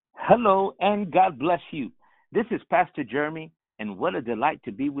Hello and God bless you. This is Pastor Jeremy, and what a delight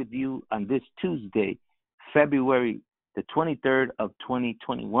to be with you on this Tuesday, February the 23rd of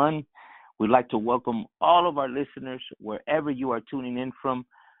 2021. We'd like to welcome all of our listeners wherever you are tuning in from.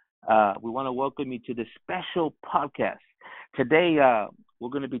 We want to welcome you to this special podcast. Today, we're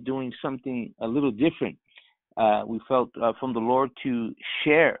going to be doing something a little different. We felt from the Lord to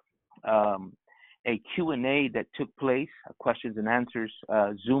share a Q&A that took place, questions and answers,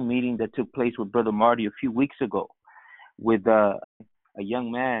 Zoom meeting that took place with Brother Marty a few weeks ago with a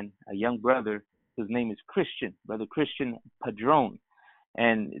young man, a young brother. His name is Brother Christian Padron.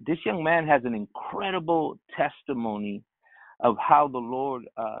 And this young man has an incredible testimony of how the Lord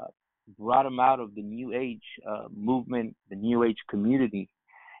brought him out of the New Age movement, the New Age community.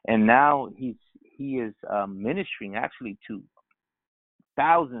 And now he is ministering actually to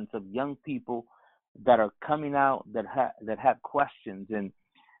thousands of young people that are coming out that have questions. And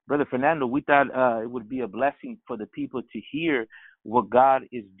Brother Fernando, we thought it would be a blessing for the people to hear what God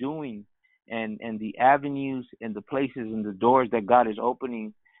is doing and the avenues and the places and the doors that God is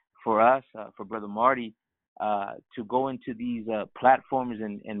opening for us, for Brother Marty, to go into these platforms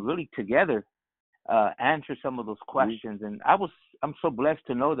and really together answer some of those questions. And I'm so blessed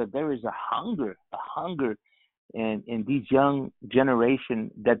to know that there is a hunger in these young generation,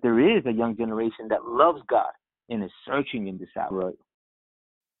 that there is a young generation that loves God and is searching in this hour. Right.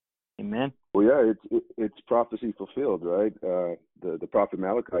 Amen. Well, yeah, it's prophecy fulfilled, right? The prophet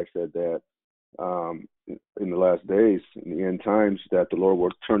Malachi said that in the last days, in the end times, that the Lord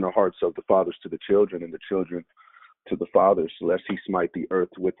will turn the hearts of the fathers to the children and the children to the fathers, lest he smite the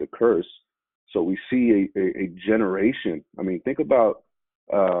earth with a curse. So we see a generation. I mean, think about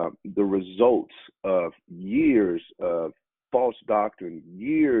the results of years of false doctrine,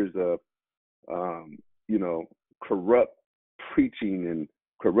 years of corrupt preaching and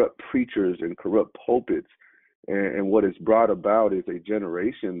corrupt preachers and corrupt pulpits, and what is brought about is a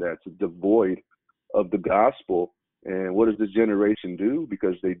generation that's devoid of the gospel. And what does this generation do?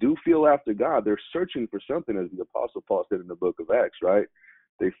 Because they do feel after God, they're searching for something, as the Apostle Paul said in the book of Acts, right?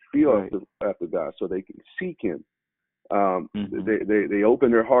 They feel Right. after God so they can seek him. Mm-hmm. They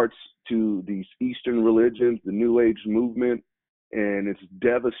open their hearts to these Eastern religions, the New Age movement, and it's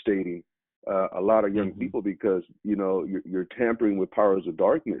devastating a lot of young people, because you're tampering with powers of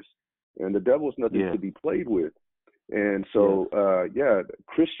darkness, and the devil's nothing to be played with. And so Brother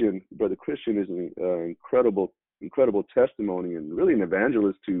Christian is an incredible testimony, and really an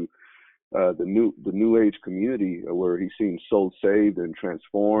evangelist to the New Age community, where he's seen souls saved and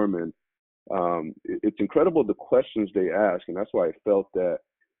transformed. And it's incredible the questions they ask, and that's why I felt that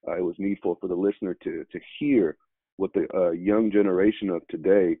it was needful for the listener to hear what the young generation of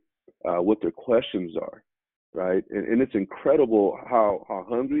today, what their questions are, right? And it's incredible how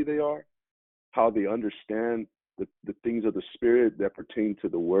hungry they are, how they understand the things of the Spirit that pertain to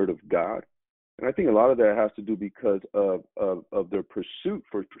the Word of God. And I think a lot of that has to do because of their pursuit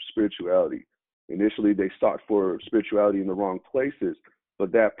for spirituality. Initially, they sought for spirituality in the wrong places,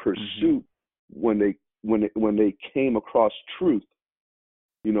 but that pursuit, when they came across truth,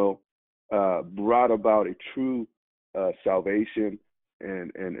 brought about a true salvation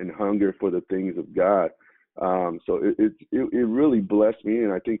and hunger for the things of God. So it really blessed me,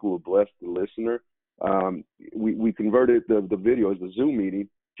 and I think it will bless the listener. We converted the video as a Zoom meeting,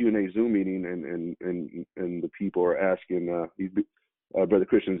 Q&A Zoom meeting, and the people are asking Brother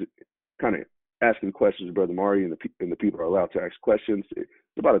Christian's kind of asking questions to Brother Marty, and the people are allowed to ask questions. It's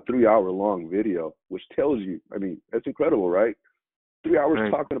about a 3-hour-long video, which tells you, I mean, that's incredible, right? 3 hours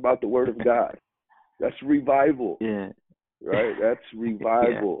talking about the Word of God. That's revival. Yeah. Right? That's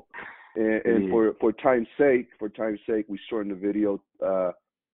revival. And for time's sake, we shortened the video, so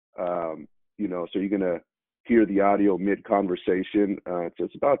you're going to hear the audio mid-conversation. So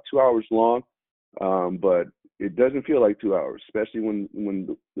it's about 2 hours long, but it doesn't feel like 2 hours, especially when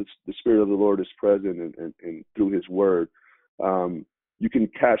the Spirit of the Lord is present and through his Word. You can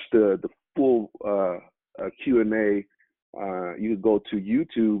catch the full Q&A. You can go to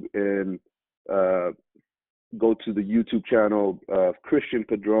YouTube and go to the YouTube channel of Christian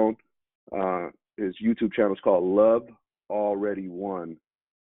Padron. His YouTube channel is called Love Already Won.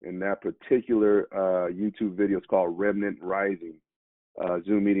 And that particular YouTube video is called Remnant Rising,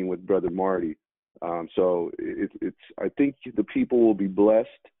 Zoom meeting with Brother Marty. So it's I think the people will be blessed,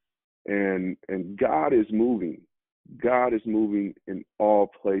 and God is moving. God is moving in all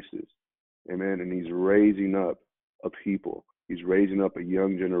places. Amen. And he's raising up a people. He's raising up a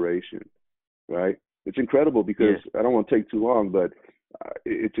young generation, right? It's incredible because I don't want to take too long, but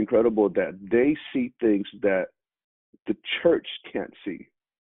it's incredible that they see things that the church can't see.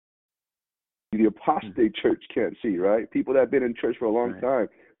 the apostate church can't see, right? People that have been in church for a long time,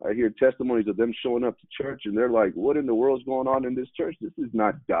 I hear testimonies of them showing up to church and they're like, what in the world's going on in this church? This is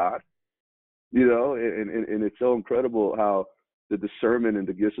not God, and it's so incredible how the discernment and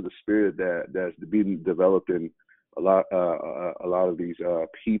the gifts of the Spirit that's being developed in a lot of these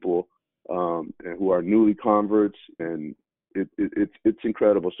people who are newly converts, and it's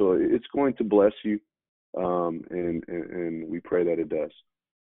incredible. So it's going to bless you, and we pray that it does.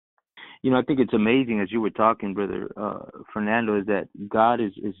 I think it's amazing, as you were talking, Brother Fernando, is that God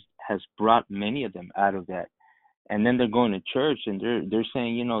has brought many of them out of that. And then they're going to church and they're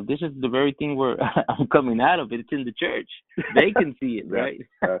saying, this is the very thing where I'm coming out of it. It's in the church. They can see it, right?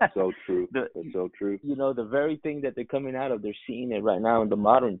 That's so true. That's so true. The very thing that they're coming out of, they're seeing it right now in the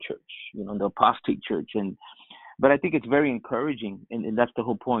modern church, the apostate church. But I think it's very encouraging, and that's the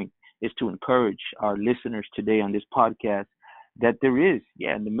whole point, is to encourage our listeners today on this podcast that there is,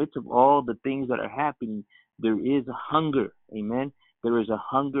 in the midst of all the things that are happening, there is a hunger, amen? There is a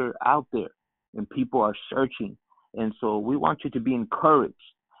hunger out there, and people are searching. And so we want you to be encouraged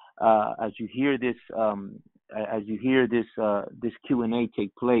as you hear this this Q&A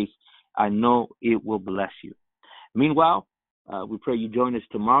take place. I know it will bless you. Meanwhile, we pray you join us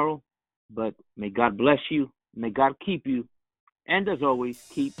tomorrow. But may God bless you. May God keep you. And as always,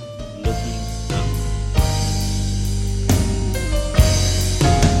 keep looking up.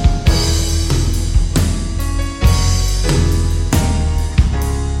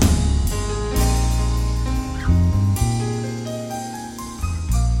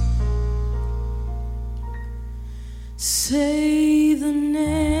 Say the name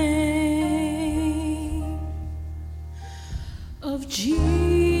of Jesus.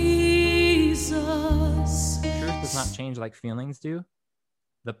 Truth does not change like feelings do.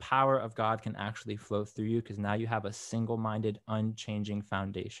 The power of God can actually flow through you because now you have a single-minded, unchanging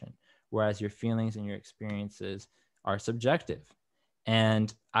foundation, whereas your feelings and your experiences are subjective.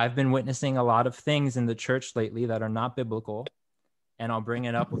 And I've been witnessing a lot of things in the church lately that are not biblical. And I'll bring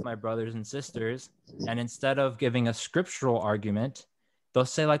it up with my brothers and sisters. And instead of giving a scriptural argument, they'll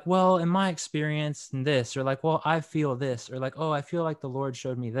say like, well, in my experience in this, or like, well, I feel this, or like, oh, I feel like the Lord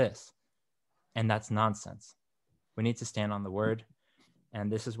showed me this. And that's nonsense. We need to stand on the word.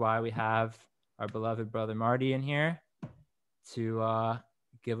 And this is why we have our beloved Brother Marty in here to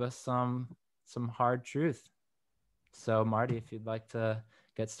give us some hard truth. So Marty, if you'd like to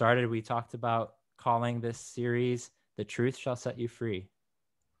get started, we talked about calling this series "The Truth Shall Set You Free."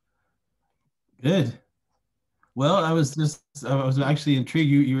 Good. Well, I was actually intrigued.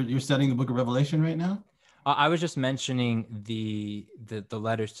 You're studying the book of Revelation right now? I was just mentioning the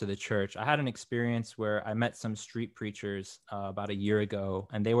letters to the church. I had an experience where I met some street preachers about a year ago,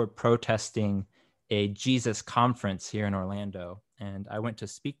 and they were protesting a Jesus conference here in Orlando. And I went to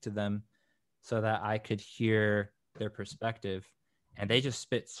speak to them so that I could hear their perspective. And they just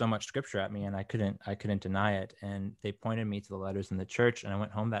spit so much scripture at me, and I couldn't deny it. And they pointed me to the letters in the church, and I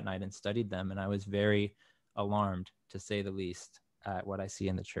went home that night and studied them. And I was very alarmed, to say the least, at what I see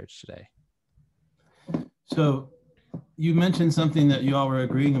in the church today. So you mentioned something that you all were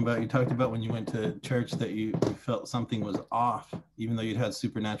agreeing about. You talked about when you went to church that you felt something was off, even though you'd had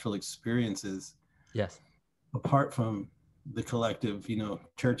supernatural experiences. Yes. Apart from the collective,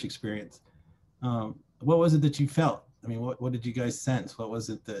 church experience. What was it that you felt? I mean, what did you guys sense? What was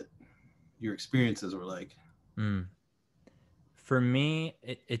it that your experiences were like? For me,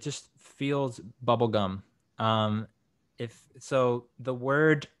 it just feels bubblegum. So the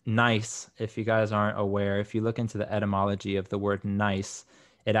word nice, if you guys aren't aware, if you look into the etymology of the word nice,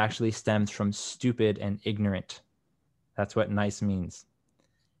 it actually stems from stupid and ignorant. That's what nice means.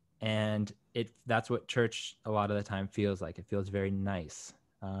 And that's what church a lot of the time feels like. It feels very nice.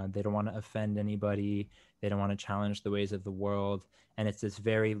 They don't want to offend anybody. They don't want to challenge the ways of the world. And it's this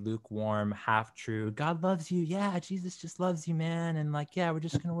very lukewarm, half-true, God loves you. Yeah, Jesus just loves you, man. And like, yeah, we're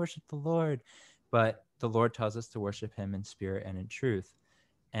just going to worship the Lord. But the Lord tells us to worship him in spirit and in truth.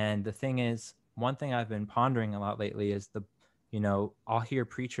 And the thing is, one thing I've been pondering a lot lately is I'll hear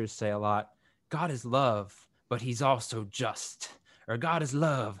preachers say a lot, God is love, but he's also just. Or God is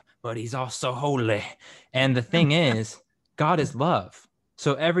love, but he's also holy. And the thing is, God is love.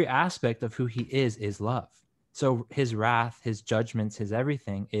 So every aspect of who he is love. So his wrath, his judgments, his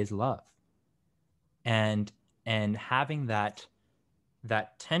everything is love. And having that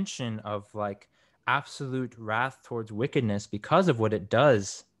tension of like absolute wrath towards wickedness because of what it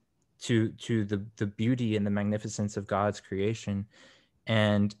does to the beauty and the magnificence of God's creation,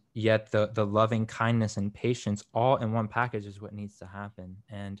 and yet the loving kindness and patience all in one package is what needs to happen.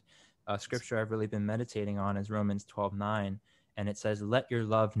 And scripture I've really been meditating on is Romans 12:9. And it says, let your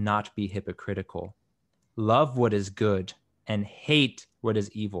love not be hypocritical. Love what is good and hate what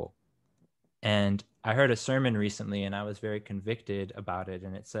is evil. And I heard a sermon recently and I was very convicted about it.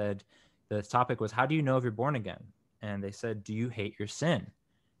 And it said, the topic was, how do you know if you're born again? And they said, do you hate your sin?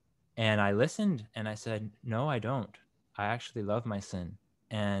 And I listened and I said, no, I don't. I actually love my sin.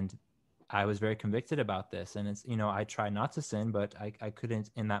 And I was very convicted about this. And it's, I try not to sin, but I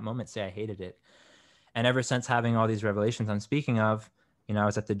couldn't in that moment say I hated it. And ever since having all these revelations I'm speaking of, I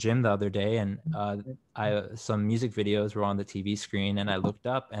was at the gym the other day and some music videos were on the TV screen, and I looked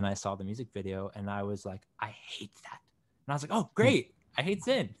up and I saw the music video and I was like, I hate that. And I was like, oh, great. I hate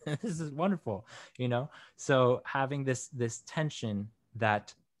sin. This is wonderful. So having this tension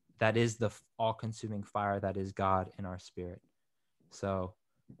that is the all-consuming fire that is God in our spirit. So,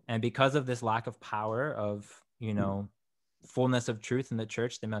 and because of this lack of power of, fullness of truth in the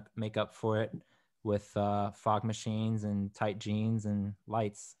church, they make up for it with fog machines and tight jeans and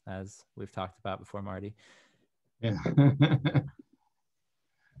lights, as we've talked about before, Marty. Yeah.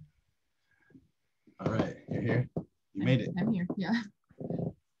 All right, you're here. You made it. I'm here, yeah.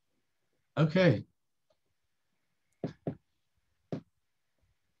 Okay.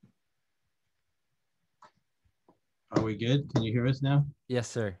 Are we good? Can you hear us now? Yes,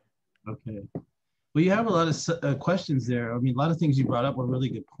 sir. Okay. Well, you have a lot of questions there. I mean, a lot of things you brought up were really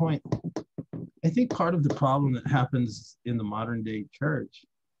good points. I think part of the problem that happens in the modern day church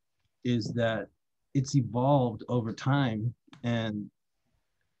is that it's evolved over time, and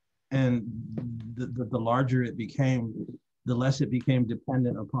the larger it became, the less it became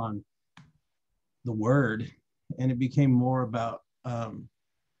dependent upon the word, and it became more about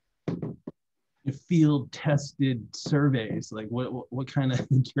field tested surveys, like what kind of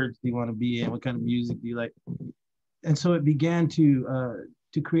church do you want to be in, what kind of music do you like, and so it began to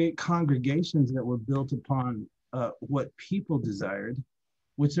create congregations that were built upon what people desired,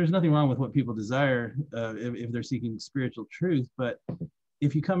 which there's nothing wrong with what people desire if they're seeking spiritual truth. But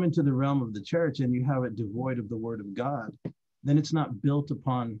if you come into the realm of the church and you have it devoid of the word of God, then it's not built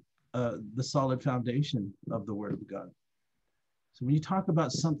upon the solid foundation of the word of God. So when you talk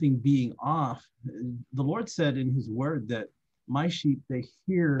about something being off, the Lord said in his word that my sheep, they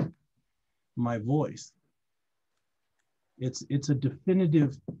hear my voice. It's a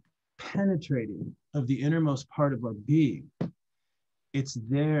definitive penetrating of the innermost part of our being. It's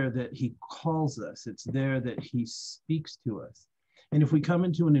there that he calls us. It's there that he speaks to us. And if we come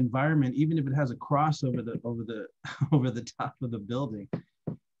into an environment, even if it has a cross over the top of the building,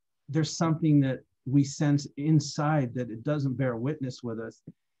 there's something that we sense inside that it doesn't bear witness with us.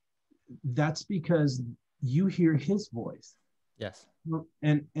 That's because you hear his voice. Yes.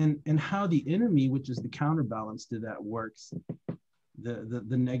 And how the enemy, which is the counterbalance to that, works,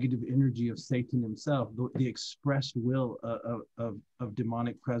 the negative energy of Satan himself, the expressed will of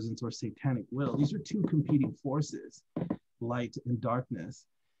demonic presence or satanic will. These are two competing forces, light and darkness,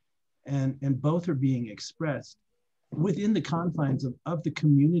 and both are being expressed within the confines of the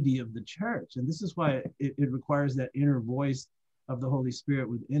community of the church. And this is why it requires that inner voice of the Holy Spirit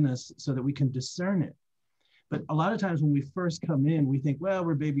within us so that we can discern it. But a lot of times when we first come in, we think, well,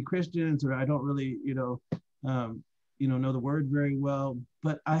 we're baby Christians, or I don't really, know the word very well,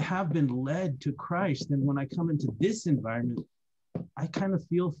 but I have been led to Christ. And when I come into this environment, I kind of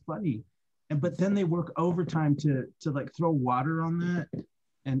feel funny. But then they work overtime to like throw water on that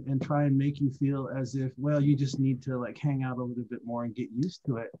and try and make you feel as if, well, you just need to like hang out a little bit more and get used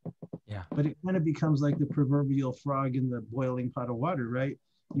to it. Yeah. But it kind of becomes like the proverbial frog in the boiling pot of water, right?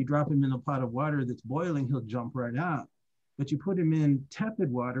 You drop him in a pot of water that's boiling, he'll jump right out. But you put him in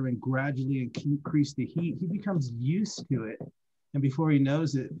tepid water and gradually increase the heat, he becomes used to it. And before he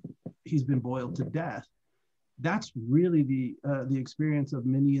knows it, he's been boiled to death. That's really the experience of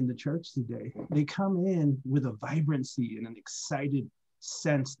many in the church today. They come in with a vibrancy and an excited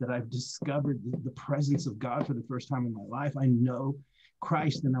sense that I've discovered the presence of God for the first time in my life. I know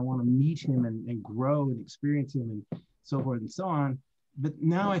Christ and I want to meet him and grow and experience him and so forth and so on. But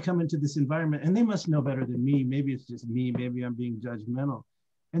now I come into this environment and they must know better than me. Maybe it's just me. Maybe I'm being judgmental.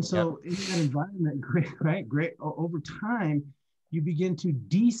 And so in that environment, great. Over time, you begin to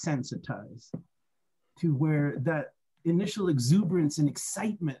desensitize to where that initial exuberance and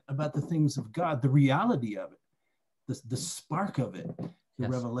excitement about the things of God, the reality of it, the spark of it, the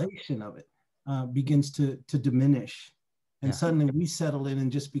revelation of it begins to diminish. And suddenly we settle in and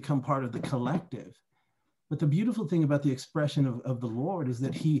just become part of the collective. But the beautiful thing about the expression of the Lord is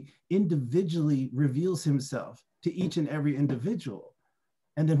that he individually reveals himself to each and every individual.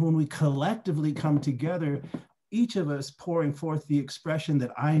 And then when we collectively come together, each of us pouring forth the expression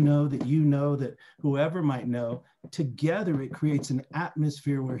that I know, that you know, that whoever might know, together it creates an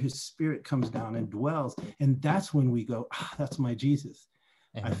atmosphere where his spirit comes down and dwells. And that's when we go, that's my Jesus.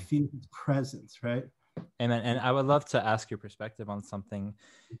 Amen. I feel his presence, right? Amen. And I would love to ask your perspective on something.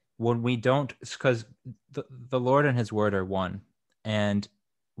 When we don't, because the Lord and his word are one. And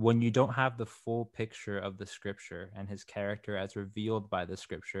when you don't have the full picture of the scripture and his character as revealed by the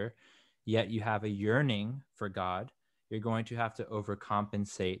scripture, yet you have a yearning for God, you're going to have to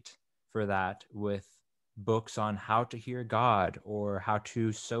overcompensate for that with books on how to hear God, or how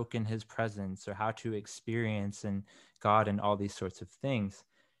to soak in his presence, or how to experience in God, and all these sorts of things.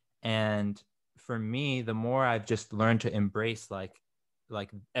 And for me, the more I've just learned to embrace like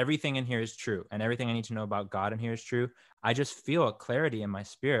everything in here is true, and everything I need to know about God in here is true, I just feel a clarity in my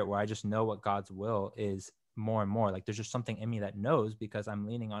spirit where I just know what God's will is more and more. Like there's just something in me that knows, because I'm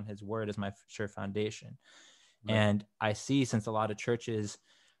leaning on his word as my sure foundation. Right. And I see, since a lot of churches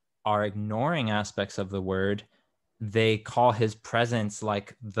are ignoring aspects of the word, they call his presence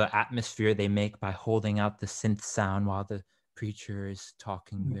like the atmosphere they make by holding out the synth sound while the preacher is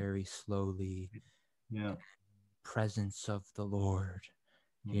talking very slowly. Yeah. Presence of the Lord,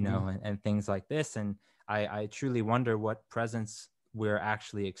 you know, and things like this. And I truly wonder what presence we're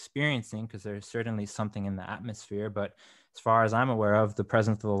actually experiencing, because there's certainly something in the atmosphere. But as far as I'm aware of, the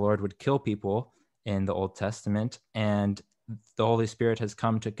presence of the Lord would kill people in the Old Testament, and the Holy Spirit has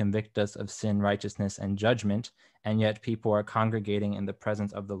come to convict us of sin, righteousness, and judgment. And yet people are congregating in the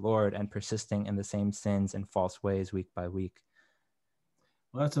presence of the Lord and persisting in the same sins and false ways week by week.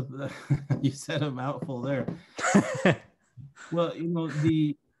 Well, you said a mouthful there. Well, you know,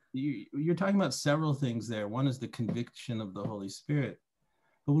 you're talking about several things there. One is the conviction of the Holy Spirit.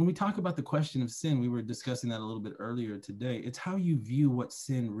 But when we talk about the question of sin, we were discussing that a little bit earlier today. It's how you view what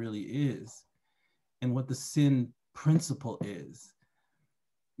sin really is and what the sin principle is.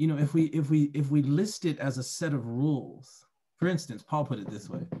 You know, if we list it as a set of rules, for instance, Paul put it this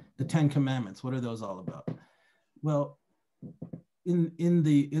way: the 10 Commandments. What are those all about? Well, in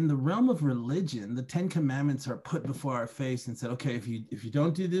the realm of religion, the 10 Commandments are put before our face and said, okay, if you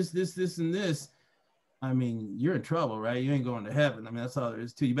don't do this, and this, I mean, you're in trouble, right? You ain't going to heaven. I mean, that's all there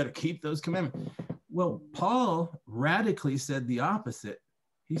is to it. You better keep those commandments. Well, Paul radically said the opposite.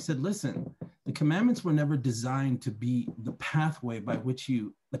 He said, listen, the commandments were never designed to be the pathway by which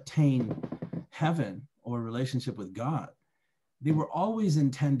you attain heaven or a relationship with God. They were always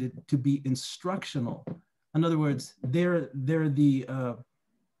intended to be instructional. In other words, they're the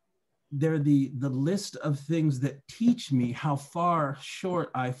list of things that teach me how far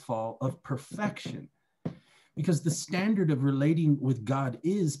short I fall of perfection, because the standard of relating with God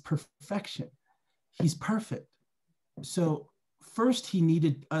is perfection. He's perfect. So first, he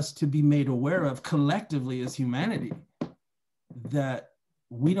needed us to be made aware of collectively as humanity that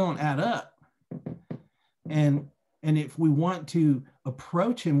we don't add up. And if we want to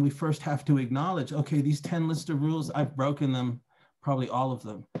approach him, we first have to acknowledge, okay, these 10 list of rules, I've broken them, probably all of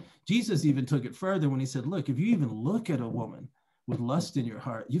them. Jesus even took it further when he said, look, if you even look at a woman with lust in your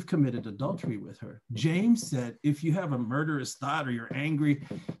heart, you've committed adultery with her. James said, if you have a murderous thought or you're angry,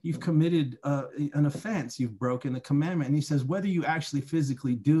 you've committed an offense, you've broken the commandment. And he says, whether you actually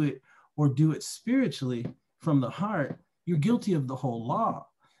physically do it or do it spiritually from the heart, you're guilty of the whole law.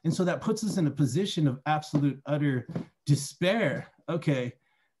 And so that puts us in a position of absolute, utter despair. Okay,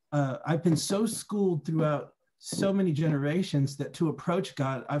 I've been so schooled throughout so many generations that to approach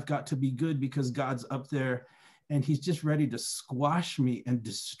God, I've got to be good because God's up there and he's just ready to squash me and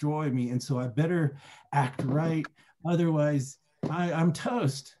destroy me. And so I better act right. Otherwise, I'm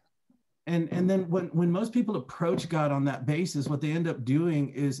toast. And then when most people approach God on that basis, what they end up doing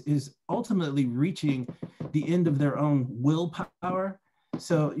is ultimately reaching the end of their own willpower.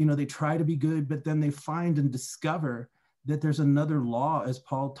 So, you know, they try to be good, but then they find and discover that there's another law, as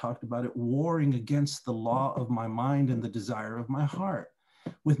Paul talked about it, warring against the law of my mind and the desire of my heart.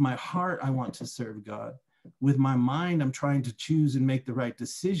 With my heart, I want to serve God. With my mind, I'm trying to choose and make the right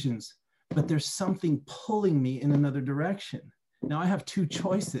decisions, but there's something pulling me in another direction. Now I have two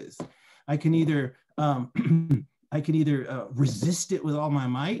choices. I can either resist it with all my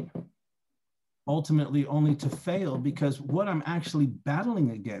might, ultimately only to fail, because what I'm actually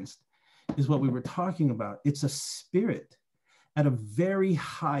battling against is what we were talking about. It's a spirit at a very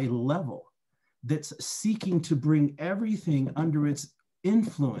high level that's seeking to bring everything under its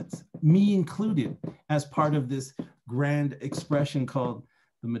influence, me included, as part of this grand expression called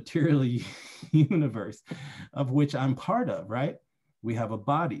the material universe, of which I'm part of, right? We have a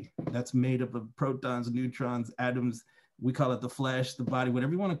body that's made up of protons, neutrons, atoms. We call it the flesh, the body,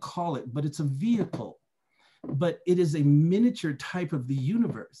 whatever you want to call it, but it's a vehicle. but it is a miniature type of the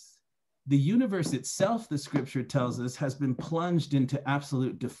universe. The universe itself, the scripture tells us, has been plunged into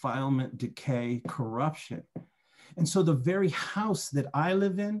absolute defilement, decay, corruption. And so the very house that I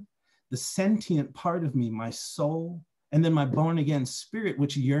live in, the sentient part of me, my soul, and then my born again spirit,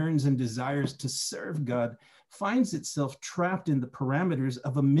 which yearns and desires to serve God, finds itself trapped in the parameters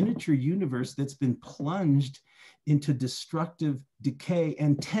of a miniature universe that's been plunged into destructive decay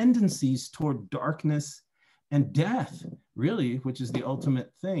and tendencies toward darkness and death, really, which is the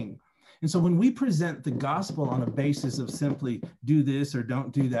ultimate thing. And so when we present the gospel on a basis of simply do this or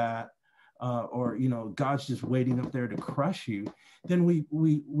don't do that, or, you know, God's just waiting up there to crush you, then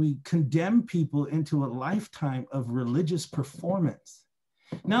we condemn people into a lifetime of religious performance.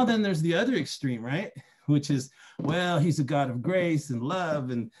 Now then there's the other extreme, right? Which is, well, he's a God of grace and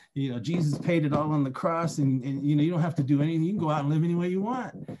love, and, you know, Jesus paid it all on the cross, and you know, you don't have to do anything. You can go out and live any way you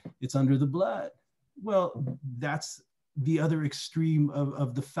want. It's under the blood. Well, that's the other extreme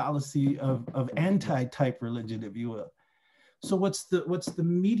of the fallacy of anti-type religion, if you will. So what's the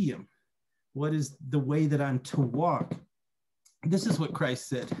medium? What is the way that I'm to walk? This is what Christ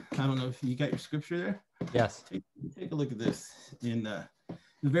said. I don't know if you got your scripture there. Yes. Take a look at this in the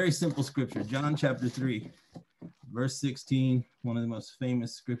very simple scripture, John chapter 3, verse 16, one of the most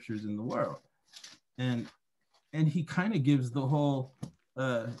famous scriptures in the world. And he kind of gives the whole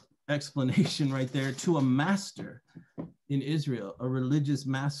explanation right there to a master in Israel, a religious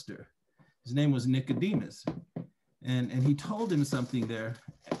master. His name was Nicodemus. And he told him something there.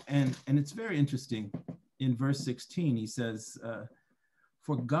 And it's very interesting. In verse 16, he says,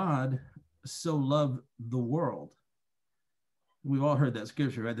 for God so loved the world. We've all heard that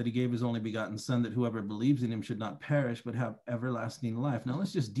scripture, right? That he gave his only begotten son, that whoever believes in him should not perish, but have everlasting life. Now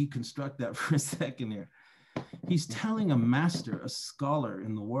let's just deconstruct that for a second here. He's telling a master, a scholar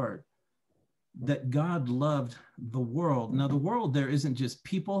in the word, that God loved the world. Now the world there isn't just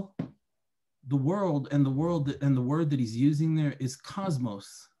people. The world and the word that he's using there is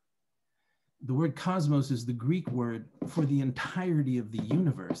cosmos. The word cosmos is the Greek word for the entirety of the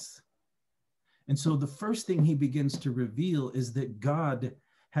universe. And so the first thing he begins to reveal is that God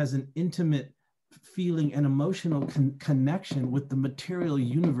has an intimate feeling and emotional connection with the material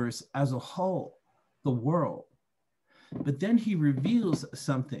universe as a whole, the world. But then he reveals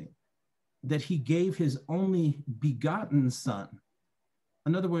something, that he gave his only begotten son.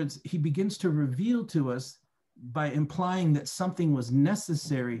 In other words, he begins to reveal to us by implying that something was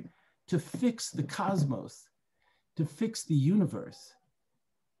necessary to fix the cosmos, to fix the universe.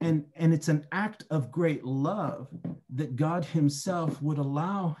 And it's an act of great love that God himself would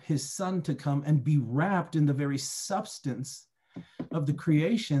allow his son to come and be wrapped in the very substance of the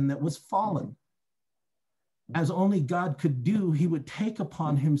creation that was fallen. As only God could do, he would take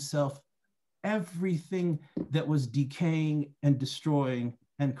upon himself everything that was decaying and destroying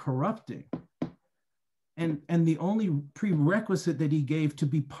and corrupting. And the only prerequisite that he gave to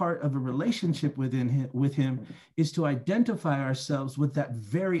be part of a relationship with him is to identify ourselves with that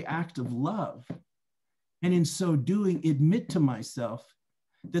very act of love. And in so doing, admit to myself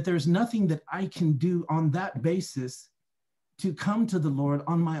that there's nothing that I can do on that basis to come to the Lord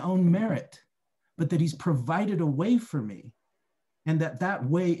on my own merit, but that he's provided a way for me. And that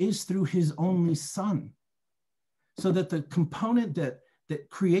way is through his only son. So that the component that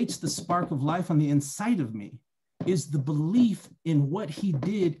creates the spark of life on the inside of me is the belief in what he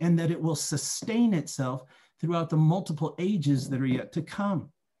did, and that it will sustain itself throughout the multiple ages that are yet to come.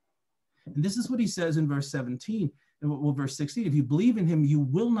 And this is what he says in verse 17, well, verse 16, if you believe in him, you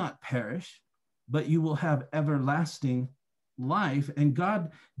will not perish, but you will have everlasting life. And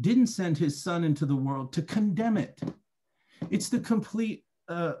God didn't send his son into the world to condemn it. It's the complete,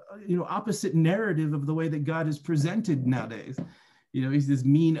 opposite narrative of the way that God is presented nowadays. You know, he's this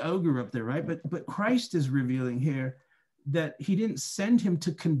mean ogre up there, right? But Christ is revealing here that he didn't send him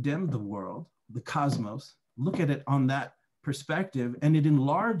to condemn the world, the cosmos. Look at it on that perspective, and it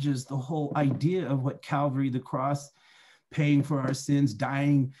enlarges the whole idea of what Calvary, the cross, paying for our sins,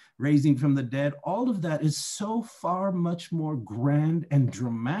 dying, raising from the dead. All of that is so far much more grand and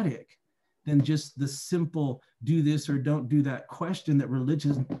dramatic than just the simple do this or don't do that question that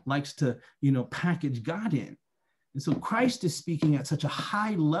religion likes to, package God in. And so Christ is speaking at such a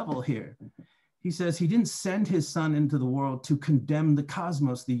high level here. He says he didn't send his son into the world to condemn the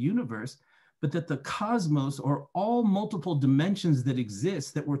cosmos, the universe, but that the cosmos, or all multiple dimensions that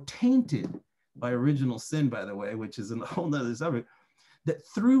exist that were tainted by original sin, by the way, which is a whole nother subject, that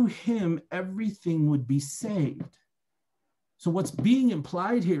through him, everything would be saved. So what's being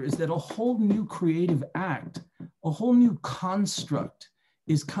implied here is that a whole new creative act, a whole new construct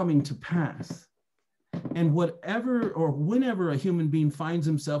is coming to pass. And whatever or whenever a human being finds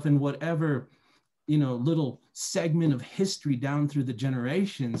himself in whatever, little segment of history down through the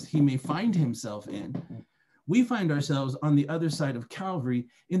generations he may find himself in, we find ourselves on the other side of Calvary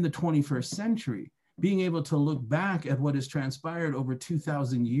in the 21st century, being able to look back at what has transpired over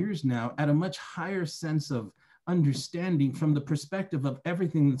 2,000 years now at a much higher sense of understanding from the perspective of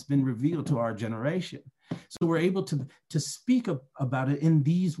everything that's been revealed to our generation. So we're able to speak about it in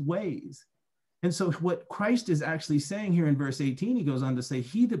these ways. And so what Christ is actually saying here in verse 18, he goes on to say,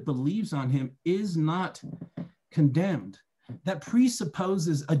 he that believes on him is not condemned. That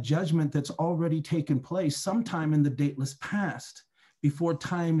presupposes a judgment that's already taken place sometime in the dateless past, before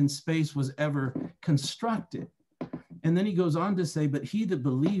time and space was ever constructed. And then he goes on to say, but he that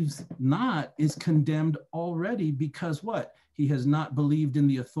believes not is condemned already, because what? He has not believed in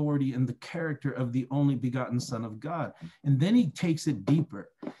the authority and the character of the only begotten Son of God. And then he takes it deeper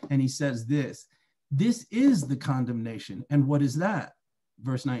and he says this is the condemnation. And what is that?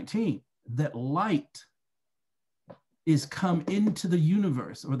 Verse 19, that light is come into the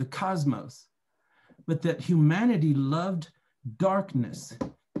universe or the cosmos, but that humanity loved darkness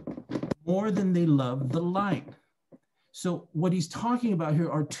more than they loved the light. So what he's talking about here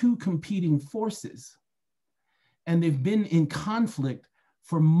are two competing forces, and they've been in conflict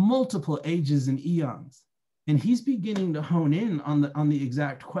for multiple ages and eons. And he's beginning to hone in on the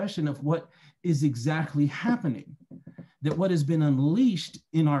exact question of what is exactly happening, that what has been unleashed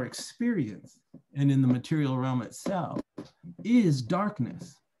in our experience and in the material realm itself is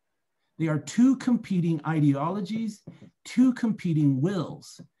darkness. They are two competing ideologies, two competing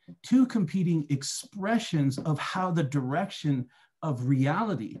wills, two competing expressions of how the direction of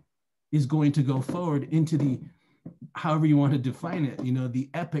reality is going to go forward into the, however you want to define it, the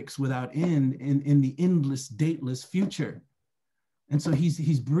epics without end in the endless, dateless future. And so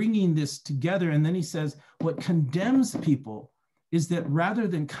he's bringing this together. And then he says, what condemns people is that rather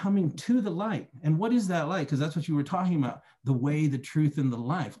than coming to the light, and what is that light? Because that's what you were talking about, the way, the truth, and the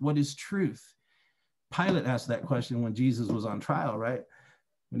life. What is truth? Pilate asked that question when Jesus was on trial, right?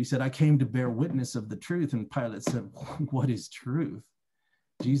 When he said, I came to bear witness of the truth. And Pilate said, what is truth?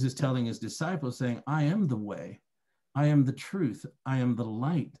 Jesus telling his disciples, saying, I am the way, I am the truth, I am the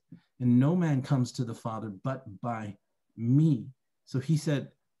light, and no man comes to the Father but by me. So he said,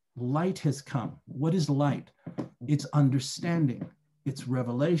 light has come. What is light? It's understanding, it's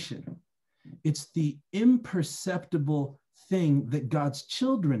revelation. It's the imperceptible thing that God's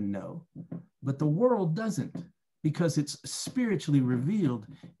children know, but the world doesn't, because it's spiritually revealed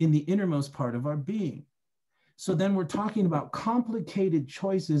in the innermost part of our being. So then we're talking about complicated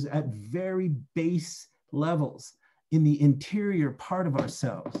choices at very base levels in the interior part of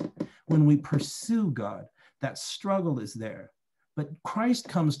ourselves. When we pursue God, that struggle is there. But Christ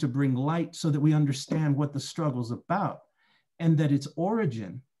comes to bring light so that we understand what the struggle's about, and that its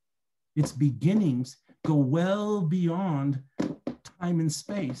origin, its beginnings go well beyond time and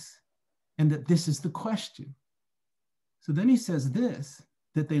space, and that this is the question. So then he says this,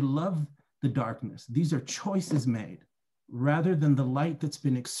 that they love the darkness. These are choices made rather than the light that's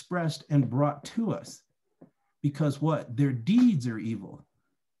been expressed and brought to us. Because what? Their deeds are evil.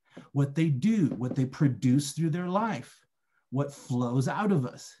 What they do, what they produce through their life, what flows out of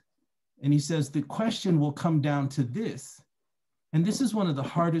us. And he says the question will come down to this. And this is one of the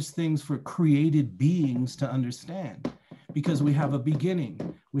hardest things for created beings to understand, because we have a beginning,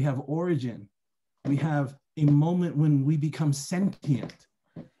 we have origin, we have a moment when we become sentient,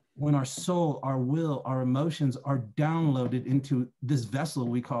 when our soul, our will, our emotions are downloaded into this vessel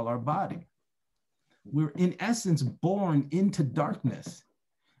we call our body. We're in essence born into darkness.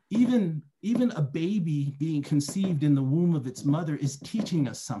 Even a baby being conceived in the womb of its mother is teaching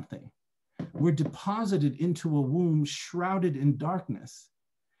us something. We're deposited into a womb shrouded in darkness,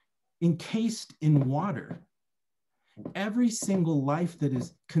 encased in water. Every single life that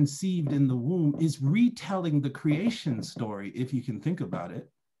is conceived in the womb is retelling the creation story, if you can think about it.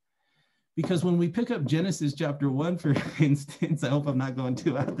 Because when we pick up Genesis chapter 1, for instance, I hope I'm not going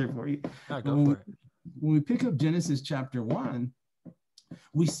too out there for you. No, go for it. When we pick up Genesis chapter 1,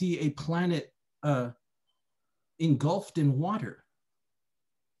 we see a planet engulfed in water,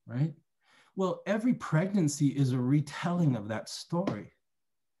 right? Well, every pregnancy is a retelling of that story.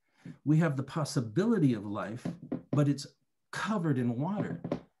 We have the possibility of life, but it's covered in water.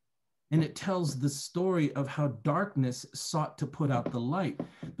 And it tells the story of how darkness sought to put out the light.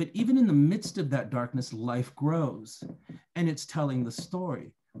 But even in the midst of that darkness, life grows. And it's telling the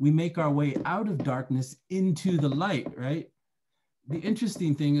story. We make our way out of darkness into the light, right? The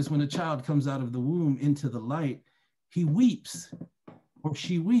interesting thing is when a child comes out of the womb into the light, he weeps or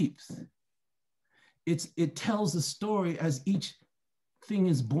she weeps. it tells the story as each thing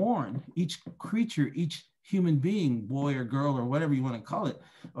is born, each creature, each human being, boy or girl or whatever you want to call it,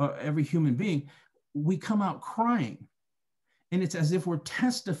 or every human being, we come out crying. And it's as if we're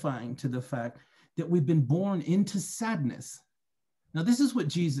testifying to the fact that we've been born into sadness. Now, this is what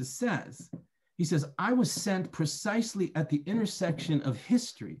Jesus says. He says, I was sent precisely at the intersection of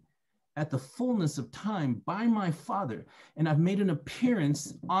history, at the fullness of time by my Father, and I've made an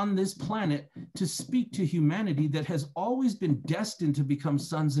appearance on this planet to speak to humanity that has always been destined to become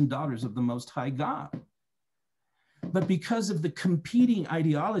sons and daughters of the Most High God. But because of the competing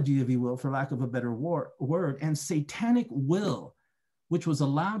ideology, if you will, for lack of a better word, and satanic will, which was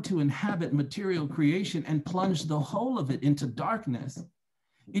allowed to inhabit material creation and plunge the whole of it into darkness,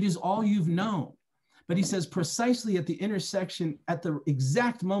 it is all you've known. But he says precisely at the intersection, at the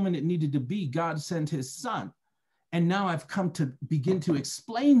exact moment it needed to be, God sent his son. And now I've come to begin to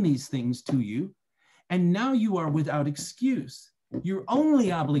explain these things to you. And now you are without excuse. Your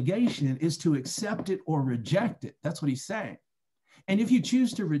only obligation is to accept it or reject it. That's what he's saying. And if you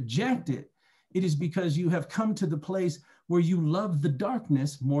choose to reject it, it is because you have come to the place where you love the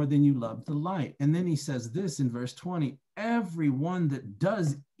darkness more than you love the light. And then he says this in verse 20, everyone that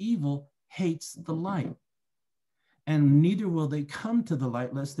does evil hates the light, and neither will they come to the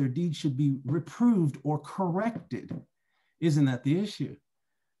light lest their deeds should be reproved or corrected. Isn't that the issue?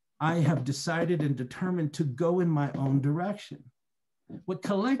 I have decided and determined to go in my own direction. What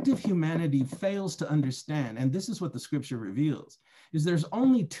collective humanity fails to understand, and this is what the scripture reveals, is there's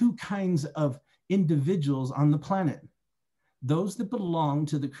only two kinds of individuals on the planet. Those that belong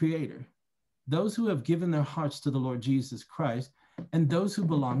to the Creator, those who have given their hearts to the Lord Jesus Christ, and those who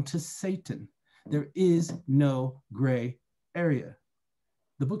belong to Satan. There is no gray area.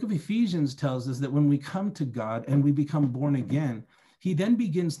 The book of Ephesians tells us that when we come to God and we become born again, he then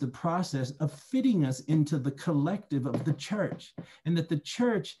begins the process of fitting us into the collective of the church, and that the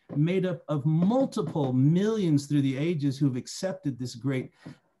church, made up of multiple millions through the ages who have accepted this great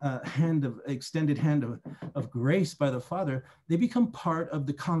extended hand of grace by the Father, they become part of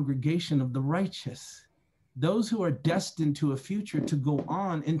the congregation of the righteous, those who are destined to a future to go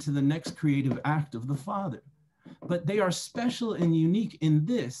on into the next creative act of the Father. But they are special and unique in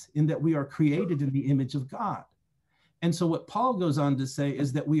that we are created in the image of God. And so what Paul goes on to say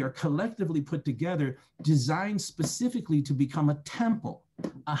is that we are collectively put together, designed specifically to become a temple,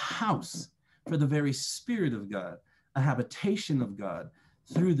 a house for the very Spirit of God, a habitation of God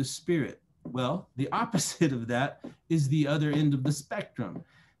through the Spirit. Well, the opposite of that is the other end of the spectrum.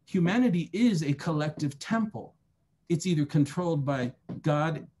 Humanity is a collective temple. It's either controlled by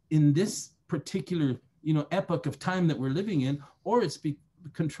God in this particular, epoch of time that we're living in, or it's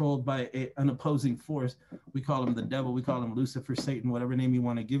controlled by an opposing force. We call him the devil, we call him Lucifer, Satan, whatever name you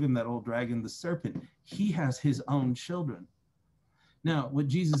want to give him, that old dragon, the serpent. He has his own children. Now, what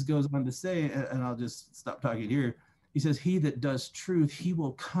Jesus goes on to say, and I'll just stop talking here, he says, he that does truth, he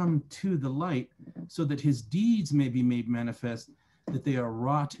will come to the light so that his deeds may be made manifest, that they are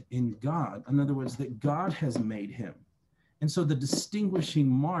wrought in God. In other words, that God has made him. And so the distinguishing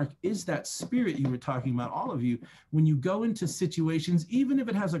mark is that Spirit you were talking about, all of you. When you go into situations, even if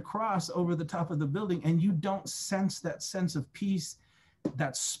it has a cross over the top of the building and you don't sense that sense of peace,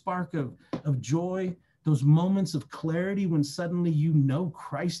 that spark of joy, those moments of clarity when suddenly you know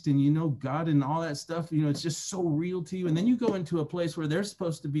Christ and you know God and all that stuff, it's just so real to you. And then you go into a place where they're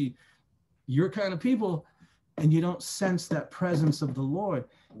supposed to be your kind of people and you don't sense that presence of the Lord.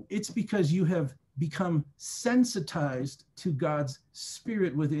 It's because you have become sensitized to God's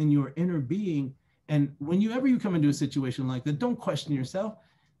Spirit within your inner being. And whenever you come into a situation like that, don't question yourself.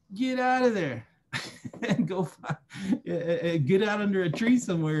 Get out of there and go get out under a tree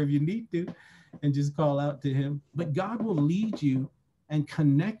somewhere if you need to, and just call out to him. But God will lead you and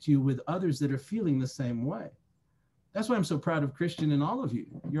connect you with others that are feeling the same way. That's why I'm so proud of Christian and all of you.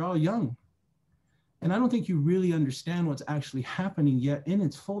 You're all young. And I don't think you really understand what's actually happening yet in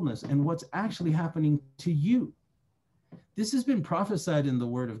its fullness and what's actually happening to you. This has been prophesied in the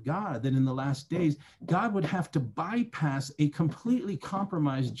Word of God, that in the last days, God would have to bypass a completely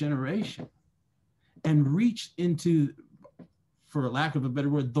compromised generation and reach into, for lack of a better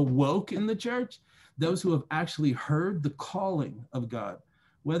word, the woke in the church, those who have actually heard the calling of God,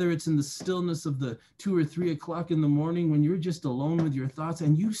 whether it's in the stillness of the 2 or 3 o'clock in the morning when you're just alone with your thoughts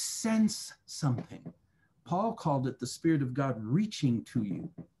and you sense something. Paul called it the Spirit of God reaching to you.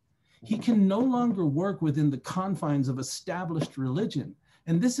 He can no longer work within the confines of established religion.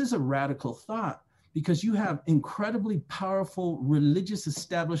 And this is a radical thought, because you have incredibly powerful religious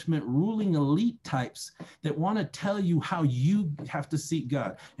establishment ruling elite types that want to tell you how you have to seek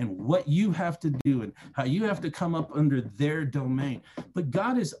God and what you have to do and how you have to come up under their domain. But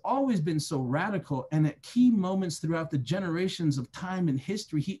God has always been so radical, and at key moments throughout the generations of time and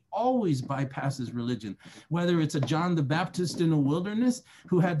history, he always bypasses religion. Whether it's a John the Baptist in a wilderness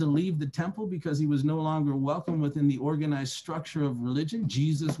who had to leave the temple because he was no longer welcome within the organized structure of religion,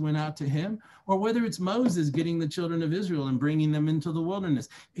 Jesus went out to him, or whether it's Moses getting the children of Israel and bringing them into the wilderness.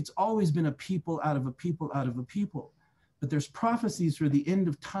 It's always been a people out of a people out of a people. But there's prophecies for the end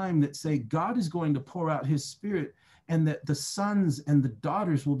of time that say God is going to pour out his spirit, and that the sons and the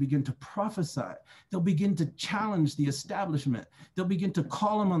daughters will begin to prophesy. They'll begin to challenge the establishment. They'll begin to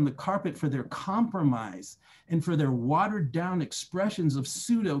call them on the carpet for their compromise and for their watered down expressions of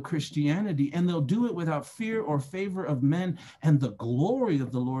pseudo-Christianity. And they'll do it without fear or favor of men. And the glory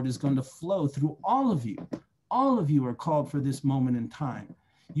of the Lord is going to flow through all of you. All of you are called for this moment in time.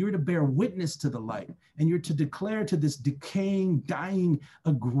 You're to bear witness to the light, and you're to declare to this decaying, dying,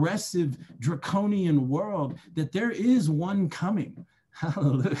 aggressive, draconian world that there is one coming.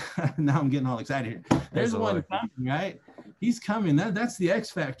 Hallelujah. Now I'm getting all excited here. There's one coming, right? He's coming. That's the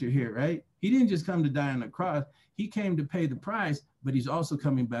X factor here, right? He didn't just come to die on the cross. He came to pay the price, but he's also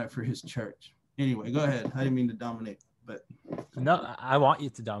coming back for his church. Anyway, go ahead. I didn't mean to dominate, but. No, I want you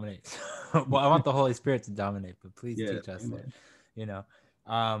to dominate. Well, I want the Holy Spirit to dominate, but please teach us, Lord. You know,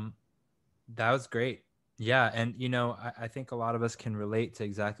 that was great. Yeah. And, you know, I think a lot of us can relate to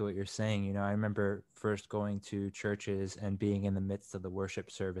exactly what you're saying. You know, I remember first going to churches and being in the midst of the worship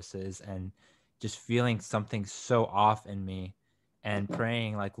services and just feeling something so off in me and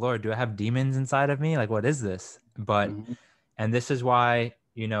praying like, Lord, do I have demons inside of me? Like, what is this? But, and this is why,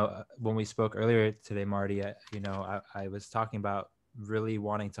 you know, when we spoke earlier today, Marty, I was talking about really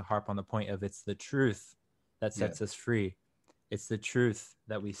wanting to harp on the point of it's the truth that sets us free. It's the truth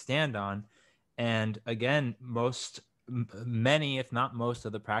that we stand on. And again, many, if not most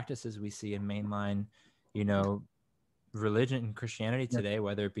of the practices we see in mainline, you know, religion and Christianity today,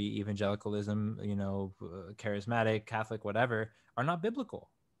 whether it be evangelicalism, you know, charismatic, Catholic, whatever, are not biblical.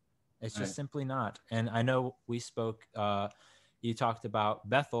 It's just simply not. And I know we spoke, you talked about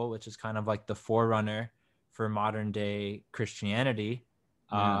Bethel, which is kind of like the forerunner for modern day Christianity.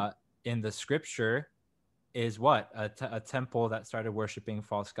 In the scripture is what? A temple that started worshiping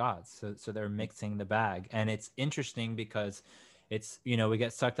false gods. So they're mixing the bag. And it's interesting because it's, you know, we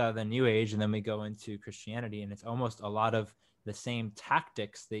get sucked out of the New Age and then we go into Christianity, and it's almost a lot of the same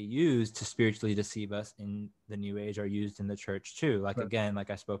tactics they use to spiritually deceive us in the New Age are used in the church too. Like, again, like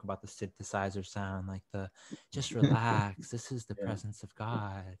I spoke about the synthesizer sound, like the just relax. This is the presence of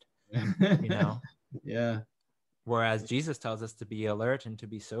God, you know? Whereas Jesus tells us to be alert and to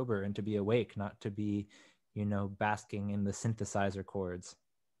be sober and to be awake, not to be, you know, basking in the synthesizer chords.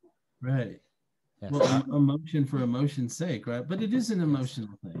 Right. Yes. Well, emotion for emotion's sake, right? But it is an emotional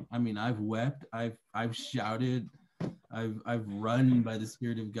thing. I mean, I've wept, I've shouted, I've run by the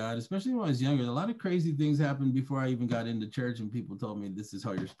Spirit of God, especially when I was younger. A lot of crazy things happened before I even got into church, and people told me this is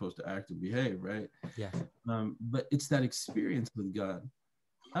how you're supposed to act and behave, right? Yeah. But it's that experience with God.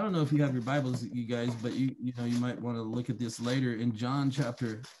 I don't know if you have your Bibles, you guys, but you know, you might want to look at this later in John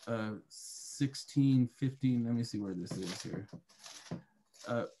chapter 16, 15. Let me see where this is here.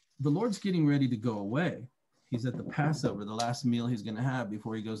 The Lord's getting ready to go away. He's at the Passover, the last meal he's going to have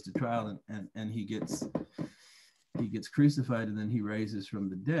before he goes to trial, and he gets crucified, and then he raises from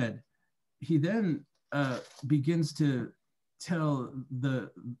the dead. He then begins to tell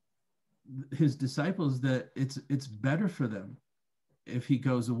his disciples that it's better for them if he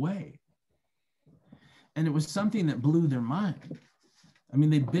goes away. And it was something that blew their mind. I mean,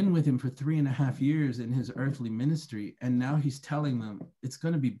 they'd been with him for 3.5 years in his earthly ministry, and now he's telling them, it's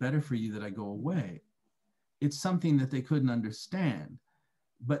going to be better for you that I go away. It's something that they couldn't understand.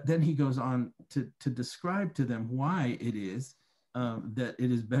 But then he goes on to describe to them why it is that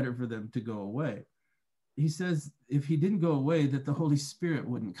it is better for them to go away. He says, if he didn't go away, that the Holy Spirit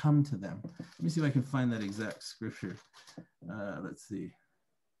wouldn't come to them. Let me see if I can find that exact scripture. Let's see.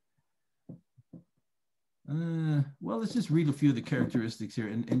 Well, let's just read a few of the characteristics here.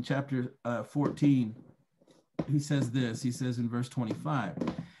 In chapter 14, he says this. He says in verse 25,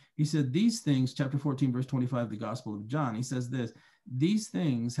 he said, these things, chapter 14, verse 25, the Gospel of John, he says this, these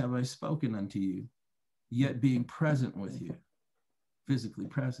things have I spoken unto you, yet being present with you, physically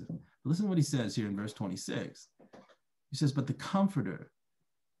present. But listen to what he says here in verse 26. He says, but the Comforter,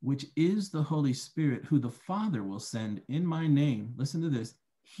 which is the Holy Spirit, who the Father will send in my name, listen to this,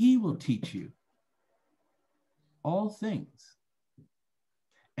 he will teach you all things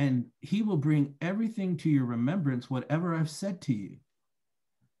and he will bring everything to your remembrance, whatever I've said to you.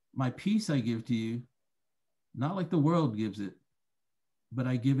 My peace I give to you, not like the world gives it, but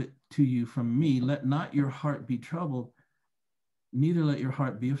I give it to you from me. Let not your heart be troubled, neither let your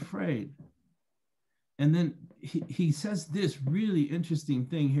heart be afraid. And then he says this really interesting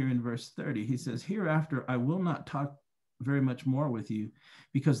thing here in verse 30. He says, hereafter I will not talk very much more with you,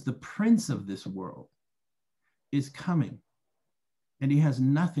 because the prince of this world is coming, and he has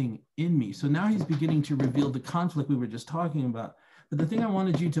nothing in me. So now he's beginning to reveal the conflict we were just talking about. But the thing I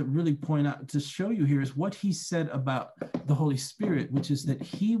wanted you to really point out, to show you here, is what he said about the Holy Spirit, which is that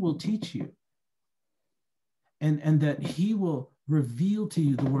he will teach you, and that he will reveal to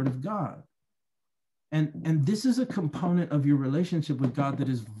you the word of God. And this is a component of your relationship with God that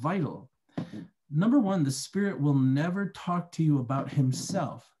is vital. Number one, the Spirit will never talk to you about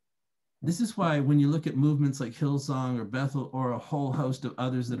himself. This is why when you look at movements like Hillsong or Bethel or a whole host of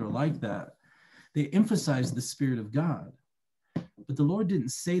others that are like that, they emphasize the Spirit of God. But the Lord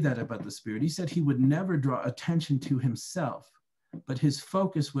didn't say that about the Spirit. He said he would never draw attention to himself, but his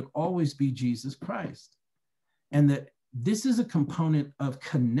focus would always be Jesus Christ. And that this is a component of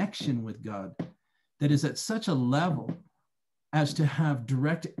connection with God that is at such a level as to have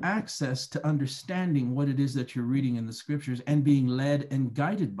direct access to understanding what it is that you're reading in the scriptures and being led and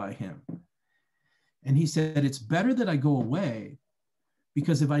guided by him. And he said, it's better that I go away,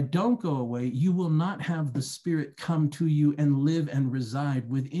 because if I don't go away, you will not have the Spirit come to you and live and reside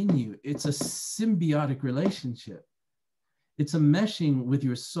within you. It's a symbiotic relationship. It's a meshing with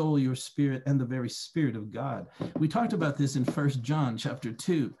your soul, your spirit, and the very Spirit of God. We talked about this in 1 John chapter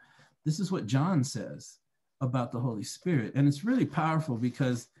 2. This is what John says about the Holy Spirit. And it's really powerful,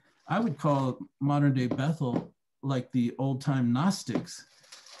 because I would call modern day Bethel like the old time Gnostics.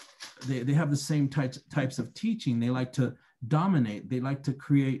 They have the same types of teaching. They like to dominate. They like to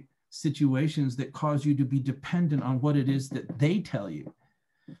create situations that cause you to be dependent on what it is that they tell you.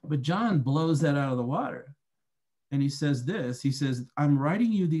 But John blows that out of the water. And he says this, he says, I'm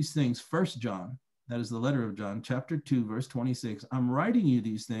writing you these things, 1 John, that is the letter of John, chapter 2, verse 26. I'm writing you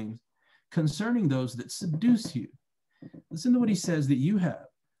these things concerning those that seduce you. Listen to what he says that you have.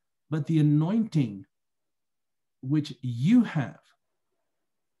 But the anointing which you have.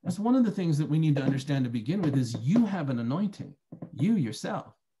 That's one of the things that we need to understand to begin with, is you have an anointing, you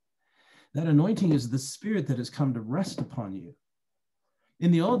yourself. That anointing is the Spirit that has come to rest upon you.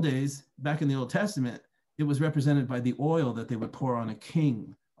 In the old days, back in the Old Testament, it was represented by the oil that they would pour on a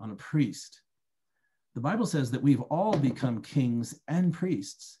king, on a priest. The Bible says that we've all become kings and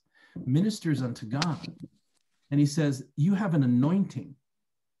priests, ministers unto God. And he says, you have an anointing,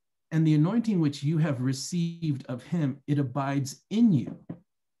 and the anointing which you have received of him, it abides in you.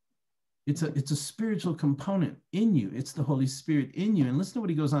 It's a spiritual component in you. It's the Holy Spirit in you. And listen to what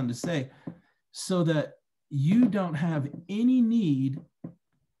he goes on to say, so that you don't have any need.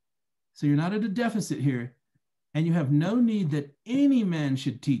 So you're not at a deficit here, and you have no need that any man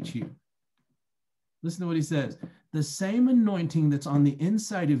should teach you. Listen to what he says. The same anointing that's on the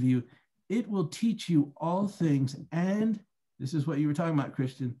inside of you, it will teach you all things. And this is what you were talking about,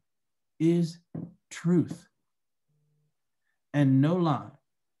 Christian, is truth and no lie,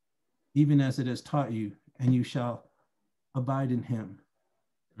 even as it has taught you, and you shall abide in him.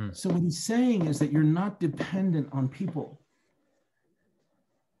 So what he's saying is that you're not dependent on people.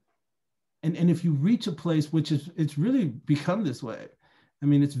 And if you reach a place, which is, it's really become this way. I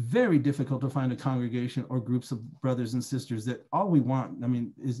mean, it's very difficult to find a congregation or groups of brothers and sisters that all we want, I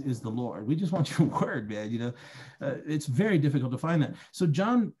mean, is the Lord. We just want your word, man. You know, it's very difficult to find that. So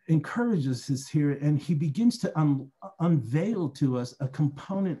John encourages us here, and he begins to unveil to us a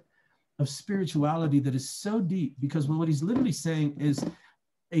component of spirituality that is so deep, because what he's literally saying is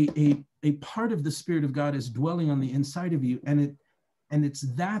a part of the Spirit of God is dwelling on the inside of you, and it's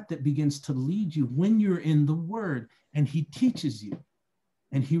that begins to lead you when you're in the Word, and he teaches you,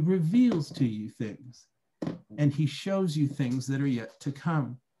 and he reveals to you things, and he shows you things that are yet to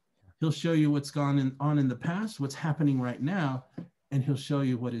come. He'll show you what's gone on in the past, what's happening right now, and he'll show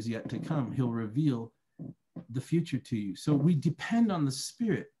you what is yet to come. He'll reveal the future to you. So we depend on the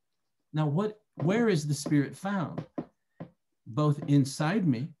Spirit. Now, where is the Spirit found? Both inside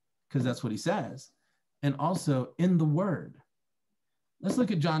me, because that's what he says, and also in the Word. Let's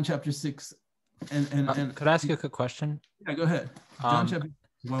look at John chapter 6. And could I ask you a quick question? Yeah, go ahead. John chapter,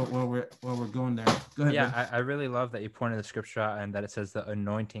 while we're going there. Go ahead. Yeah, I really love that you pointed the scripture out and that it says the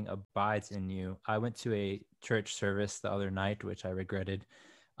anointing abides in you. I went to a church service the other night, which I regretted.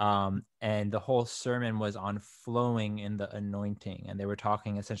 And the whole sermon was on flowing in the anointing. And they were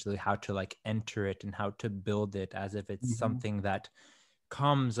talking essentially how to like enter it and how to build it as if it's something that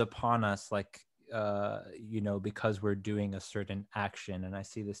comes upon us like, because we're doing a certain action. And I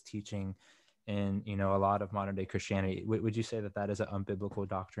see this teaching in, a lot of modern day Christianity. Would you say that that is an unbiblical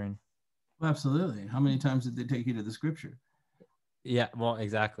doctrine? Well, absolutely. How many times did they take you to the scripture? Yeah, well,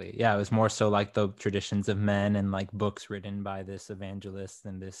 exactly. Yeah, it was more so like the traditions of men and like books written by this evangelist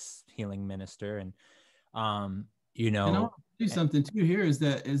and this healing minister. And, And I want to do something too here is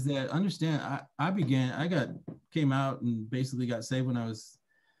that understand, I came out and basically got saved when I was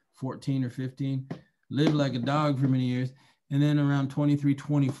 14 or 15, lived like a dog for many years. And then around 23,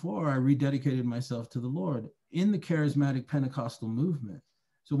 24, I rededicated myself to the Lord in the charismatic Pentecostal movement.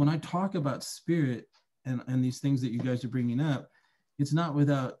 So when I talk about spirit and these things that you guys are bringing up, it's not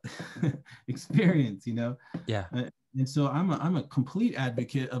without experience, Yeah. And so I'm a complete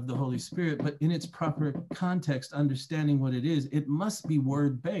advocate of the Holy Spirit, but in its proper context, understanding what it is, it must be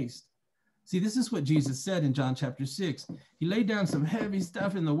word-based. See, this is what Jesus said in John chapter 6. He laid down some heavy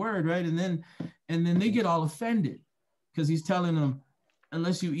stuff in the word, right? And then they get all offended because he's telling them,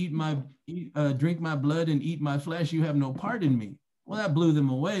 unless you drink my blood and eat my flesh, you have no part in me. Well, that blew them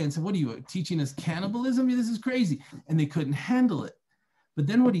away and said, what are you teaching us cannibalism? This is crazy. And they couldn't handle it. But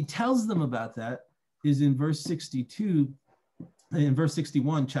then what he tells them about that is in verse 62, in verse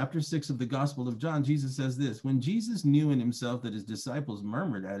 61, chapter 6 of the Gospel of John, Jesus says this: when Jesus knew in himself that his disciples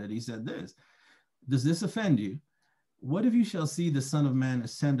murmured at it, he said this: does this offend you? What if you shall see the Son of Man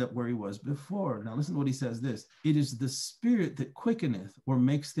ascend up where he was before? Now listen to what he says this: it is the spirit that quickeneth or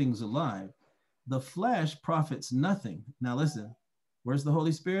makes things alive. The flesh profits nothing. Now listen, where's the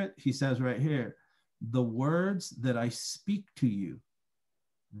Holy Spirit? He says right here, the words that I speak to you,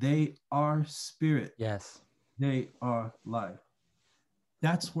 they are spirit. Yes. They are life.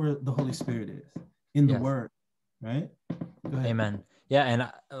 That's where the Holy Spirit is, in the word, right? Go ahead. Amen. Yeah. And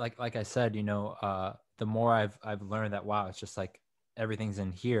like I said, the more I've learned that, wow, it's just like everything's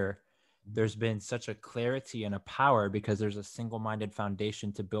in here. There's been such a clarity and a power because there's a single-minded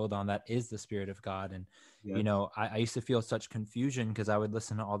foundation to build on that is the Spirit of God. And, I used to feel such confusion because I would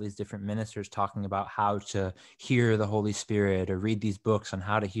listen to all these different ministers talking about how to hear the Holy Spirit or read these books on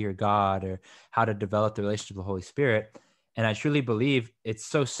how to hear God or how to develop the relationship with the Holy Spirit. And I truly believe it's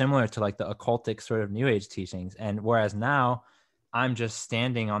so similar to like the occultic sort of New Age teachings. And whereas now I'm just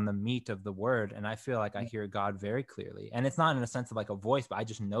standing on the meat of the word and I feel like I hear God very clearly. And it's not in a sense of like a voice, but I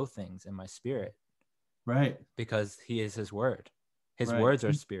just know things in my spirit. Right. Because he is his word. His words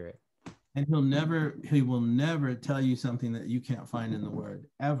are spirit. And he will never tell you something that you can't find in the word,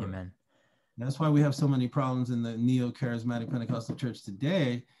 ever. Amen. That's why we have so many problems in the neo-charismatic Pentecostal church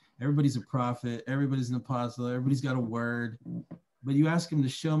today. Everybody's a prophet, everybody's an apostle, everybody's got a word, but you ask them to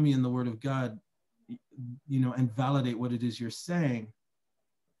show me in the word of God, and validate what it is you're saying,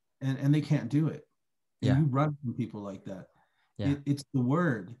 and they can't do it. And you run from people like that. Yeah. It's the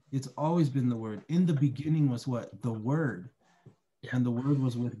word. It's always been the word. In the beginning was what? The word. Yeah. And the word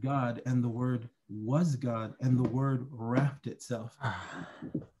was with God, and the word was God, and the word wrapped itself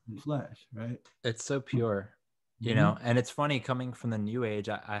in flesh, right? It's so pure. And it's funny coming from the New Age,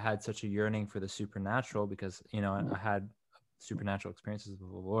 I had such a yearning for the supernatural because, I had supernatural experiences with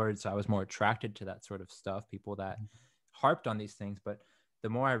the Lord. So I was more attracted to that sort of stuff, people that harped on these things. But the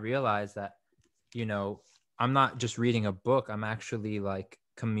more I realized that, I'm not just reading a book, I'm actually like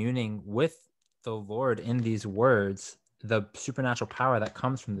communing with the Lord in these words. The supernatural power that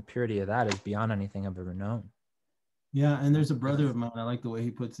comes from the purity of that is beyond anything I've ever known. Yeah, and there's a brother of mine, I like the way he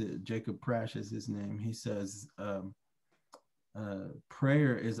puts it, Jacob Prash is his name. He says,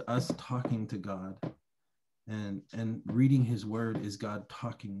 prayer is us talking to God, and reading his word is God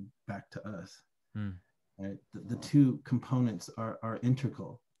talking back to us. Right? The two components are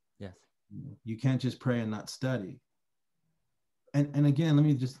integral. Yes. You can't just pray and not study. And again, let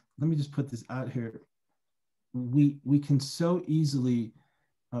me just put this out here. We can so easily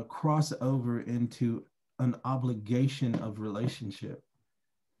cross over into an obligation of relationship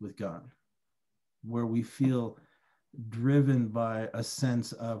with God, where we feel driven by a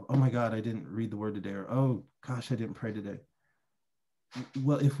sense of, oh my God, I didn't read the word today, or oh gosh, I didn't pray today.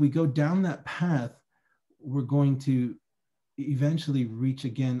 Well, if we go down that path, we're going to eventually reach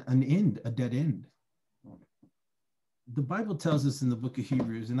again a dead end. The Bible tells us in the book of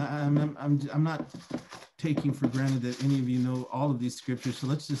Hebrews, and I'm not taking for granted that any of you know all of these scriptures, so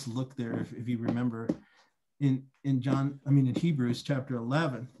let's just look there if you remember. In Hebrews chapter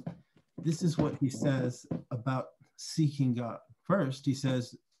 11, this is what he says about seeking God. First, he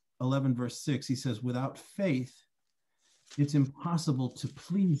says, 11 verse 6, he says, without faith, it's impossible to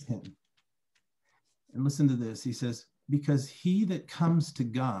please him. And listen to this, he says, because he that comes to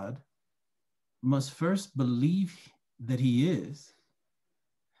God must first believe that he is,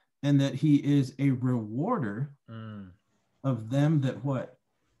 and that he is a rewarder of them that what?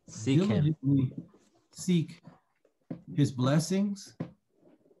 Seek diligently him. Seek his blessings,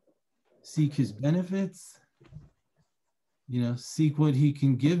 seek his benefits, seek what he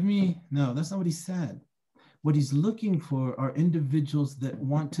can give me. No, that's not what he said. What he's looking for are individuals that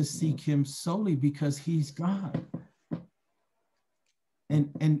want to seek him solely because he's God.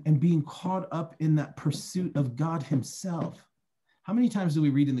 And being caught up in that pursuit of God himself. How many times do we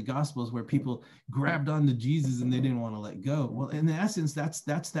read in the Gospels where people grabbed onto Jesus and they didn't want to let go? Well, in essence, that's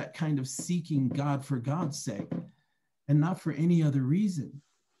that kind of seeking God for God's sake and not for any other reason.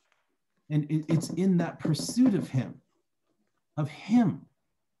 And it's in that pursuit of him,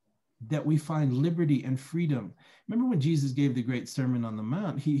 that we find liberty and freedom. Remember when Jesus gave the great Sermon on the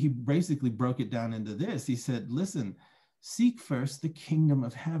Mount, he basically broke it down into this. He said, listen, seek first the kingdom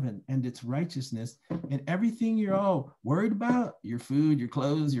of heaven and its righteousness, and everything you're all worried about, your food, your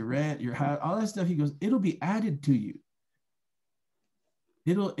clothes, your rent, your house, all that stuff, he goes, it'll be added to you.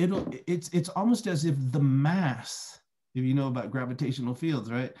 It's almost as if the mass, if you know about gravitational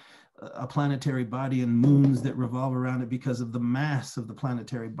fields, right? A planetary body and moons that revolve around it because of the mass of the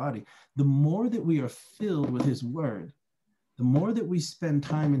planetary body. The more that we are filled with his word, the more that we spend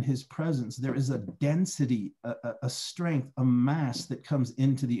time in his presence, there is a density, a strength, a mass that comes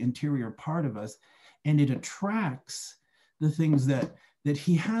into the interior part of us, and it attracts the things that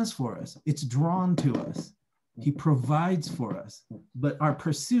he has for us. It's drawn to us. He provides for us. But our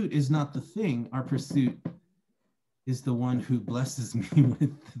pursuit is not the thing. Our pursuit is the one who blesses me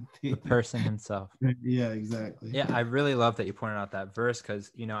with the person himself. Yeah, exactly. Yeah, I really love that you pointed out that verse, because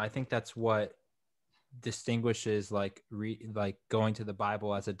I think that's what distinguishes like going to the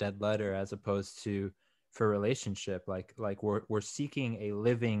Bible as a dead letter as opposed to for relationship. Like we're seeking a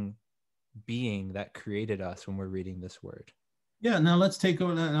living being that created us when we're reading this word. Yeah, now let's take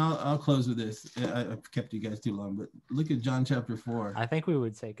over that, and I'll close with this. I've kept you guys too long, but look at John chapter 4. I think we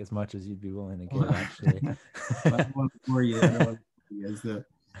would take as much as you'd be willing to give, actually. I don't want to bore you. So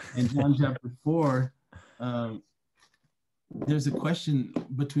in John chapter 4, there's a question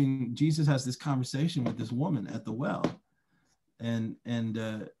between, Jesus has this conversation with this woman at the well, and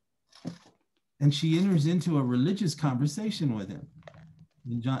she enters into a religious conversation with him.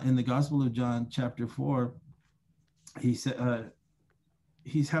 In the Gospel of John chapter 4, he said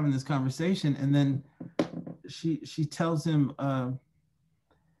he's having this conversation, and then she tells him,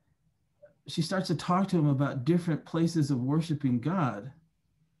 she starts to talk to him about different places of worshiping God.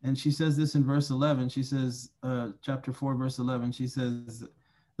 And she says this in verse 11. She says, chapter 4, verse 11, she says,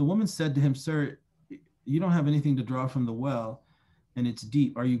 the woman said to him, sir, you don't have anything to draw from the well, and it's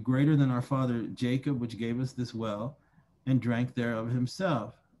deep. Are you greater than our father Jacob, which gave us this well and drank thereof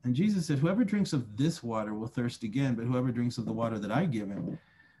himself? And Jesus said, whoever drinks of this water will thirst again, but whoever drinks of the water that I give him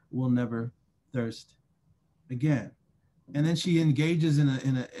will never thirst again. And then she engages in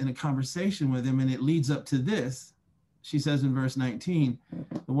a conversation with him, and it leads up to this. She says in verse 19,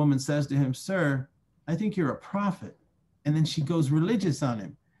 the woman says to him, sir, I think you're a prophet. And then she goes religious on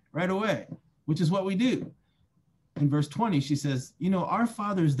him right away, which is what we do. In verse 20, she says, our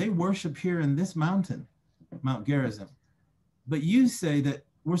fathers, they worship here in this mountain, Mount Gerizim. But you say that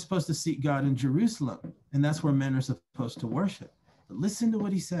we're supposed to seek God in Jerusalem, and that's where men are supposed to worship. But listen to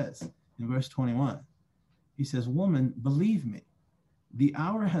what he says in verse 21. He says, woman, believe me, the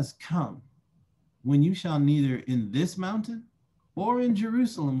hour has come when you shall neither in this mountain or in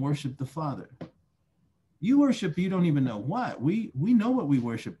Jerusalem worship the Father. You worship, you don't even know what. We know what we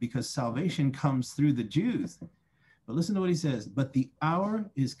worship because salvation comes through the Jews. But listen to what he says. But the hour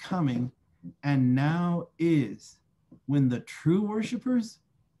is coming, and now is, when the true worshipers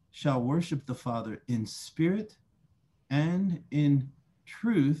shall worship the Father in spirit and in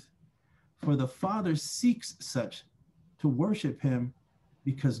truth, for the Father seeks such to worship him,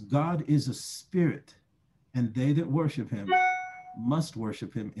 because God is a spirit, and they that worship him must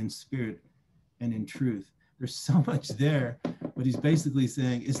worship him in spirit and in truth. There's so much there, but he's basically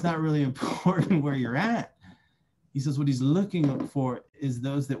saying it's not really important where you're at. He says what he's looking for is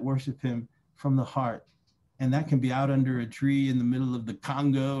those that worship him from the heart. And that can be out under a tree in the middle of the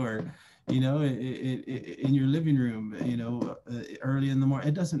Congo, or, in your living room, early in the morning.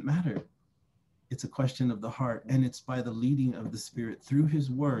 It doesn't matter. It's a question of the heart, and it's by the leading of the Spirit through his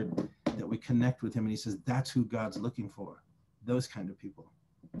word that we connect with him. And he says, that's who God's looking for, those kind of people.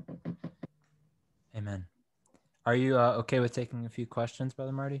 Amen. Are you okay with taking a few questions,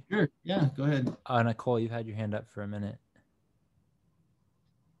 Brother Marty? Sure. Yeah, go ahead. Nicole, you've had your hand up for a minute.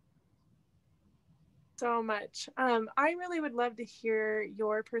 So much. I really would love to hear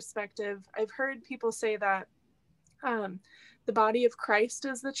your perspective. I've heard people say that the body of Christ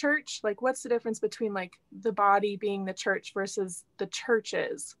is the church. Like, what's the difference between like the body being the church versus the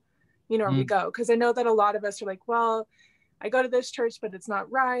churches, where we go? Because I know that a lot of us are like, well, I go to this church, but it's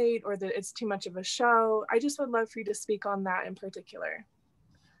not right, or that it's too much of a show. I just would love for you to speak on that in particular.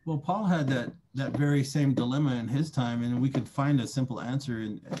 Well, Paul had that very same dilemma in his time, and we could find a simple answer.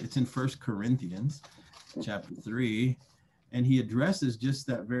 It's in 1 Corinthians chapter 3, and he addresses just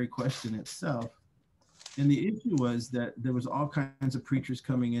that very question itself. And the issue was that there was all kinds of preachers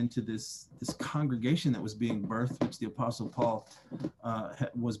coming into this congregation that was being birthed, which the Apostle Paul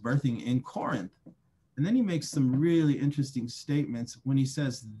was birthing in Corinth. And then he makes some really interesting statements when he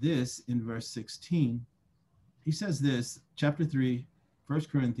says this in verse 16. He says this, chapter 3, 1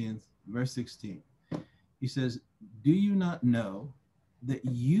 Corinthians, verse 16. He says, do you not know that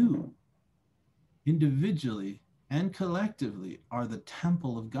you individually and collectively are the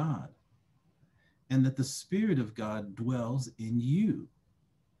temple of God, and that the Spirit of God dwells in you?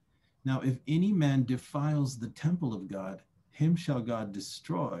 Now, if any man defiles the temple of God, him shall God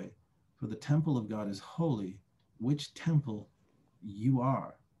destroy, for the temple of God is holy, which temple you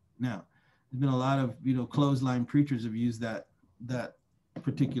are. Now, there's been a lot of, clothesline preachers have used that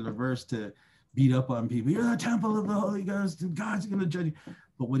particular verse to beat up on people. You're the temple of the Holy Ghost, and God's going to judge you.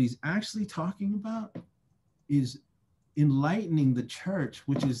 But what he's actually talking about is enlightening the church,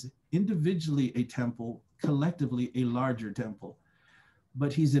 which is individually a temple, collectively a larger temple.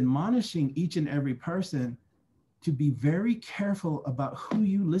 But he's admonishing each and every person to be very careful about who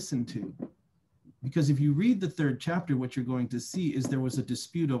you listen to. Because if you read the 3rd chapter, what you're going to see is there was a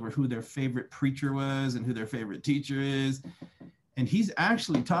dispute over who their favorite preacher was and who their favorite teacher is. And he's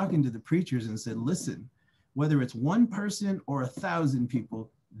actually talking to the preachers and said, listen, whether it's one person or 1,000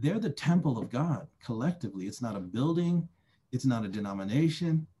 people, they're the temple of God collectively. It's not a building. It's not a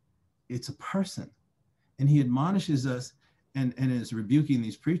denomination. It's a person. And he admonishes us and is rebuking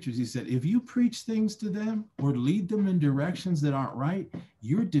these preachers. He said, if you preach things to them or lead them in directions that aren't right,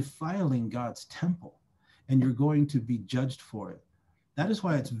 you're defiling God's temple and you're going to be judged for it. That is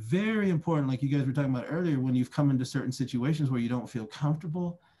why it's very important, like you guys were talking about earlier, when you've come into certain situations where you don't feel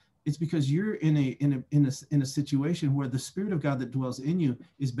comfortable, it's because you're in a situation where the Spirit of God that dwells in you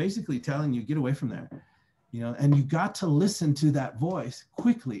is basically telling you, get away from there. And you got to listen to that voice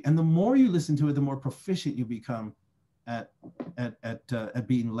quickly. And the more you listen to it, the more proficient you become at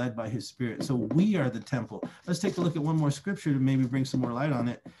being led by his Spirit. So we are the temple. Let's take a look at one more scripture to maybe bring some more light on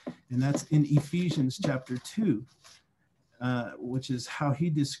it. And that's in Ephesians chapter 2, which is how he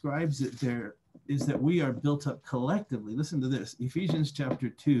describes it there, is that we are built up collectively. Listen to this, Ephesians chapter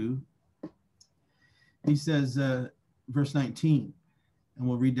 2. He says, verse 19, and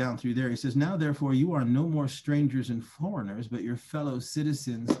we'll read down through there. He says, now therefore you are no more strangers and foreigners, but your fellow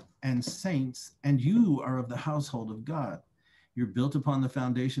citizens and saints, and you are of the household of God. You're built upon the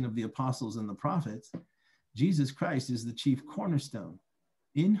foundation of the apostles and the prophets. Jesus Christ is the chief cornerstone,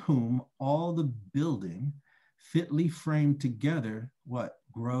 in whom all the building fitly framed together,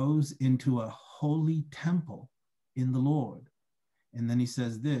 grows into a holy temple in the Lord. And then he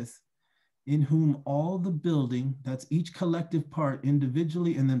says this, in whom all the building, that's each collective part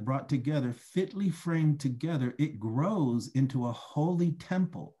individually and then brought together, fitly framed together, it grows into a holy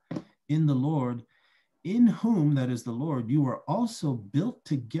temple in the Lord, in whom, that is the Lord, you are also built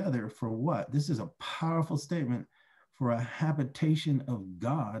together for what? This is a powerful statement, for a habitation of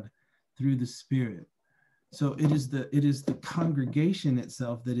God through the Spirit. So it is the congregation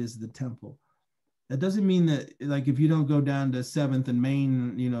itself that is the temple. That doesn't mean that, like, if you don't go down to 7th and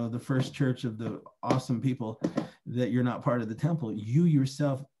Main, the first church of the awesome people, that you're not part of the temple. You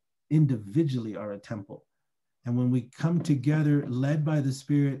yourself individually are a temple. And when we come together, led by the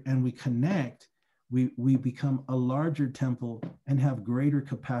Spirit, and we connect, we become a larger temple and have greater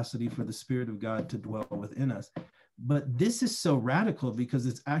capacity for the Spirit of God to dwell within us. But this is so radical because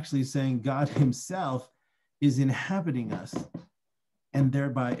it's actually saying God himself is inhabiting us and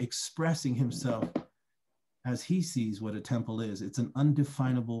thereby expressing himself as he sees what a temple is. It's an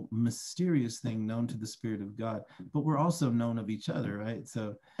undefinable, mysterious thing known to the Spirit of God, but we're also known of each other, right?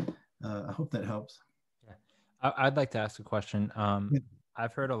 So I hope that helps. Yeah. I'd like to ask a question.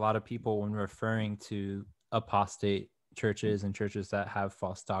 I've heard a lot of people, when referring to apostate churches and churches that have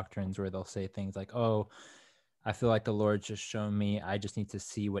false doctrines, where they'll say things like, oh, I feel like the Lord just shown me, I just need to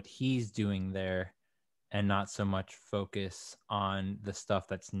see what he's doing there, and not so much focus on the stuff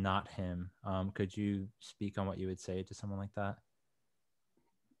that's not him. Could you speak on what you would say to someone like that?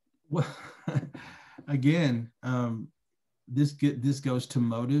 Well, again, this goes to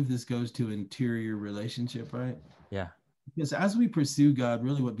motive. This goes to interior relationship, right? Yeah. Because as we pursue God,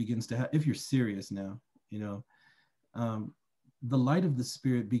 really what begins to happen, if you're serious now, the light of the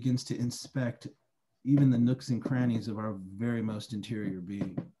Spirit begins to inspect even the nooks and crannies of our very most interior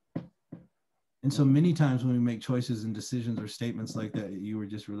being. And so many times when we make choices and decisions or statements like that, you were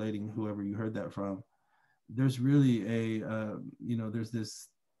just relating, whoever you heard that from, there's really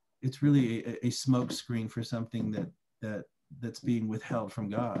it's really a smoke screen for something that's being withheld from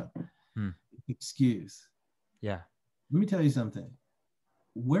God. Excuse. Yeah. Let me tell you something.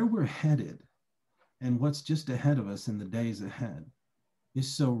 Where we're headed and what's just ahead of us in the days ahead is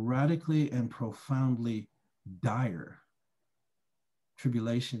so radically and profoundly dire.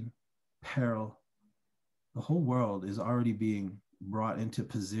 Tribulation, peril, the whole world is already being brought into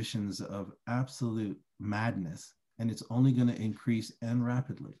positions of absolute madness, and it's only going to increase and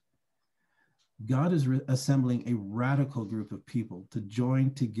rapidly. God is assembling a radical group of people to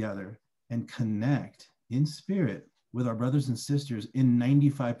join together and connect in spirit with our brothers and sisters in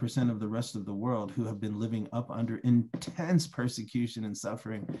 95% of the rest of the world who have been living up under intense persecution and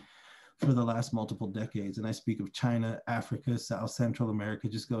suffering for the last multiple decades. And I speak of China, Africa, South Central America,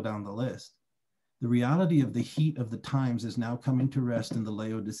 just go down the list. The reality of the heat of the times is now coming to rest in the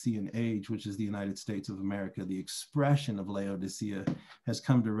Laodicean age, which is the United States of America. The expression of Laodicea has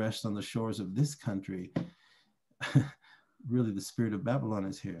come to rest on the shores of this country. Really, the spirit of Babylon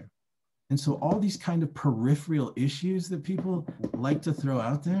is here. And so all these kind of peripheral issues that people like to throw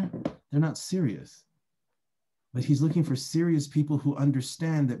out there, they're not serious. But he's looking for serious people who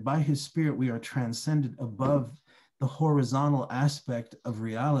understand that by his spirit, we are transcended above the horizontal aspect of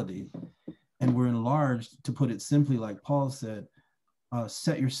reality. And we're enlarged, to put it simply, like Paul said,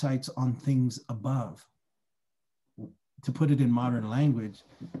 set your sights on things above. To put it in modern language,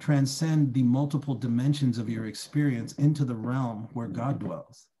 transcend the multiple dimensions of your experience into the realm where God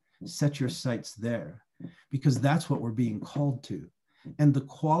dwells. Set your sights there, because that's what we're being called to. And the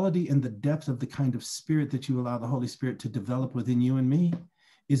quality and the depth of the kind of spirit that you allow the Holy Spirit to develop within you and me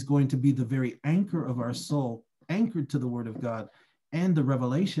is going to be the very anchor of our soul, anchored to the Word of God and the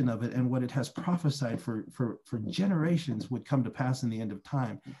revelation of it and what it has prophesied for generations would come to pass in the end of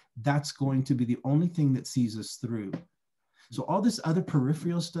time. That's going to be the only thing that sees us through. So all this other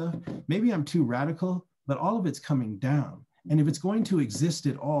peripheral stuff, maybe I'm too radical, but all of it's coming down. And if it's going to exist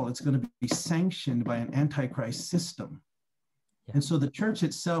at all, it's going to be sanctioned by an antichrist system. Yeah. And so the church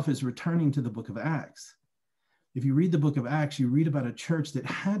itself is returning to the book of Acts. If you read the book of Acts, you read about a church that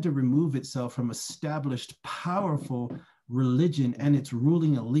had to remove itself from established, powerful religion and its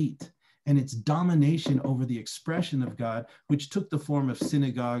ruling elite and its domination over the expression of God, which took the form of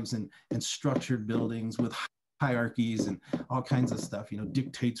synagogues and structured buildings with hierarchies and all kinds of stuff,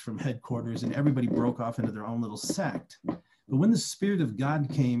 dictates from headquarters, and everybody broke off into their own little sect. But when the Spirit of God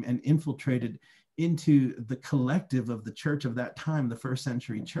came and infiltrated into the collective of the church of that time, the first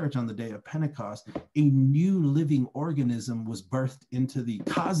century church on the day of Pentecost, a new living organism was birthed into the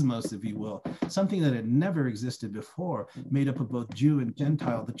cosmos, if you will, something that had never existed before, made up of both Jew and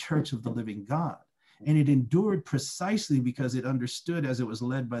Gentile, the church of the living God. And it endured precisely because it understood, as it was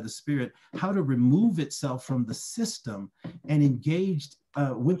led by the Spirit, how to remove itself from the system and engaged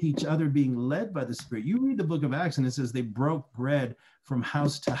with each other, being led by the Spirit. You read the book of Acts and it says they broke bread from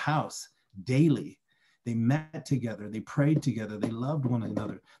house to house daily. They met together, they prayed together, they loved one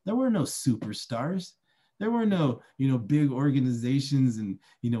another. There were no superstars. There were no, big organizations and,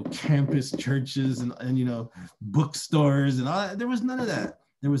 campus churches and bookstores and all that. There was none of that.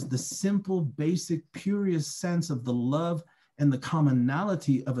 There was the simple, basic, purest sense of the love and the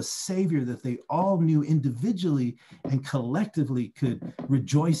commonality of a Savior that they all knew individually and collectively could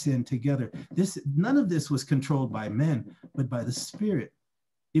rejoice in together. None of this was controlled by men, but by the Spirit.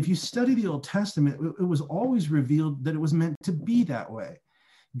 If you study the Old Testament, it was always revealed that it was meant to be that way.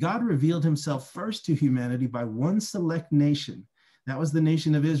 God revealed himself first to humanity by one select nation. That was the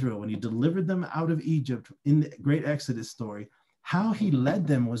nation of Israel. When he delivered them out of Egypt in the great Exodus story, how he led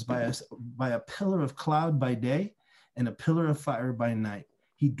them was by a pillar of cloud by day and a pillar of fire by night.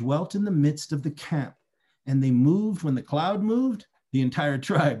 He dwelt in the midst of the camp, and they moved. When the cloud moved, the entire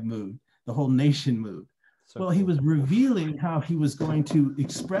tribe moved, the whole nation moved. So he was revealing how he was going to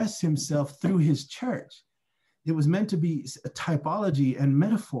express himself through his church. It was meant to be a typology and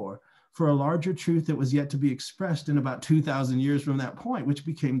metaphor for a larger truth that was yet to be expressed in about 2,000 years from that point, which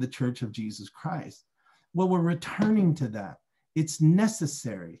became the Church of Jesus Christ. Well, we're returning to that. It's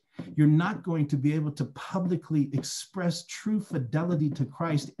necessary. You're not going to be able to publicly express true fidelity to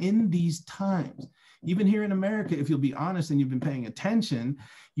Christ in these times. Even here in America, if you'll be honest and you've been paying attention,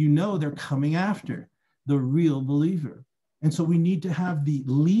 they're coming after the real believer. And so we need to have the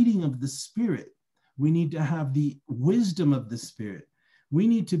leading of the Spirit. We need to have the wisdom of the Spirit. We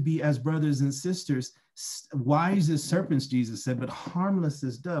need to be, as brothers and sisters, Wise as serpents, Jesus said, but harmless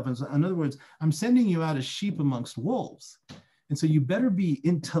as dove. And so, in other words, I'm sending you out as sheep amongst wolves. And so you better be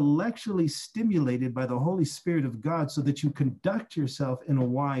intellectually stimulated by the Holy Spirit of God so that you conduct yourself in a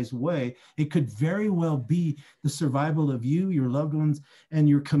wise way. It could very well be the survival of you, your loved ones, and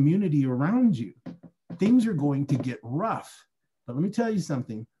your community around you. Things are going to get rough. But let me tell you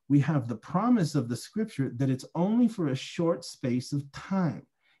something. We have the promise of the scripture that it's only for a short space of time.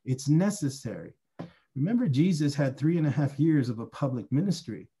 It's necessary. Remember, Jesus had 3.5 years of a public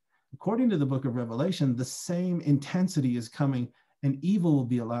ministry. According to the book of Revelation, the same intensity is coming, and evil will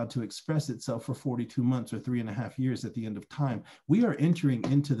be allowed to express itself for 42 months or 3.5 years at the end of time. We are entering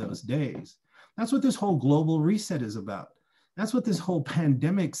into those days. That's what this whole global reset is about. That's what this whole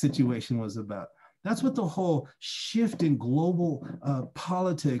pandemic situation was about. That's what the whole shift in global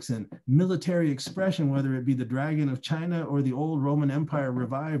politics and military expression, whether it be the dragon of China or the old Roman Empire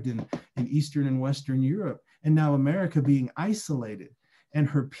revived in Eastern and Western Europe, and now America being isolated, and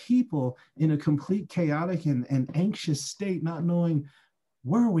her people in a complete chaotic and anxious state, not knowing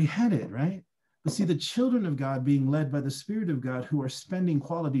where are we headed, right? But see, the children of God being led by the Spirit of God who are spending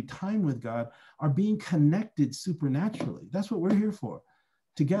quality time with God are being connected supernaturally. That's what we're here for,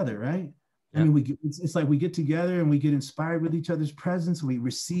 together, right? Yeah. I mean, it's like we get together and we get inspired with each other's presence. We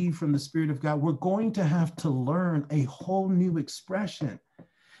receive from the Spirit of God. We're going to have to learn a whole new expression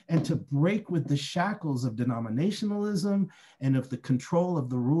and to break with the shackles of denominationalism and of the control of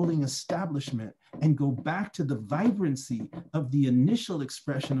the ruling establishment and go back to the vibrancy of the initial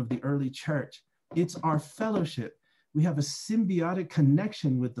expression of the early church. It's our fellowship. We have a symbiotic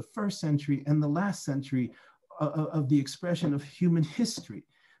connection with the first century and the last century of the expression of human history.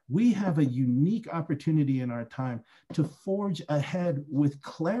 We have a unique opportunity in our time to forge ahead with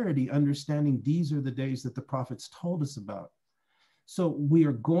clarity, understanding these are the days that the prophets told us about. So we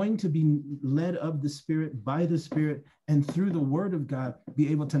are going to be led of the Spirit, by the Spirit, and through the Word of God, be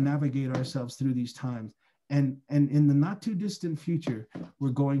able to navigate ourselves through these times. And in the not too distant future, we're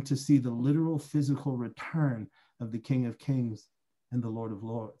going to see the literal physical return of the King of Kings and the Lord of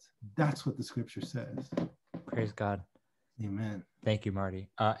Lords. That's what the scripture says. Praise God. Amen. Thank you, Marty.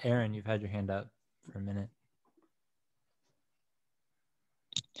 Aaron, you've had your hand up for a minute.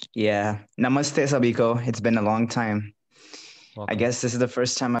 Yeah. Namaste, Sabiko. It's been a long time. Welcome. I guess this is the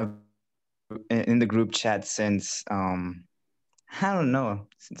first time I've in the group chat since, I don't know,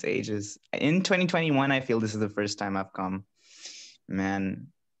 since ages. In 2021, I feel this is the first time I've come. Man,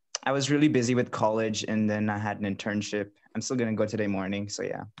 I was really busy with college and then I had an internship. I'm still going to go today morning. So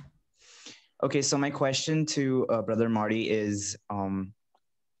yeah. Okay, so my question to Brother Marty is,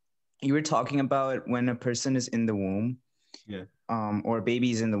 you were talking about when a person is in the womb, yeah, or a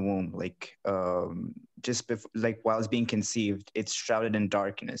baby's in the womb, like just before, like while it's being conceived, it's shrouded in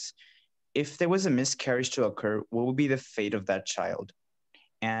darkness. If there was a miscarriage to occur, what would be the fate of that child?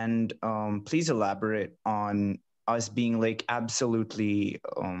 And please elaborate on us being like absolutely,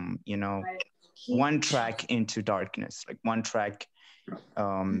 one track into darkness, like one track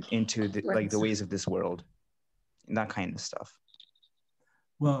into the, like the ways of this world, and that kind of stuff.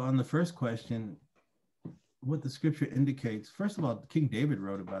 Well, on the first question, what the scripture indicates, first of all, King David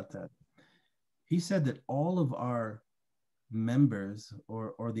wrote about that. He said that all of our members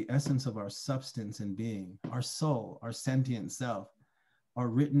or the essence of our substance and being, our soul, our sentient self, are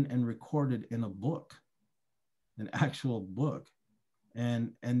written and recorded in a book, an actual book.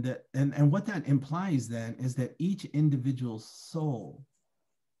 And what that implies then is that each individual soul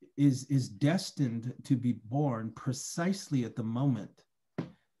is destined to be born precisely at the moment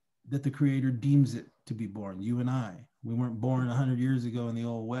that the Creator deems it to be born. You and I, we weren't born 100 years ago in the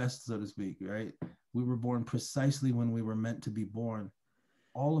old West, so to speak, right? We were born precisely when we were meant to be born.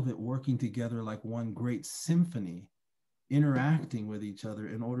 All of it working together like one great symphony, interacting with each other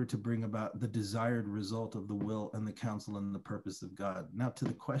in order to bring about the desired result of the will and the counsel and the purpose of God. Now, to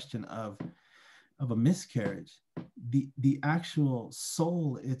the question of a miscarriage, the actual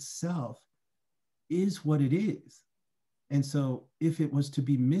soul itself is what it is. And so if it was to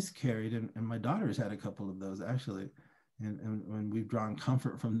be miscarried, and my daughter's had a couple of those actually, and we've drawn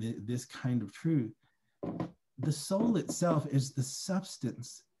comfort from this kind of truth, the soul itself is the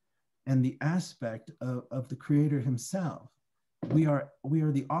substance and the aspect of the Creator himself. We are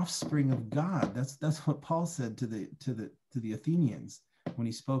the offspring of God. That's what Paul said to the Athenians when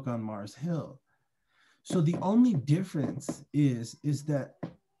he spoke on Mars Hill. So the only difference is that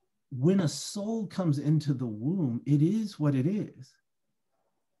when a soul comes into the womb, it is what it is.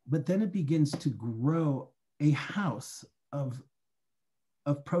 But then it begins to grow a house of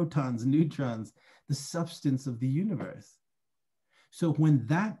protons, neutrons, the substance of the universe. So when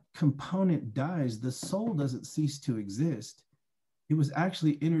that component dies, the soul doesn't cease to exist. It was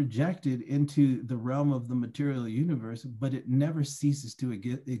actually interjected into the realm of the material universe, but it never ceases to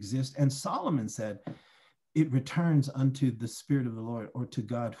exist. And Solomon said, it returns unto the Spirit of the Lord, or to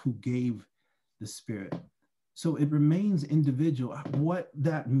God who gave the Spirit. So it remains individual. What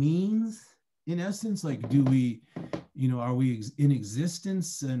that means, in essence, like, do we, are we in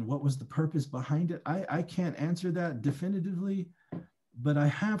existence, and what was the purpose behind it? I can't answer that definitively, but I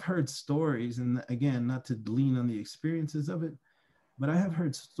have heard stories, and again, not to lean on the experiences of it, but I have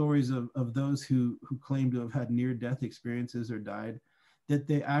heard stories of those who claim to have had near-death experiences or died, that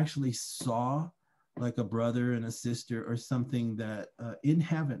they actually saw like a brother and a sister or something, that in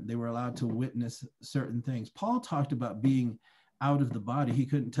heaven, they were allowed to witness certain things. Paul talked about being out of the body. He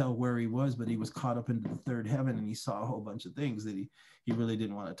couldn't tell where he was, but he was caught up into the third heaven, and he saw a whole bunch of things that he really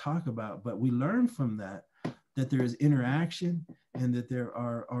didn't want to talk about. But we learn from that there is interaction, and that there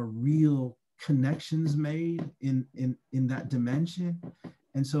are real connections made in that dimension.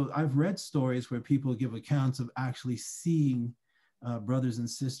 And so I've read stories where people give accounts of actually seeing brothers and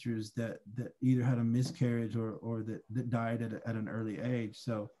sisters that either had a miscarriage or that died at an early age.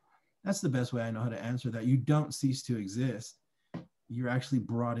 So that's the best way I know how to answer that. You don't cease to exist. You're actually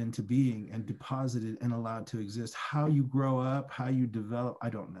brought into being and deposited and allowed to exist. How you grow up, how you develop, I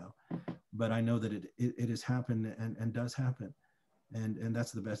don't know. But I know that it has happened and does happen. And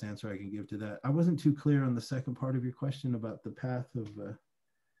that's the best answer I can give to that. I wasn't too clear on the second part of your question about the path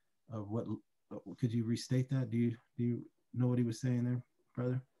of what. Could you restate that? Do you know what he was saying there,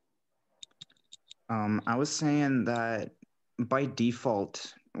 brother? I was saying that by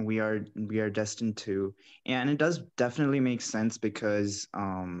default we are destined to, and it does definitely make sense, because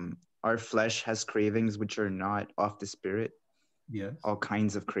our flesh has cravings which are not of the Spirit. Yes. All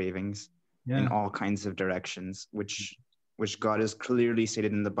kinds of cravings in all kinds of directions, which God has clearly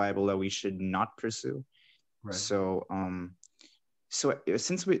stated in the Bible that we should not pursue. Right. So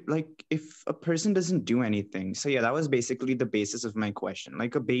since we, like, if a person doesn't do anything, so yeah, that was basically the basis of my question.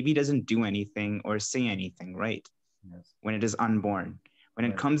 Like, a baby doesn't do anything or say anything, right? Yes. When it is unborn. When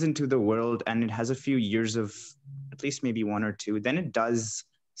it comes into the world and it has a few years of, at least maybe 1 or 2, then it does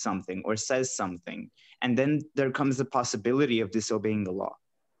something or says something. And then there comes the possibility of disobeying the law.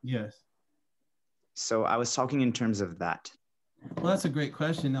 Yes. So I was talking in terms of that. Well, that's a great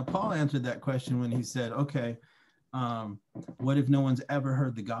question. Now, Paul answered that question when he said, okay, what if no one's ever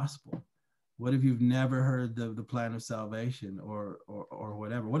heard the gospel? What if you've never heard the plan of salvation or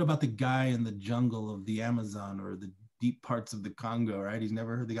whatever? What about the guy in the jungle of the Amazon or the deep parts of the Congo, right? He's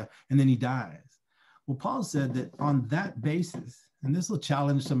never heard the guy, and then he dies. Well, Paul said that on that basis, and this will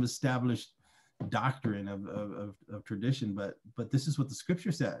challenge some established doctrine of tradition, but this is what the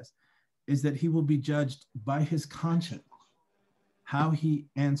scripture says, is that he will be judged by his conscience, how he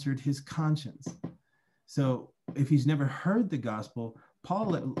answered his conscience. So if he's never heard the gospel,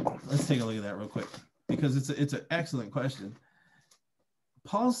 Paul, let's take a look at that real quick, because it's an excellent question.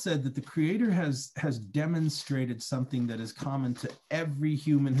 Paul said that the Creator has demonstrated something that is common to every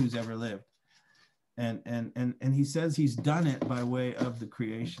human who's ever lived. And he says he's done it by way of the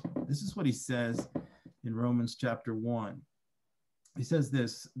creation. This is what he says in Romans chapter 1. He says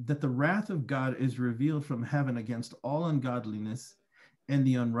this, that the wrath of God is revealed from heaven against all ungodliness and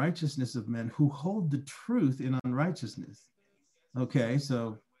the unrighteousness of men who hold the truth in unrighteousness. Okay,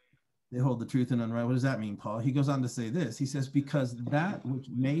 so they hold the truth in unrighteousness. What does that mean, Paul? He goes on to say this. He says, because that which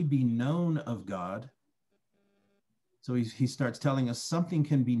may be known of God. So he starts telling us something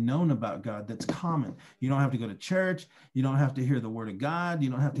can be known about God that's common. You don't have to go to church. You don't have to hear the word of God. You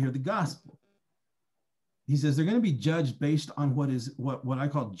don't have to hear the gospel. He says they're going to be judged based on what I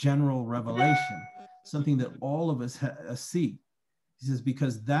call general revelation, something that all of us see. He says,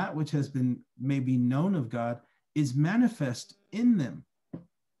 because that which may be known of God is manifest in them.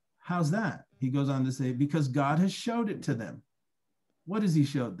 How's that? He goes on to say, because God has showed it to them. What has he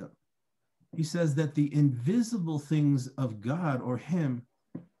showed them? He says that the invisible things of God or him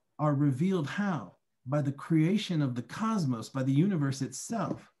are revealed how? By the creation of the cosmos, by the universe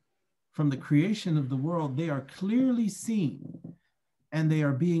itself. From the creation of the world, they are clearly seen and they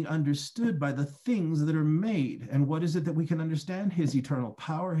are being understood by the things that are made. And what is it that we can understand? His eternal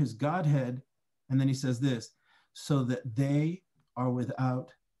power, his Godhead. And then he says this, so that they are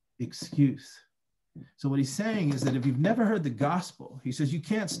without excuse. So what he's saying is that if you've never heard the gospel, he says you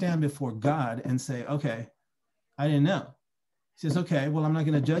can't stand before God and say, okay, I didn't know. He says, okay, well, I'm not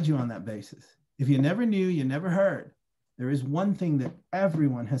going to judge you on that basis. If you never knew, you never heard, there is one thing that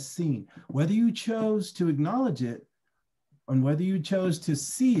everyone has seen, whether you chose to acknowledge it and whether you chose to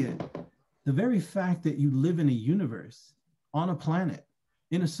see it, the very fact that you live in a universe on a planet,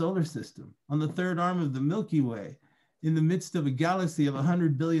 in a solar system, on the third arm of the Milky Way, in the midst of a galaxy of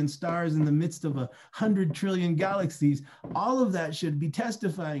 100 billion stars, in the midst of 100 trillion galaxies. All of that should be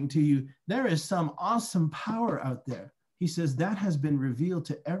testifying to you, there is some awesome power out there. He says that has been revealed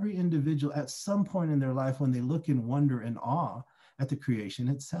to every individual at some point in their life when they look in wonder and awe at the creation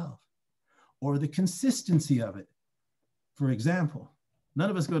itself, or the consistency of it. For example, none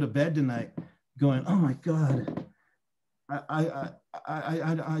of us go to bed tonight going, oh my God,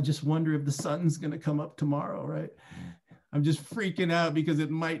 I just wonder if the sun's going to come up tomorrow, right? I'm just freaking out because it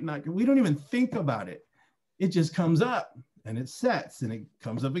might not. We don't even think about it. It just comes up and it sets and it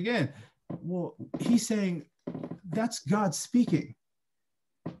comes up again. Well, he's saying that's God speaking.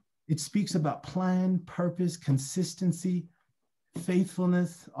 It speaks about plan, purpose, consistency,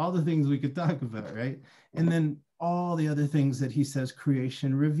 faithfulness, all the things we could talk about, right? And then all the other things that he says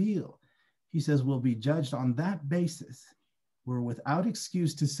creation reveal. He says we'll be judged on that basis. We're without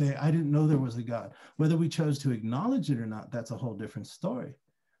excuse to say, I didn't know there was a God. Whether we chose to acknowledge it or not, that's a whole different story.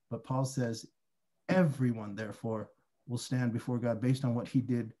 But Paul says, everyone, therefore, will stand before God based on what he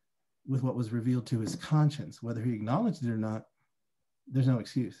did with what was revealed to his conscience. Whether he acknowledged it or not, there's no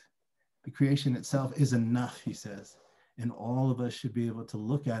excuse. The creation itself is enough, he says. And all of us should be able to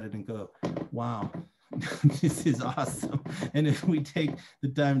look at it and go, wow, this is awesome. And if we take the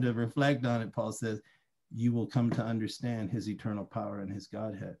time to reflect on it, Paul says, you will come to understand his eternal power and his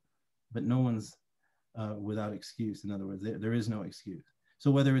Godhead. But no one's without excuse. In other words, there is no excuse.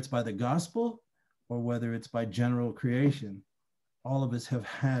 So whether it's by the gospel or whether it's by general creation, all of us have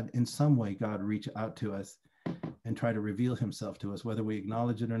had in some way God reach out to us and try to reveal himself to us, whether we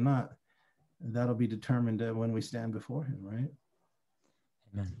acknowledge it or not. That'll be determined when we stand before him, right?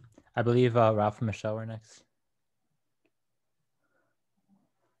 Amen. I believe Ralph and Michelle were next.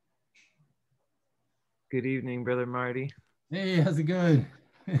 Good evening, Brother Marty. Hey, how's it going?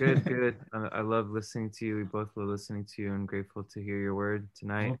 Good, good. I love listening to you. We both love listening to you and grateful to hear your word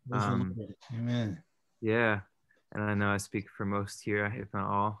tonight. Amen. Yeah, and I know I speak for most here, if not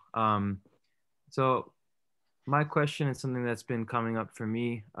all. So my question is something that's been coming up for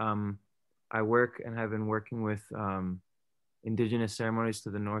me. I work and have been working with indigenous ceremonies to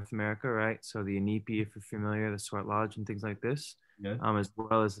the North America, right? So the Inipi, if you're familiar, the Sweat Lodge and things like this, yeah. As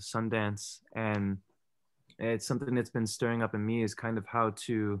well as the Sundance. And it's something that's been stirring up in me is kind of how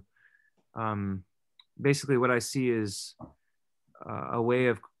to, basically what I see is a way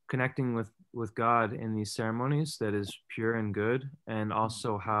of connecting with God in these ceremonies that is pure and good, and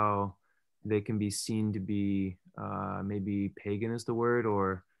also how they can be seen to be maybe pagan is the word,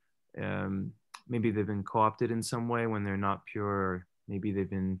 or maybe they've been co-opted in some way when they're not pure, or maybe they've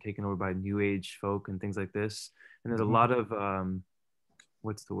been taken over by new age folk and things like this. And there's a lot of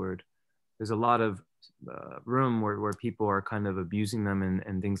there's a lot of room where people are kind of abusing them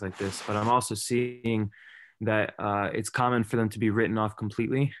and things like this. But I'm also seeing that it's common for them to be written off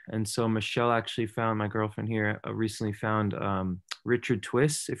completely. And so Michelle actually found, my girlfriend here, recently found Richard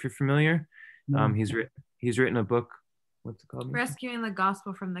Twiss, if you're familiar. He's written a book. What's it called? Rescuing the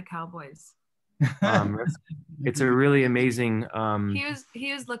Gospel from the Cowboys. It's a really amazing.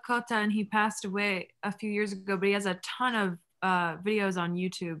 He was Lakota and he passed away a few years ago, but he has a ton of videos on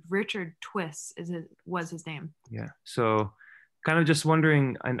YouTube. Richard Twiss was his name. Yeah. So, kind of just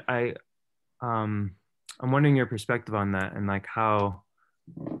wondering, and I'm wondering your perspective on that, and like how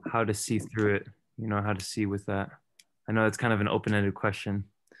to see through it. You know, how to see with that. I know it's kind of an open-ended question.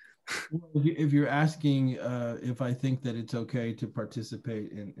 If you're asking if I think that it's okay to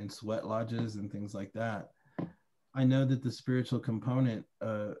participate in sweat lodges and things like that, I know that the spiritual component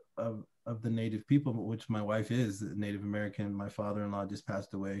of the Native people, which my wife is Native American, my father-in-law just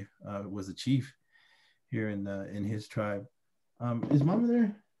passed away, was a chief here in his tribe. Is Mama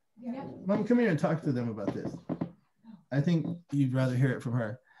there? Yeah. Mama, come here and talk to them about this. I think you'd rather hear it from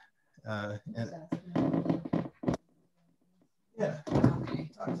her. Yeah.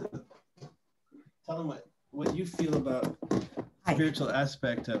 Talk to them. Tell them what you feel about the spiritual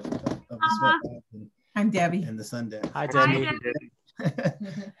aspect of the sweat lodge. I'm Debbie. And the Sundance. Hi, Debbie.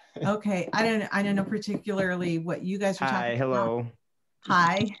 Okay, I don't know particularly what you guys are talking Hi, hello. about.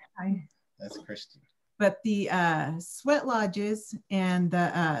 Hi. That's Christian. But the sweat lodges and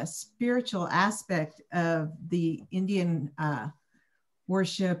the spiritual aspect of the Indian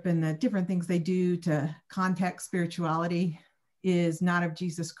worship and the different things they do to contact spirituality is not of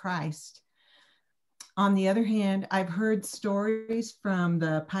Jesus Christ. On the other hand, I've heard stories from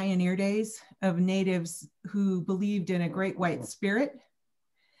the pioneer days of natives who believed in a great white spirit.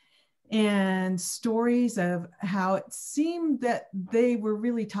 and stories of how it seemed that they were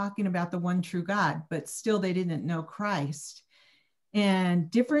really talking about the one true God, but still they didn't know Christ.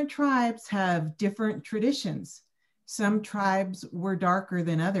 And different tribes have different traditions. Some tribes were darker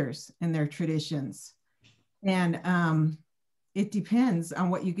than others in their traditions. And it depends on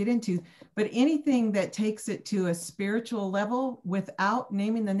what you get into. But anything that takes it to a spiritual level without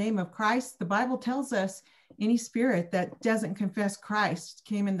naming the name of Christ, the Bible tells us any spirit that doesn't confess Christ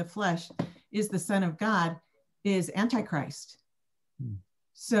came in the flesh, is the Son of God, is Antichrist.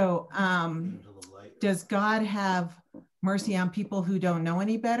 So does God have mercy on people who don't know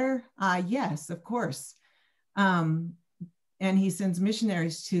any better? Yes, of course. And he sends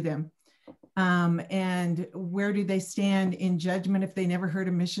missionaries to them. And where do they stand in judgment if they never heard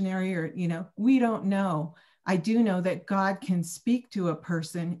a missionary? Or, we don't know. I do know that God can speak to a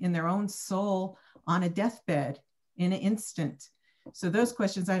person in their own soul on a deathbed in an instant. So those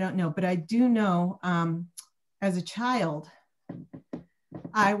questions I don't know, but I do know as a child,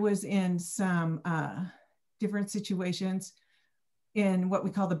 I was in some different situations in what we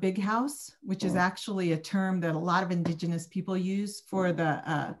call the big house, which is actually a term that a lot of Indigenous people use for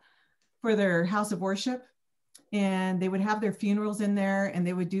their house of worship. And they would have their funerals in there, and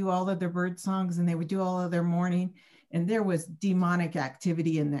they would do all of their bird songs, and they would do all of their mourning. And there was demonic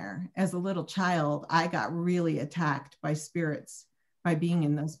activity in there. As a little child, I got really attacked by spirits by being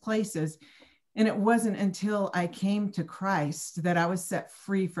in those places. And it wasn't until I came to Christ that I was set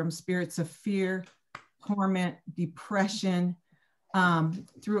free from spirits of fear, torment, depression.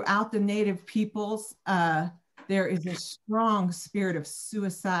 Throughout the native peoples, there is a strong spirit of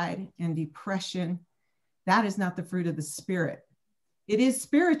suicide and depression. That is not the fruit of the Spirit. It is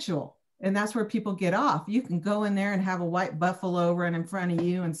spiritual. And that's where people get off. You can go in there and have a white buffalo run in front of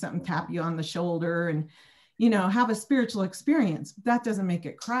you and something tap you on the shoulder and, have a spiritual experience. That doesn't make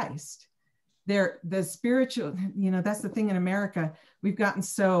it Christ. The spiritual, that's the thing in America. We've gotten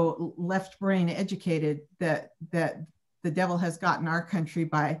so left brain educated that the devil has gotten our country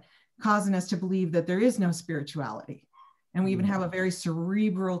by causing us to believe that there is no spirituality. And we even have a very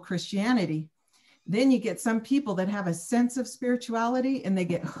cerebral Christianity. Then you get some people that have a sense of spirituality and they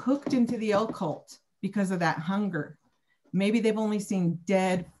get hooked into the occult because of that hunger. Maybe they've only seen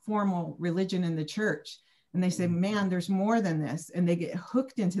dead formal religion in the church. And they say, man, there's more than this. And they get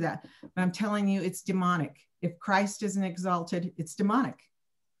hooked into that. But I'm telling you, it's demonic. If Christ isn't exalted, it's demonic,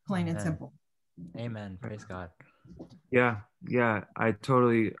 plain and simple. Amen. Praise God. Yeah. I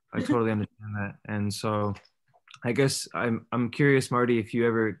totally understand that. And so I guess I'm curious, Marty, if you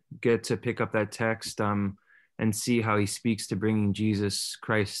ever get to pick up that text and see how he speaks to bringing Jesus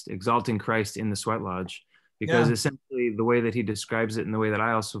Christ, exalting Christ in the sweat lodge. Because essentially the way that he describes it and the way that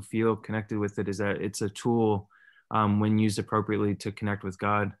I also feel connected with it is that it's a tool when used appropriately to connect with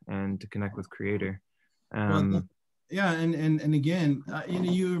God and to connect with Creator. And again,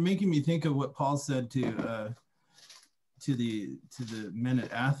 you were making me think of what Paul said to the men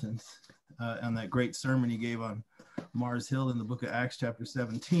at Athens on that great sermon he gave on Mars Hill in the book of Acts chapter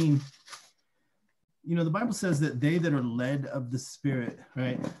 17. The Bible says that they that are led of the Spirit,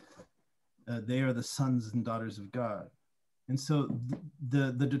 right? They are the sons and daughters of God. And so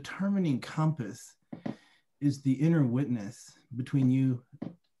the determining compass is the inner witness between you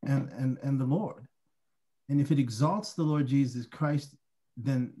and the Lord. And if it exalts the Lord Jesus Christ,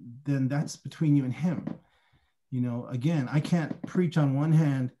 then that's between you and him. Again, I can't preach on one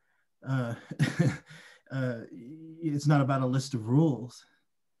hand, it's not about a list of rules.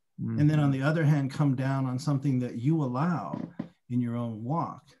 And then on the other hand, come down on something that you allow in your own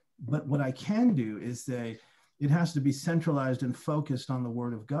walk. But what I can do is say it has to be centralized and focused on the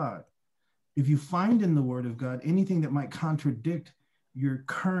Word of God. If you find in the Word of God anything that might contradict your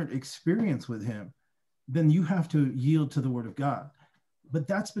current experience with him, then you have to yield to the Word of God. But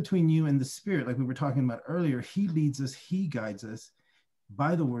that's between you and the Spirit, like we were talking about earlier. He leads us, he guides us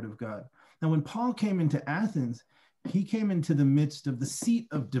by the Word of God. Now, when Paul came into Athens, he came into the midst of the seat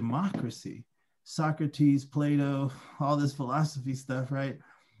of democracy. Socrates, Plato, all this philosophy stuff, right?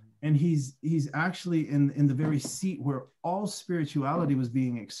 And he's actually in the very seat where all spirituality was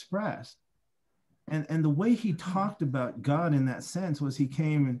being expressed. And the way he talked about God in that sense was he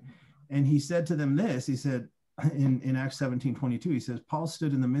came and he said to them this. He said in Acts 17:22, he says, Paul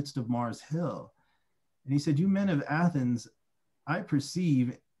stood in the midst of Mars Hill. And he said, you men of Athens, I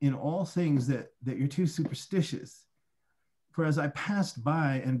perceive in all things that you're too superstitious. For as I passed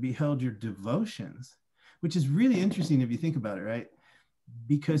by and beheld your devotions, which is really interesting if you think about it, right?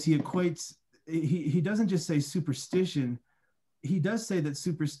 Because he equates, he doesn't just say superstition. He does say that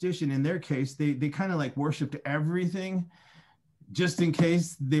superstition, in their case, they kind of like worshiped everything just in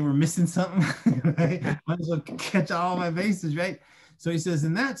case they were missing something, right? Might as well catch all my bases, right? So he says,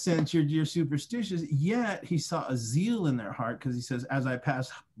 in that sense, you're superstitious, yet he saw a zeal in their heart, because he says, as I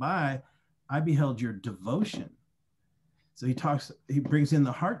passed by, I beheld your devotion. So he brings in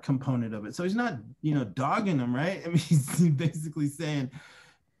the heart component of it. So he's not, dogging them, right? I mean, he's basically saying,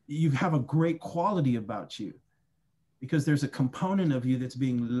 you have a great quality about you, because there's a component of you that's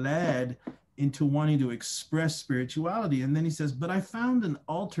being led into wanting to express spirituality. And then he says, but I found an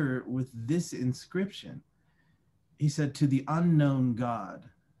altar with this inscription. He said, to the unknown God.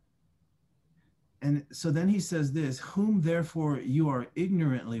 And so then he says this, whom therefore you are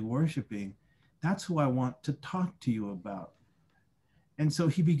ignorantly worshiping, that's who I want to talk to you about. And so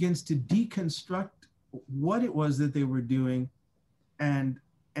he begins to deconstruct what it was that they were doing, and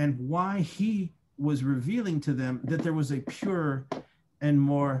why he was revealing to them that there was a pure and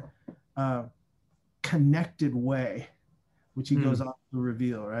more connected way, which he goes on to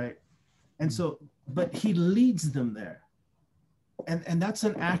reveal, right? And so, but he leads them there. And that's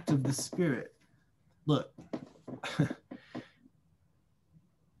an act of the Spirit. Look,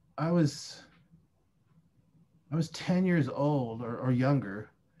 I was 10 years old or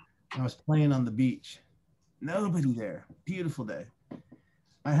younger. I was playing on the beach. Nobody there. Beautiful day.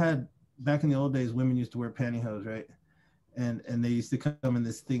 I had, back in the old days, women used to wear pantyhose, right? And they used to come in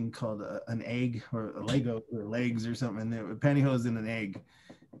this thing called an egg or a Lego or legs or something. And they were pantyhose in an egg.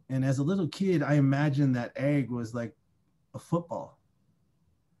 And as a little kid, I imagined that egg was like a football.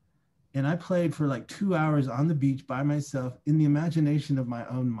 And I played for like 2 hours on the beach by myself in the imagination of my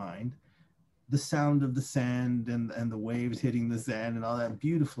own mind, the sound of the sand and the waves hitting the sand and all that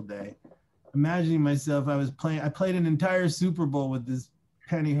beautiful day. Imagining myself, I played an entire Super Bowl with this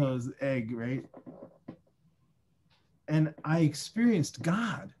pantyhose egg, right? And I experienced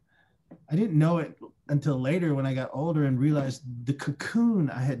God. I didn't know it until later when I got older and realized the cocoon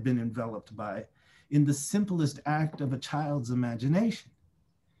I had been enveloped by in the simplest act of a child's imagination.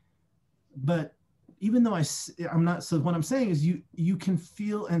 But even though I'm not, so what I'm saying is you can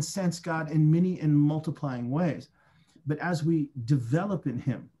feel and sense God in many and multiplying ways. But as we develop in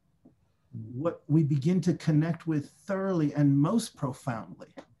him, what we begin to connect with thoroughly and most profoundly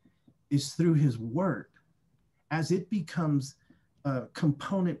is through his word, as it becomes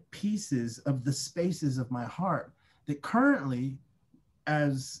component pieces of the spaces of my heart that currently,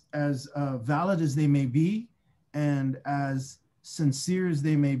 as valid as they may be and as sincere as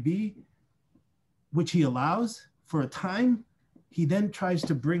they may be, which he allows for a time, he then tries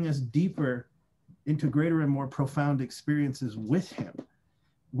to bring us deeper into greater and more profound experiences with him,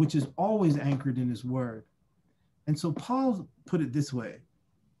 which is always anchored in his word. And so Paul put it this way.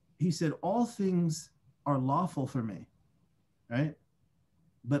 He said, all things are lawful for me, right?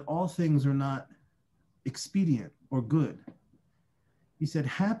 But all things are not expedient or good. He said,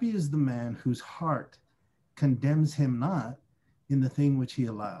 happy is the man whose heart condemns him not in the thing which he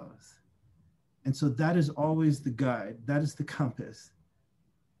allows. And so that is always the guide. That is the compass.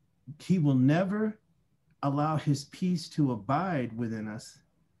 He will never allow his peace to abide within us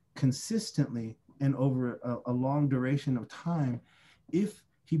consistently and over a long duration of time if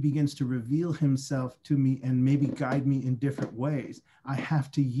he begins to reveal himself to me and maybe guide me in different ways. I have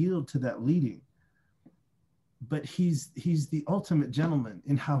to yield to that leading. But he's the ultimate gentleman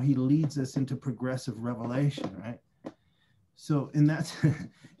in how he leads us into progressive revelation, right? So in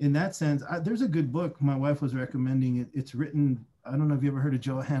that sense, there's a good book my wife was recommending. It's written, I don't know if you ever heard of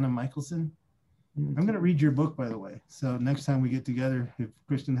Johanna Michelson. I'm going to read your book, by the way. So next time we get together, if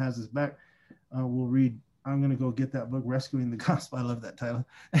Christian has us back, we'll read. I'm going to go get that book, Rescuing the Gospel. I love that title.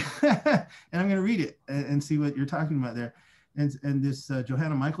 And I'm going to read it and see what you're talking about there. And this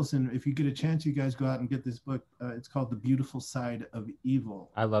Johanna Michelson, if you get a chance, you guys go out and get this book. It's called The Beautiful Side of Evil.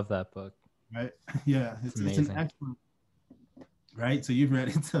 I love that book. Right? Yeah. It's amazing. It's an excellent, right? So you've read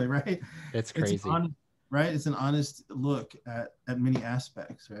it, so, right? It's crazy. Right? It's an honest look at many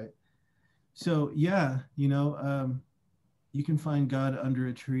aspects, right? So yeah, you can find God under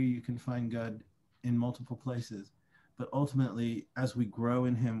a tree. You can find God in multiple places. But ultimately, as we grow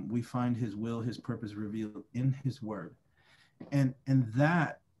in him, we find his will, his purpose revealed in his word. And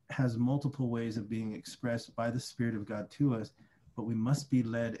that has multiple ways of being expressed by the Spirit of God to us, but we must be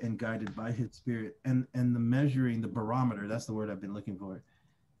led and guided by his Spirit. And the measuring, the barometer, that's the word I've been looking for,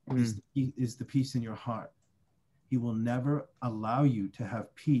 is the peace in your heart. He will never allow you to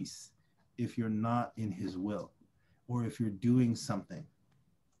have peace if you're not in his will, or if you're doing something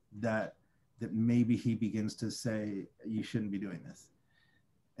that maybe he begins to say, you shouldn't be doing this.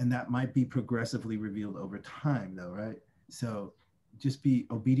 And that might be progressively revealed over time though, right? So just be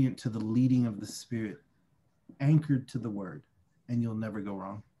obedient to the leading of the Spirit, anchored to the word, and you'll never go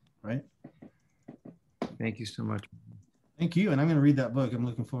wrong, right? Thank you so much. Thank you. And I'm going to read that book. I'm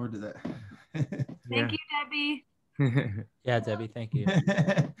looking forward to that. Thank you, Debbie. Yeah, Debbie, thank you.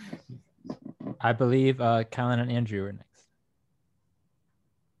 I believe Callan and Andrew are next.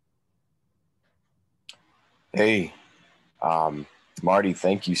 Hey, Marty,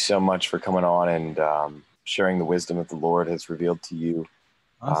 thank you so much for coming on and sharing the wisdom that the Lord has revealed to you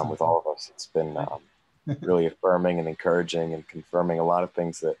with all of us. It's been really affirming and encouraging and confirming a lot of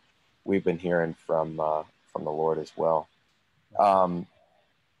things that we've been hearing from the Lord as well.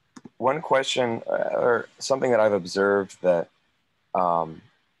 One question or something that I've observed that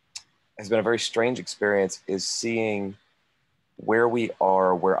has been a very strange experience is seeing where we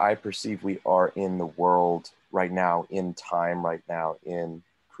are, where I perceive we are in the world right now, in time right now, in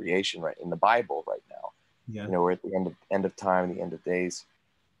creation, right in the Bible right now. Yeah. You know, we're at the end of time, the end of days.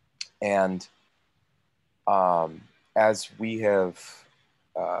 And as we have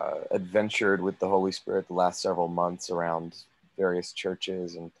adventured with the Holy Spirit the last several months around various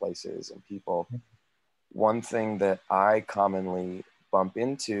churches and places and people, one thing that I commonly bump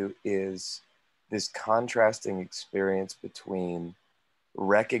into is this contrasting experience between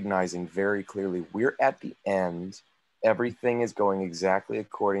recognizing very clearly we're at the end, everything is going exactly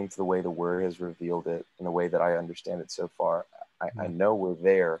according to the way the Word has revealed it in the way that I understand it so far. I know we're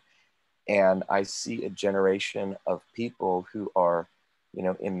there, and I see a generation of people who are, you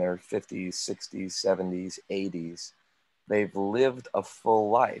know, in their 50s, 60s, 70s, 80s. They've lived a full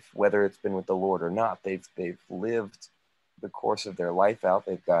life, whether it's been with the Lord or not. They've lived the course of their life out.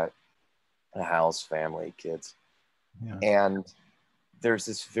 They've got a house, family, kids. Yeah. And there's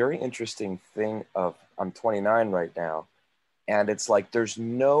this very interesting thing of, I'm 29 right now, and it's like, there's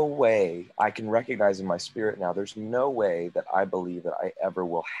no way I can recognize in my spirit now, there's no way that I believe that I ever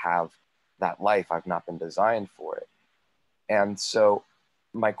will have that life. I've not been designed for it. And so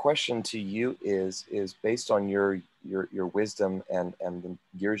my question to you is based on your wisdom and the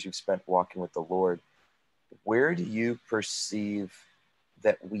years you've spent walking with the Lord, where do you perceive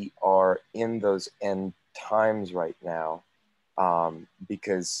that we are in those end times right now?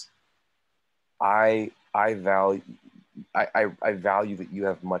 Because I value that you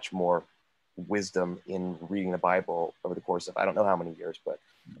have much more wisdom in reading the Bible over the course of, I don't know how many years, but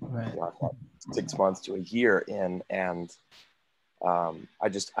Right. you know, I've got 6 months to a year in, and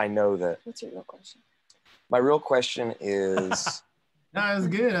I know that. What's your real question? My real question is. No, it was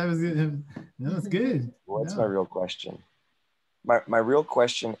good. That was good. What's my real question? My real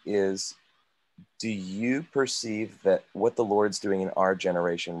question is, do you perceive that what the Lord's doing in our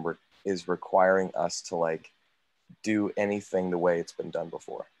generation is requiring us to like do anything the way it's been done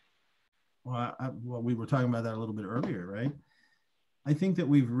before? Well, we were talking about that a little bit earlier, right? I think that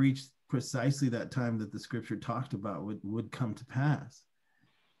we've reached precisely that time that the scripture talked about would come to pass.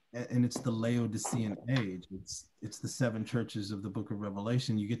 And it's the Laodicean age. It's the 7 churches of the book of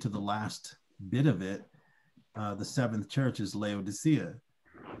Revelation. You get to the last bit of it. The 7th church is Laodicea.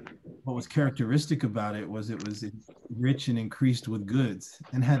 What was characteristic about it was rich and increased with goods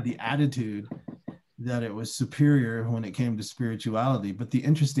and had the attitude that it was superior when it came to spirituality. But the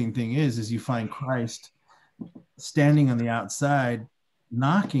interesting thing is you find Christ standing on the outside,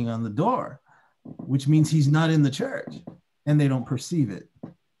 knocking on the door, which means he's not in the church, and they don't perceive it.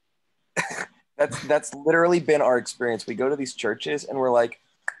 That's literally been our experience. We go to these churches and we're like,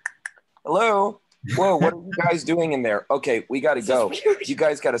 hello, whoa, what are you guys doing in there? Okay, we got to go. You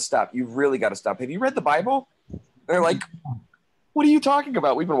guys got to stop. You really got to stop. Have you read the Bible? They're like, what are you talking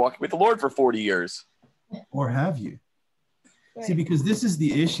about? We've been walking with the Lord for 40 years. Or have you? Right. See, because this is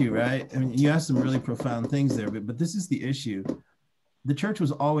the issue, right? I mean, you asked some really profound things there, but this is the issue. The church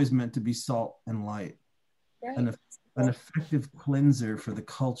was always meant to be salt and light, Right. an effective cleanser for the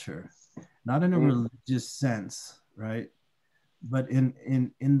culture, not in a religious sense, right? But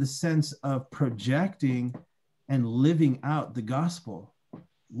in the sense of projecting and living out the gospel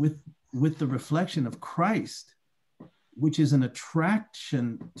with the reflection of Christ, which is an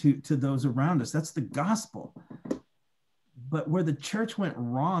attraction to those around us. That's the gospel. But where the church went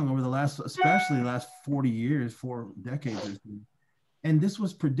wrong over especially the last 40 years, 4 decades or so, and this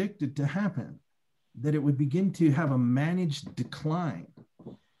was predicted to happen, that it would begin to have a managed decline.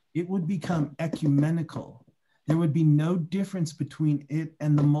 It would become ecumenical. There would be no difference between it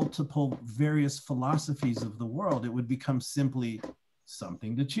and the multiple various philosophies of the world. It would become simply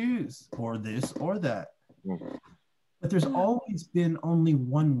something to choose, or this or that. But there's always been only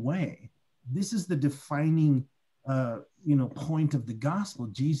one way. This is the defining point of the gospel,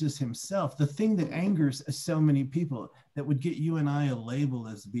 Jesus himself. The thing that angers so many people, that would get you and I a label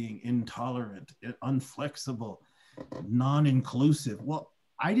as being intolerant, unflexible, non-inclusive. Well,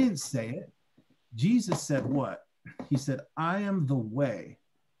 I didn't say it. Jesus said what? He said, I am the way.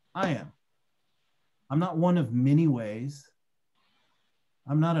 I am. I'm not one of many ways.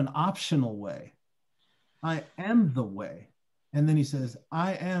 I'm not an optional way. I am the way. And then he says,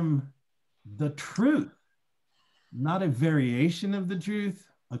 I am the truth, not a variation of the truth,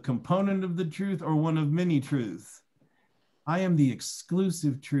 a component of the truth, or one of many truths. I am the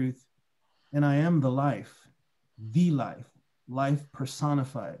exclusive truth, and I am the life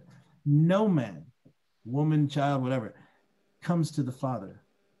personified. No man, woman, child, whatever, comes to the Father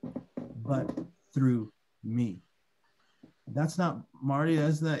but through me. That's not Marty,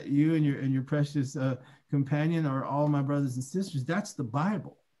 that's not you and your precious companion or all my brothers and sisters. That's the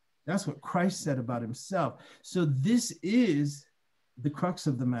Bible. That's what Christ said about himself. So this is the crux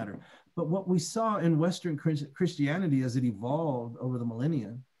of the matter. But what we saw in Western Christianity as it evolved over the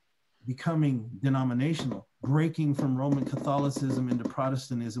millennia, becoming denominational, breaking from Roman Catholicism into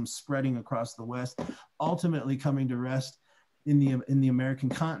Protestantism, spreading across the West, ultimately coming to rest in the American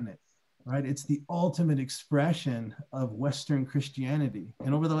continent, right? It's the ultimate expression of Western Christianity.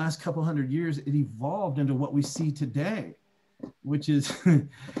 And over the last couple hundred years, it evolved into what we see today, which is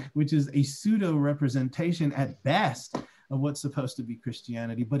a pseudo representation at best of what's supposed to be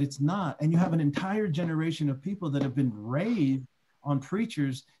Christianity, but it's not. And you have an entire generation of people that have been raised on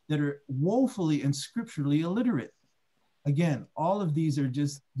preachers that are woefully and scripturally illiterate. Again, all of these are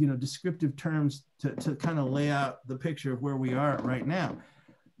just, descriptive terms to kind of lay out the picture of where we are right now.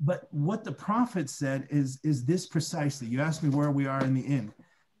 But what the prophet said is this precisely. You asked me where we are in the end.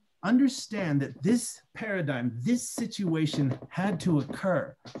 Understand that this paradigm, this situation had to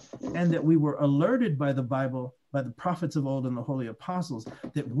occur, and that we were alerted by the Bible, by the prophets of old and the holy apostles,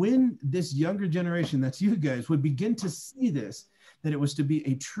 that when this younger generation, that's you guys, would begin to see this, that it was to be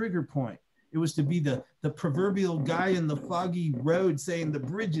a trigger point. It was to be the proverbial guy in the foggy road saying the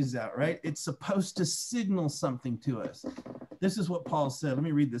bridge is out, right? It's supposed to signal something to us. This is what Paul said. Let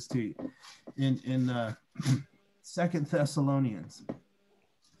me read this to you in 2 Thessalonians.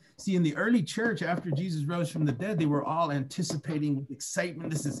 See, in the early church, after Jesus rose from the dead, they were all anticipating with excitement.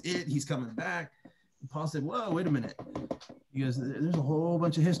 This is it. He's coming back. And Paul said, whoa, wait a minute. He goes, there's a whole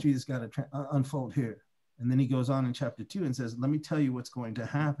bunch of history that's got to unfold here. And then he goes on in chapter 2 and says, let me tell you what's going to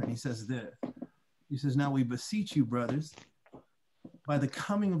happen. He says this. He says, now we beseech you, brothers, by the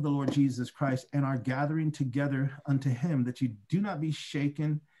coming of the Lord Jesus Christ and our gathering together unto him, that you do not be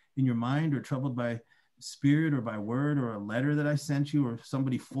shaken in your mind or troubled by spirit or by word or a letter that I sent you or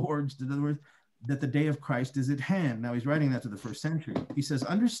somebody forged, in other words, that the day of Christ is at hand. Now he's writing that to the first century. He says,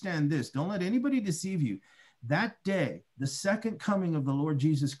 understand this, don't let anybody deceive you. That day, the second coming of the Lord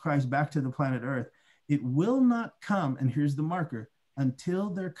Jesus Christ back to the planet Earth, it will not come, and here's the marker,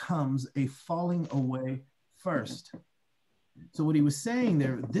 until there comes a falling away first. So what he was saying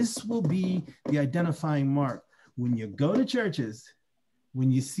there, this will be the identifying mark. When you go to churches, when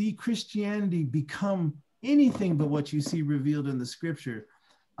you see Christianity become anything but what you see revealed in the scripture,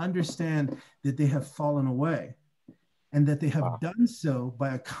 understand that they have fallen away and that they have done so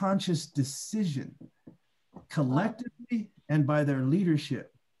by a conscious decision, collectively and by their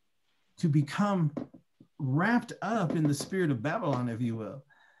leadership, to become wrapped up in the spirit of Babylon, if you will,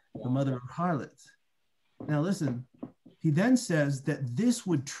 the mother of harlots. Now listen, he then says that this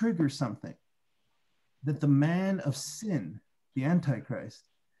would trigger something, that the man of sin, the Antichrist,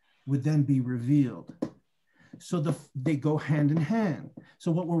 would then be revealed. So they go hand in hand.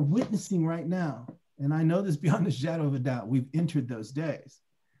 So what we're witnessing right now, and I know this beyond a shadow of a doubt, we've entered those days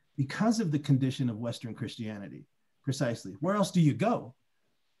because of the condition of Western Christianity, precisely. Where else do you go?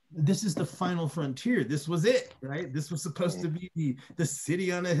 This is the final frontier. This was it, right? This was supposed to be the city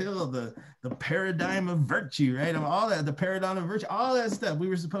on a hill, the paradigm of virtue, right? All that, the paradigm of virtue, all that stuff. We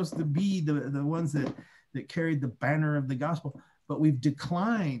were supposed to be the ones that carried the banner of the gospel, but we've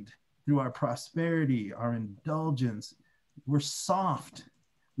declined through our prosperity, our indulgence. We're soft.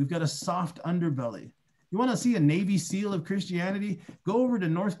 We've got a soft underbelly. You want to see a Navy SEAL of Christianity? Go over to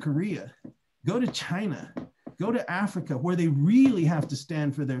North Korea, go to China, go to Africa, where they really have to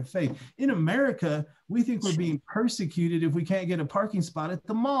stand for their faith. In America, we think we're being persecuted if we can't get a parking spot at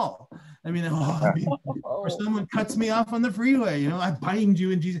the mall. Or someone cuts me off on the freeway, I bind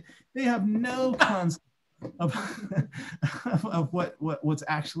you in Jesus. They have no concept of what's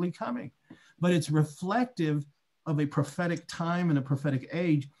actually coming. But it's reflective of a prophetic time and a prophetic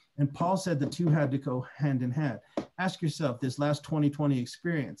age. And Paul said the two had to go hand in hand. Ask yourself, this last 2020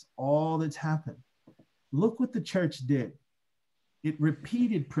 experience, all that's happened, look what the church did. It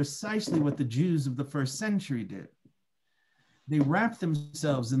repeated precisely what the Jews of the first century did. They wrapped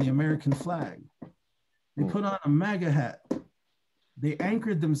themselves in the American flag. They put on a MAGA hat. They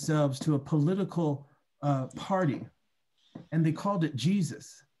anchored themselves to a political party, and they called it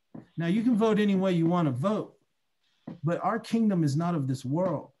Jesus. Now, you can vote any way you want to vote, but our kingdom is not of this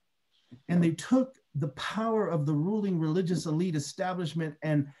world. And they took the power of the ruling religious elite establishment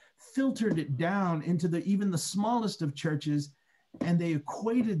and filtered it down into even the smallest of churches, and they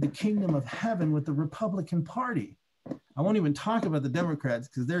equated the kingdom of heaven with the Republican Party. I won't even talk about the Democrats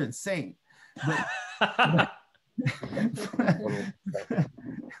because they're insane. But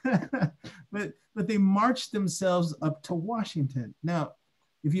but they marched themselves up to Washington. Now,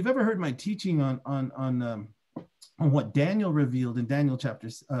 if you've ever heard my teaching on what Daniel revealed in Daniel chapter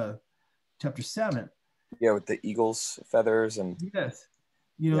 7. Yeah, with the eagle's feathers and yes,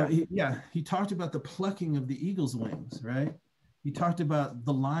 you know, he talked about the plucking of the eagle's wings, right? He talked about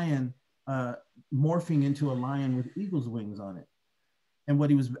the lion morphing into a lion with eagle's wings on it. And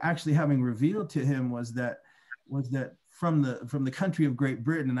what he was actually having revealed to him was that from the country of Great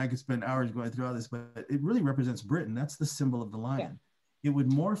Britain, and I could spend hours going through all this, but it really represents Britain. That's the symbol of the lion. Yeah. It would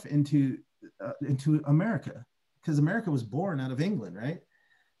morph into America, because America was born out of England, right?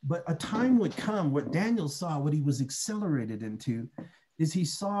 But a time would come, what Daniel saw, what he was accelerated into, is he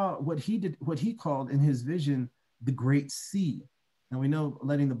saw what he called in his vision, the Great Sea. Now we know,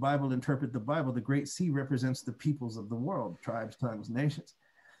 letting the Bible interpret the Bible, the Great Sea represents the peoples of the world, tribes, tongues, nations.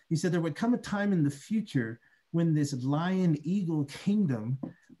 He said there would come a time in the future when this lion eagle kingdom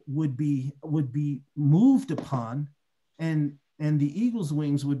would be moved upon, and the eagle's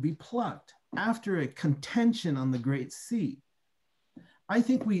wings would be plucked after a contention on the Great Sea. I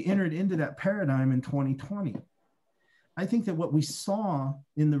think we entered into that paradigm in 2020. I think that what we saw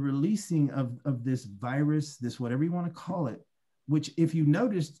in the releasing of this virus, this whatever you want to call it, which if you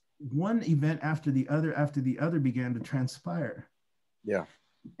noticed, one event after the other began to transpire. Yeah.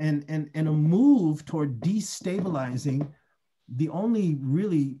 And a move toward destabilizing the only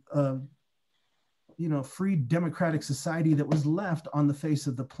really free democratic society that was left on the face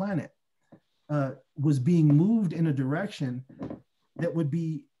of the planet was being moved in a direction that would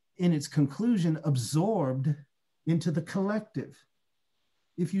be, in its conclusion, absorbed into the collective.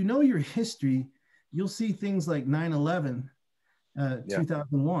 If you know your history, you'll see things like 9/11,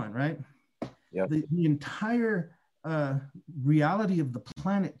 2001, right? Yeah. The entire reality of the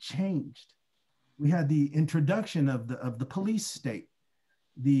planet changed. We had the introduction of the police state,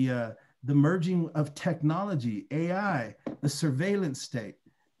 the merging of technology, AI, the surveillance state.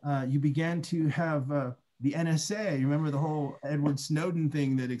 You began to have the NSA. You remember the whole Edward Snowden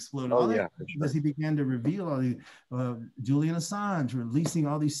thing that exploded? Oh, yeah, for because he began to reveal all the Julian Assange releasing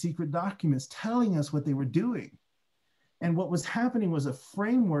all these secret documents, telling us what they were doing. And what was happening was a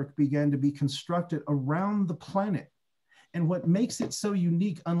framework began to be constructed around the planet. And what makes it so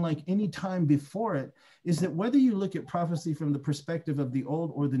unique, unlike any time before it, is that whether you look at prophecy from the perspective of the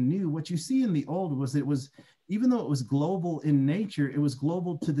old or the new, what you see in the old was even though it was global in nature, it was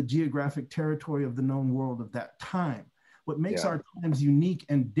global to the geographic territory of the known world of that time. What makes our times unique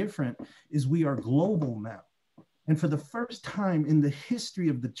and different is we are global now. And for the first time in the history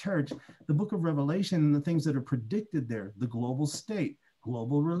of the church, the book of Revelation and the things that are predicted there, the global state,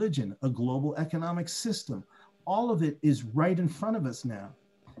 global religion, a global economic system, all of it is right in front of us now.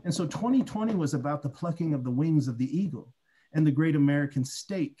 And so 2020 was about the plucking of the wings of the eagle, and the great American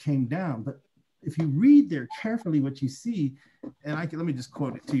state came down. But if you read there carefully, what you see, and let me just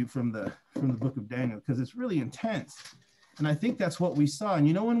quote it to you from the book of Daniel, because it's really intense. And I think that's what we saw. And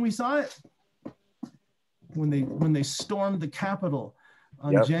you know when we saw it? When they stormed the Capitol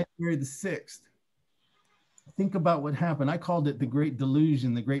on January the 6th. Think about what happened. I called it the great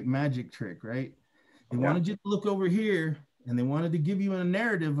delusion, the great magic trick, right? They wanted you to look over here, and they wanted to give you a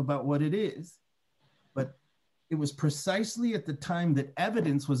narrative about what it is. But it was precisely at the time that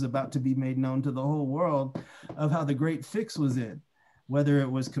evidence was about to be made known to the whole world of how the great fix was in. Whether it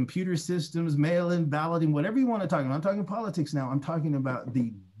was computer systems, mail-in balloting, whatever you want to talk about. I'm talking politics now. I'm talking about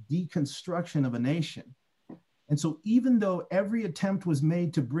the deconstruction of a nation. And so even though every attempt was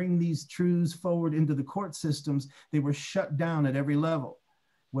made to bring these truths forward into the court systems, they were shut down at every level,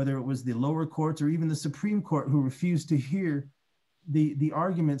 whether it was the lower courts or even the Supreme Court, who refused to hear the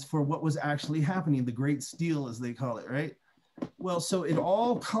arguments for what was actually happening, the great steal, as they call it, right? Well, so it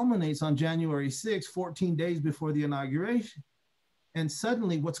all culminates on January 6th, 14 days before the inauguration. And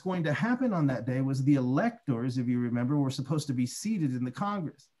suddenly what's going to happen on that day was the electors, if you remember, were supposed to be seated in the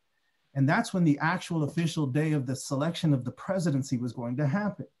Congress. And that's when the actual official day of the selection of the presidency was going to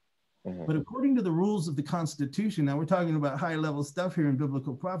happen. Mm-hmm. But according to the rules of the Constitution, now we're talking about high level stuff here in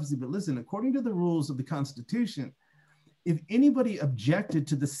biblical prophecy, but listen, according to the rules of the Constitution, if anybody objected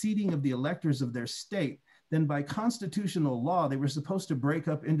to the seating of the electors of their state, then by constitutional law, they were supposed to break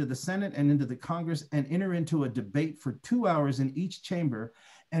up into the Senate and into the Congress and enter into a debate for 2 hours in each chamber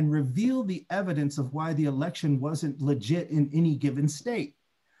and reveal the evidence of why the election wasn't legit in any given state.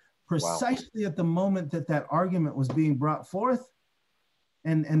 Precisely at the moment that that argument was being brought forth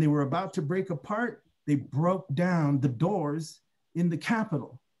and they were about to break apart, they broke down the doors in the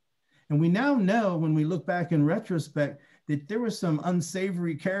Capitol. And we now know, when we look back in retrospect, that there were some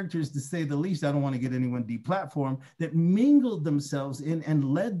unsavory characters, to say the least. I don't want to get anyone deplatformed, that mingled themselves in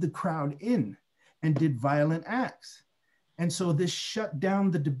and led the crowd in and did violent acts. And so this shut down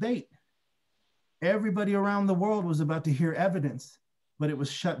the debate. Everybody around the world was about to hear evidence, but it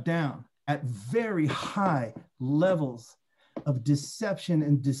was shut down at very high levels of deception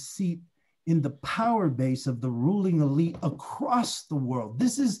and deceit in the power base of the ruling elite across the world.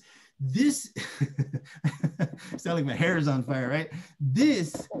 This sound like my hair is on fire, right?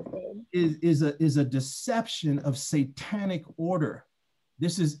 This is a deception of satanic order.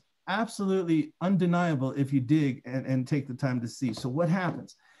 This is absolutely undeniable if you dig and take the time to see. So what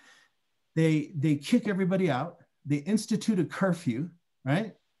happens? They kick everybody out. They institute a curfew,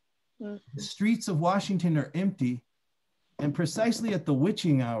 right? The streets of Washington are empty, and precisely at the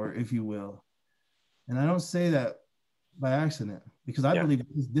witching hour, if you will. And I don't say that by accident, because I believe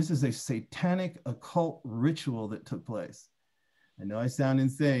this is a satanic occult ritual that took place. I know I sound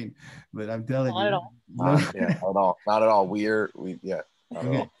insane, but I'm telling you. Not at all. Not at all.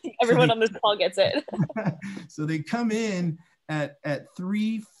 Everyone on this call gets it. So they come in at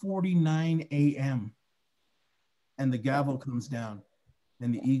 3:49 a.m. and the gavel comes down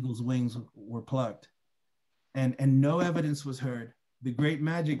and the eagle's wings were plucked. And no evidence was heard. The great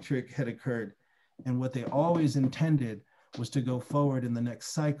magic trick had occurred. And what they always intended was to go forward in the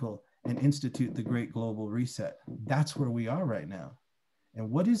next cycle and institute the great global reset. That's where we are right now.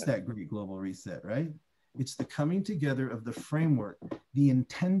 And what is that great global reset, right? It's the coming together of the framework, the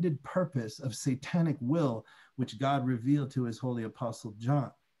intended purpose of satanic will, which God revealed to his holy apostle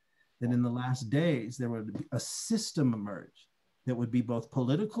John, that in the last days, there would be a system emerge that would be both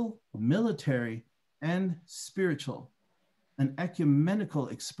political, military, and spiritual, an ecumenical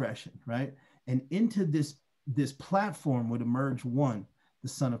expression, right? And into this platform would emerge one, the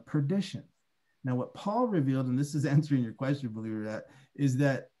son of perdition. Now, what Paul revealed, and this is answering your question, believe it or not, is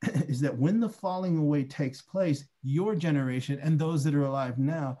that when the falling away takes place, your generation and those that are alive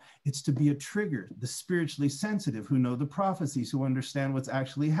now, it's to be a trigger, the spiritually sensitive who know the prophecies, who understand what's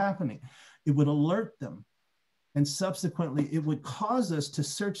actually happening. It would alert them. And subsequently, it would cause us to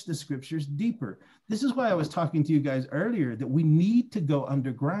search the scriptures deeper. This is why I was talking to you guys earlier, that we need to go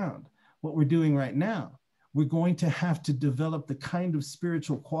underground. What we're doing right now, we're going to have to develop the kind of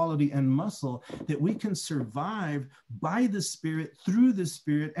spiritual quality and muscle that we can survive by the Spirit, through the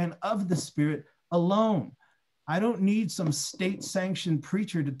Spirit, and of the Spirit alone. I don't need some state-sanctioned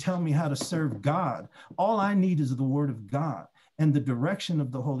preacher to tell me how to serve God. All I need is the word of God and the direction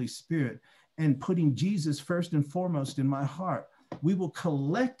of the Holy Spirit, and putting Jesus first and foremost in my heart. We will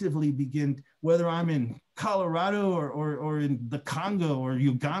collectively begin, whether I'm in Colorado or in the Congo or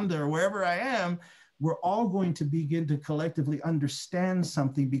Uganda or wherever I am, we're all going to begin to collectively understand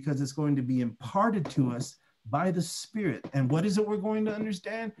something, because it's going to be imparted to us by the Spirit. And what is it we're going to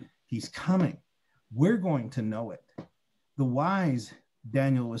understand? He's coming. We're going to know it. The wise,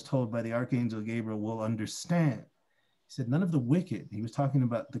 Daniel was told by the Archangel Gabriel, will understand. He said, none of the wicked, he was talking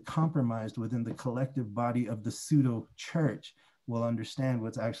about the compromised within the collective body of the pseudo church, will understand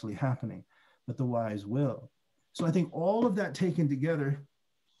what's actually happening, but the wise will. So I think all of that taken together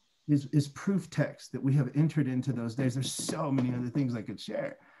is proof text that we have entered into those days. There's so many other things I could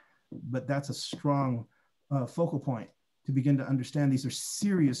share, but that's a strong focal point to begin to understand these are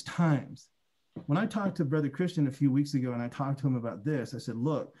serious times. When I talked to Brother Christian a few weeks ago and I talked to him about this, I said,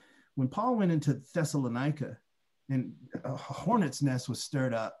 look, when Paul went into Thessalonica and a hornet's nest was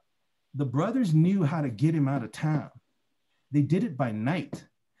stirred up, the brothers knew how to get him out of town. They did it by night.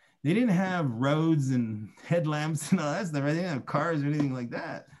 They didn't have roads and headlamps and all that stuff. Right? They didn't have cars or anything like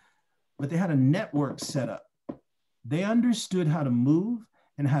that. But they had a network set up. They understood how to move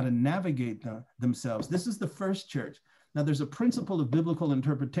and how to navigate themselves. This is the first church. Now, there's a principle of biblical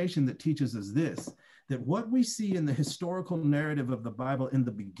interpretation that teaches us this, that what we see in the historical narrative of the Bible in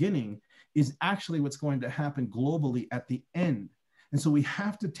the beginning is actually what's going to happen globally at the end. And so we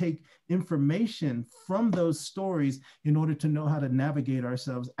have to take information from those stories in order to know how to navigate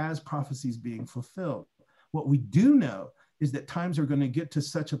ourselves as prophecies being fulfilled. What we do know is that times are going to get to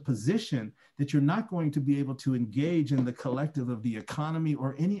such a position that you're not going to be able to engage in the collective of the economy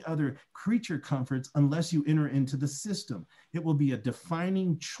or any other creature comforts unless you enter into the system. It will be a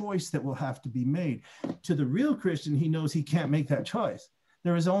defining choice that will have to be made. To the real Christian, he knows he can't make that choice.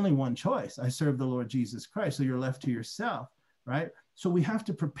 There is only one choice. I serve the Lord Jesus Christ. So you're left to yourself, right? So we have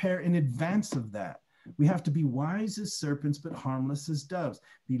to prepare in advance of that. We have to be wise as serpents, but harmless as doves.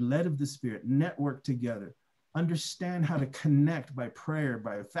 Be led of the Spirit, network together, understand how to connect by prayer,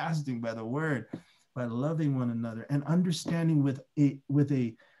 by fasting, by the word, by loving one another, and understanding with an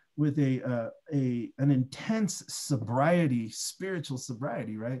intense sobriety, spiritual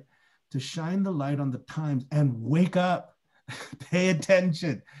sobriety, right? To shine the light on the times and wake up, pay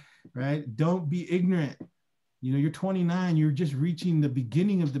attention, right? Don't be ignorant. You know, you're 29, you're just reaching the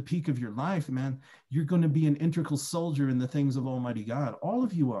beginning of the peak of your life, man. You're going to be an integral soldier in the things of Almighty God. All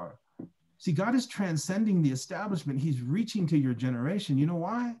of you are. See, God is transcending the establishment. He's reaching to your generation. You know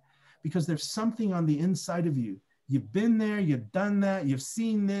why? Because there's something on the inside of you. You've been there, you've done that, you've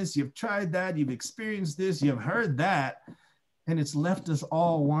seen this, you've tried that, you've experienced this, you've heard that, and it's left us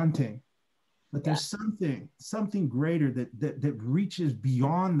all wanting. But there's something greater that reaches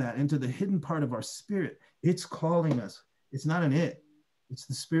beyond that into the hidden part of our spirit. It's calling us. It's not an it. It's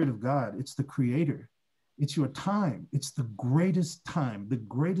the Spirit of God. It's the Creator. It's your time. It's the greatest time. The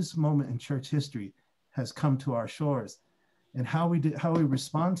greatest moment in church history has come to our shores. And how we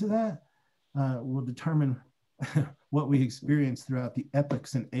respond to that will determine what we experience throughout the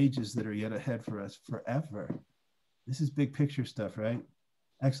epochs and ages that are yet ahead for us forever. This is big picture stuff, right?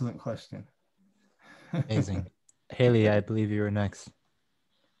 Excellent question. Amazing. Haley, I believe you were next.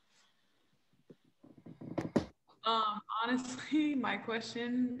 Honestly, my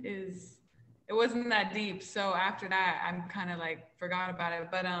question is, it wasn't that deep. So after that, I'm kind of like forgot about it.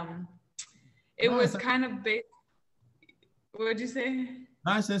 But it was kind of big. What'd you say?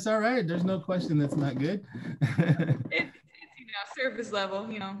 Nice, that's all right. There's no question that's not good. It's surface level,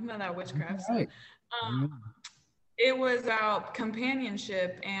 none of that witchcraft. Right. So, it was about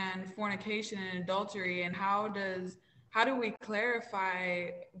companionship and fornication and adultery, and how do we clarify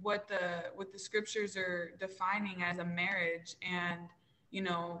what the scriptures are defining as a marriage, and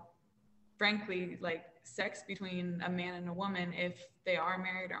frankly, like sex between a man and a woman, if they are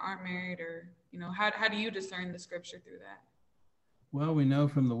married or aren't married, or how do you discern the scripture through that? Well, we know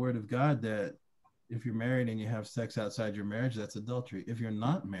from the Word of God that if you're married and you have sex outside your marriage, that's adultery. If you're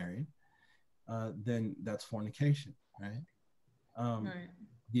not married, then that's fornication, right? Right.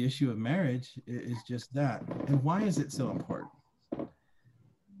 The issue of marriage is just that. And why is it so important?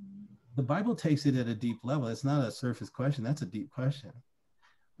 The Bible takes it at a deep level. It's not a surface question. That's a deep question.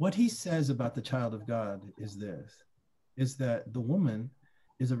 What he says about the child of God is this, is that the woman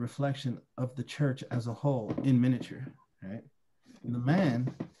is a reflection of the church as a whole in miniature, right? And the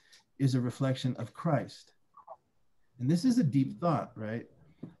man is a reflection of Christ. And this is a deep thought, right?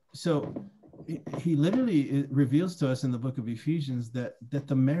 So he literally reveals to us in the book of Ephesians that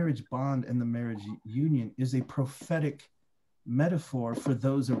the marriage bond and the marriage union is a prophetic metaphor for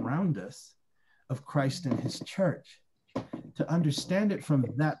those around us of Christ and his church. To understand it from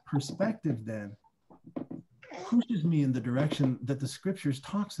that perspective then pushes me in the direction that the scriptures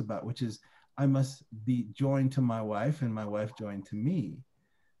talks about, which is I must be joined to my wife and my wife joined to me,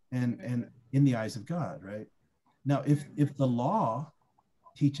 and in the eyes of God, right? Now, if the law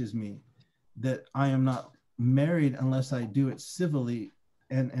teaches me that I am not married unless I do it civilly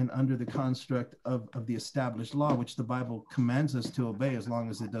and under the construct of the established law, which the Bible commands us to obey as long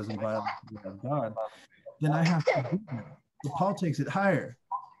as it doesn't violate the will of God, then I have to do that. But Paul takes it higher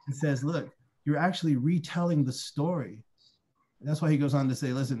and says, look, you're actually retelling the story. And that's why he goes on to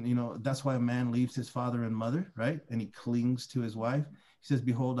say, listen, that's why a man leaves his father and mother, right? And he clings to his wife. He says,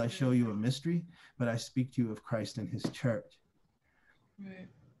 behold, I show you a mystery, but I speak to you of Christ and his church. Right.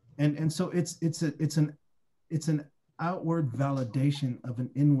 And so it's an outward validation of an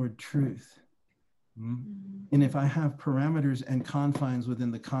inward truth. Mm-hmm. And if I have parameters and confines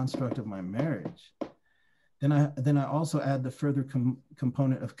within the construct of my marriage, then I also add the further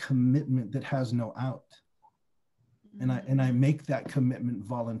component of commitment that has no out. Mm-hmm. And I make that commitment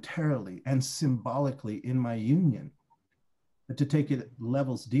voluntarily and symbolically in my union. But to take it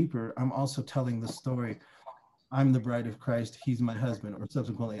levels deeper, I'm also telling the story, I'm the bride of Christ, he's my husband, or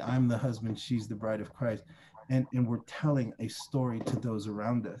subsequently, I'm the husband, she's the bride of Christ. And we're telling a story to those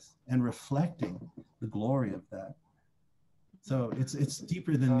around us and reflecting the glory of that. So it's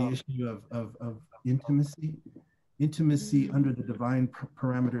deeper than the issue of intimacy. Intimacy under the divine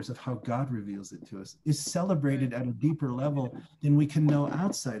parameters of how God reveals it to us is celebrated at a deeper level than we can know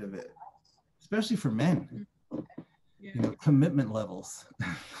outside of it, especially for men. you know, commitment levels.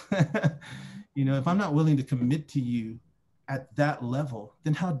 You know, if I'm not willing to commit to you at that level,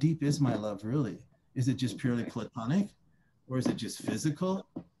 then how deep is my love really? Is it just purely platonic, or is it just physical?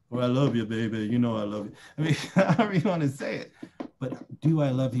 Or I love you, baby, you know I love you. I mean, however you want to say it. But do I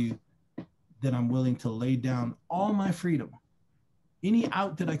love you that I'm willing to lay down all my freedom, any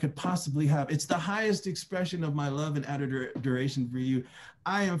out that I could possibly have? It's the highest expression of my love and adoration for you.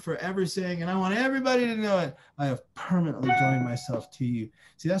 I am forever saying, and I want everybody to know it, I have permanently joined myself to you.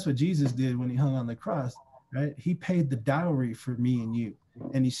 See, that's what Jesus did when he hung on the cross, right? He paid the dowry for me and you,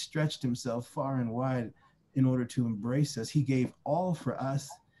 and he stretched himself far and wide in order to embrace us. He gave all for us,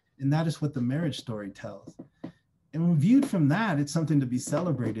 and that is what the marriage story tells. And when viewed from that, it's something to be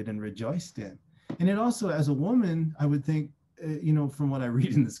celebrated and rejoiced in. And it also, as a woman, I would think, you know, from what I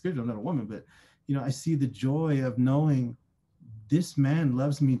read in the scripture, I'm not a woman, but, you know, I see the joy of knowing this man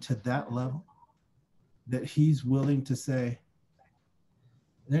loves me to that level, that he's willing to say,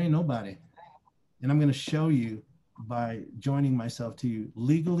 there ain't nobody. And I'm going to show you by joining myself to you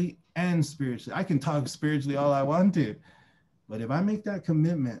legally and spiritually. I can talk spiritually all I want to, but if I make that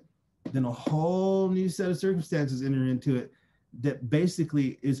commitment, then a whole new set of circumstances enter into it that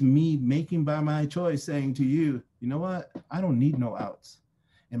basically is me making by my choice saying to you, you know what? I don't need no outs.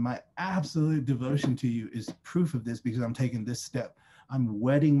 And my absolute devotion to you is proof of this, because I'm taking this step. I'm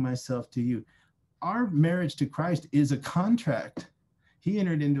wedding myself to you. Our marriage to Christ is a contract. He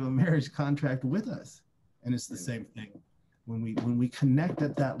entered into a marriage contract with us. And it's the same thing. When we connect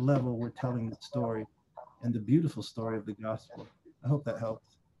at that level, we're telling the story, and the beautiful story of the gospel. I hope that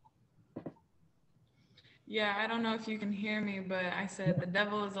helps. Yeah, I don't know if you can hear me, but I said the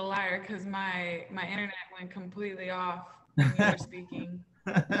devil is a liar because my internet went completely off when you were speaking.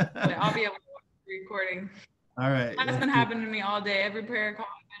 But I'll be able to watch the recording. All right. That's been happening to me all day. Every prayer call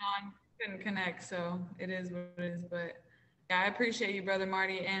I've been on couldn't connect, so it is what it is. But yeah, I appreciate you, Brother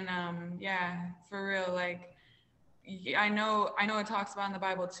Marty, and yeah, for real. Like, I know it talks about in the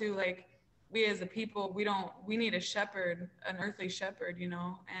Bible too. Like, we as a people, we need a shepherd, an earthly shepherd, you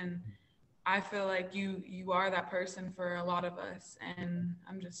know, and I feel like you are that person for a lot of us, and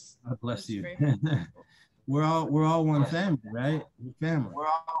I'm just God bless you. We're we're all one family, right? We're family.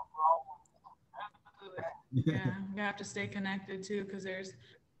 Absolutely. Yeah, we have to stay connected too, because there's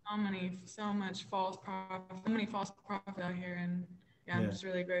so many false prophets out here, and yeah, I'm just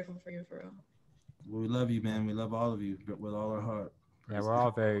really grateful for you, for real. Well, we love you, man. We love all of you with all our heart. Yeah, we're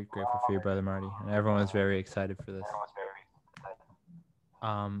all very grateful for you, Brother Marty, and everyone's very excited for this.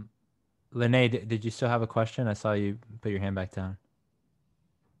 Lene, did you still have a question? I saw you put your hand back down.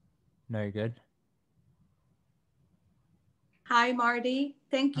 No, you're good. Hi, Marty.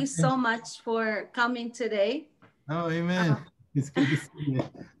 Thank you so much for coming today. Oh, amen. It's good to see you.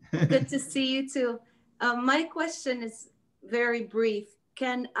 Good to see you too. My question is very brief.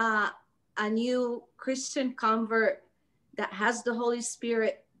 Can a new Christian convert that has the Holy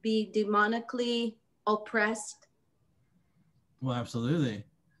Spirit be demonically oppressed? Well, absolutely.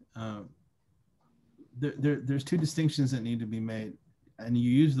 There's two distinctions that need to be made, and you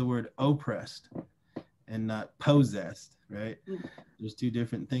use the word oppressed and not possessed, right? There's two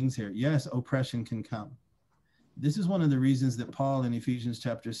different things here. Yes, oppression can come. This is one of the reasons that Paul in Ephesians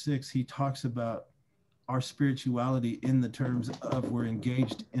chapter 6, he talks about our spirituality in the terms of we're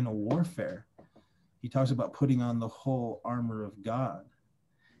engaged in a warfare. He talks about putting on the whole armor of God.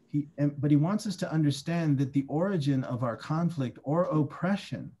 But he wants us to understand that the origin of our conflict or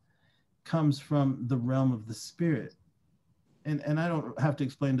oppression comes from the realm of the spirit. And I don't have to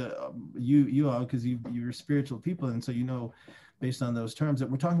explain to you all, because you're spiritual people, and so you know, based on those terms, that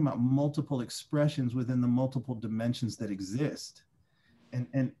we're talking about multiple expressions within the multiple dimensions that exist.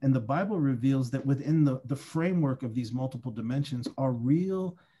 And the Bible reveals that within the framework of these multiple dimensions are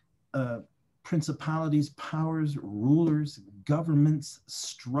real principalities, powers, rulers, governments,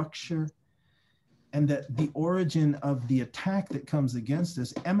 structure, and that the origin of the attack that comes against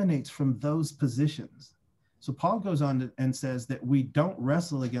us emanates from those positions. So Paul goes on and says that we don't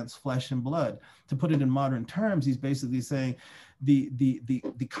wrestle against flesh and blood. To put it in modern terms, he's basically saying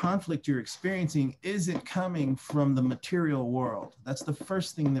the conflict you're experiencing isn't coming from the material world. That's the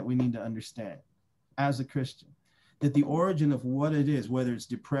first thing that we need to understand as a Christian, that the origin of what it is, whether it's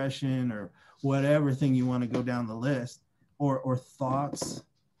depression or whatever thing you want to go down the list, or thoughts,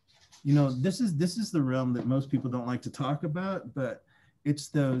 you know, this is the realm that most people don't like to talk about, but it's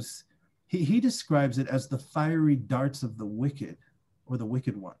those, he describes it as the fiery darts of the wicked, or the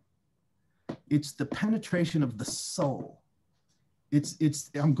wicked one. It's the penetration of the soul.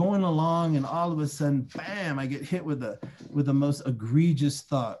 It's I'm going along and all of a sudden, bam, I get hit with the most egregious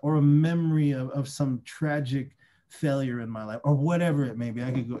thought, or a memory of some tragic failure in my life, or whatever it may be.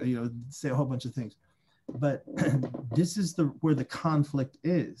 I could go, say a whole bunch of things. But this is where the conflict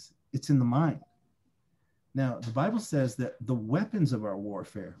is. It's in the mind. Now, the Bible says that the weapons of our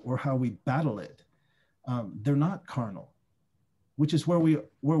warfare, or how we battle it, they're not carnal, which is where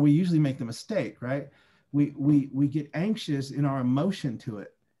we usually make the mistake, right? We get anxious in our emotion to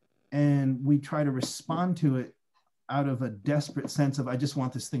it, and we try to respond to it out of a desperate sense of, I just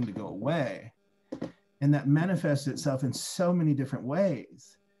want this thing to go away. And that manifests itself in so many different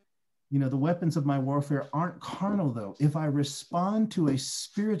ways. The weapons of my warfare aren't carnal, though. If I respond to a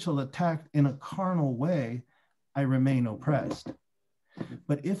spiritual attack in a carnal way, I remain oppressed.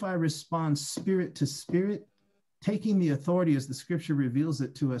 But if I respond spirit to spirit, taking the authority as the scripture reveals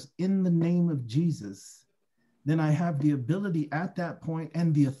it to us in the name of Jesus, then I have the ability at that point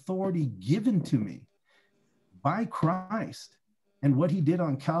and the authority given to me by Christ, and what he did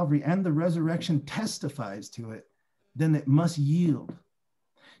on Calvary and the resurrection testifies to it, then it must yield.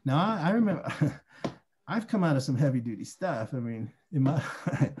 Now, I remember I've come out of some heavy duty stuff. I mean,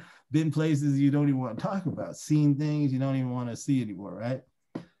 been places you don't even want to talk about, seen things you don't even want to see anymore, right?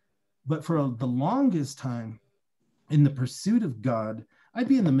 But for the longest time, in the pursuit of God, I'd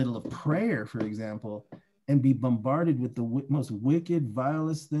be in the middle of prayer, for example, and be bombarded with the most wicked,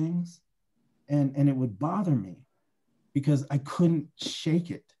 vilest things. And it would bother me because I couldn't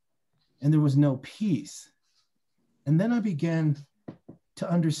shake it. And there was no peace. And then I began to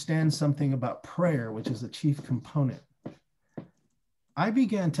understand something about prayer, which is a chief component. I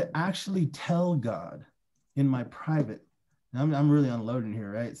began to actually tell God in my private, I'm really unloading here,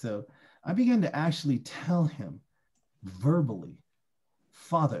 right? So I began to actually tell him verbally,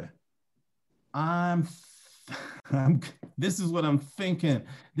 Father, this is what I'm thinking.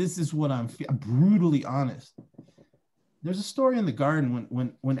 This is what I'm brutally honest. There's a story in the garden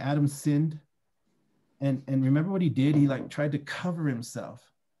when Adam sinned. And remember what he did? He tried to cover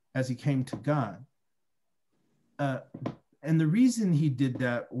himself as he came to God. And the reason he did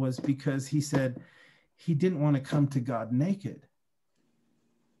that was because he said he didn't want to come to God naked.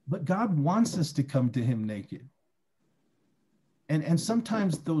 But God wants us to come to him naked. And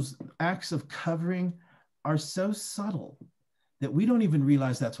sometimes those acts of covering are so subtle that we don't even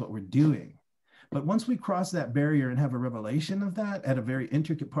realize that's what we're doing. But once we cross that barrier and have a revelation of that at a very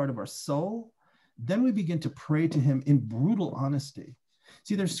intricate part of our soul, then we begin to pray to him in brutal honesty.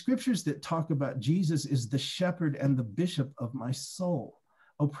 See, there's scriptures that talk about Jesus is the shepherd and the bishop of my soul.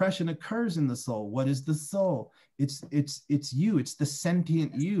 Oppression occurs in the soul. What is the soul? It's you. It's the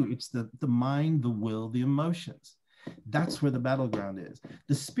sentient you. It's the mind, the will, the emotions. That's where the battleground is.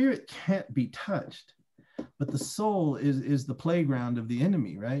 The spirit can't be touched, but the soul is the playground of the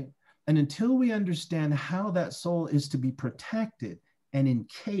enemy, right? And until we understand how that soul is to be protected and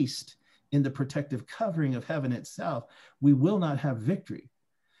encased in the protective covering of heaven itself, we will not have victory.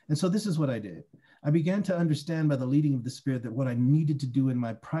 And so this is what I did. I began to understand by the leading of the Spirit that what I needed to do in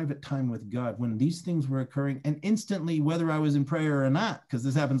my private time with God, when these things were occurring, and instantly, whether I was in prayer or not, because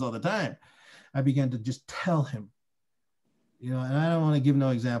this happens all the time, I began to just tell him, and I don't want to give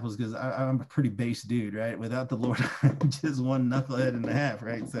no examples because I'm a pretty base dude, right? Without the Lord, I'm just one knucklehead and a half,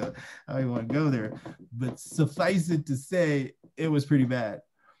 right? So I don't even want to go there. But suffice it to say, it was pretty bad.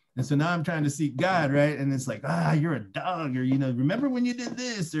 And so now I'm trying to seek God, right? And it's like, you're a dog, or, remember when you did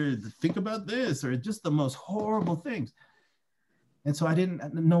this, or think about this, or just the most horrible things. And so I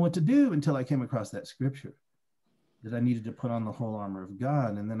didn't know what to do until I came across that scripture, that I needed to put on the whole armor of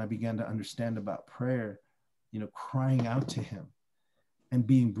God. And then I began to understand about prayer, crying out to him and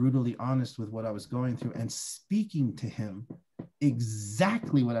being brutally honest with what I was going through and speaking to him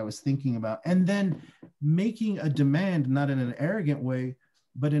exactly what I was thinking about. And then making a demand, not in an arrogant way,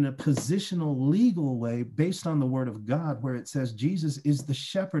 but in a positional, legal way, based on the word of God, where it says, Jesus is the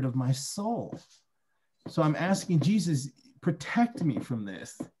shepherd of my soul. So I'm asking Jesus, protect me from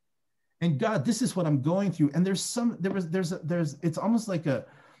this. And God, this is what I'm going through. And it's almost like a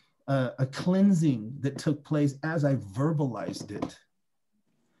cleansing that took place as I verbalized it.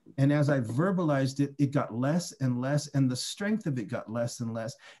 And as I verbalized it, it got less and less, and the strength of it got less and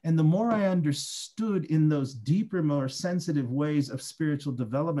less. And the more I understood in those deeper, more sensitive ways of spiritual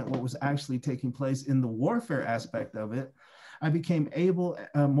development, what was actually taking place in the warfare aspect of it, I became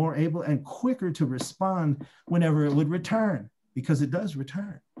more able and quicker to respond whenever it would return, because it does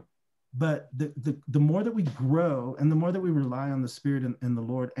return. But the more that we grow and the more that we rely on the Spirit and the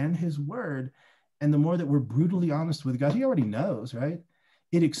Lord and his word, and the more that we're brutally honest with God, he already knows, right?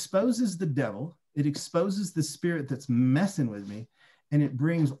 It exposes the devil, it exposes the spirit that's messing with me, and it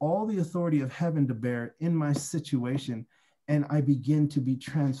brings all the authority of heaven to bear in my situation, and I begin to be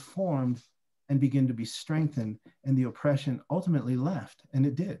transformed and begin to be strengthened, and the oppression ultimately left. And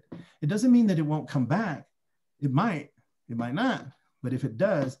it did. It doesn't mean that it won't come back. It might not. But if it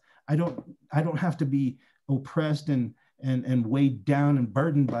does, I don't have to be oppressed and weighed down and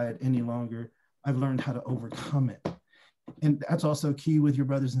burdened by it any longer. I've learned how to overcome it. And that's also key with your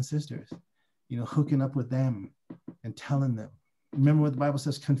brothers and sisters, hooking up with them and telling them. Remember what the Bible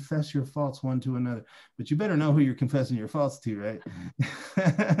says, confess your faults one to another. But you better know who you're confessing your faults to, right?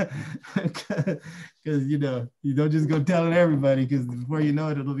 Because, you don't just go telling everybody, because before you know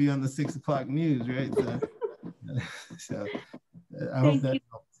it, it'll be on the 6 o'clock news, right? So I hope that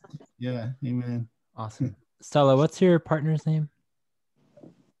helps. Yeah, amen. Awesome. Stella, what's your partner's name?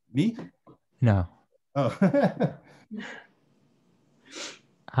 Me? No. Oh.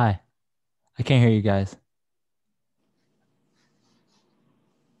 Hi. I can't hear you guys.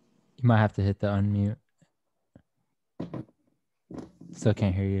 You might have to hit the unmute. Still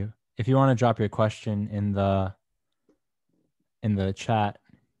can't hear you. If you want to drop your question in the chat,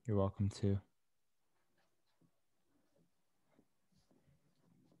 you're welcome to.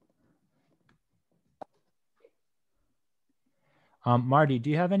 Marty, do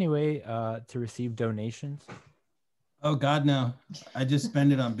you have any way to receive donations? Oh God, no! I just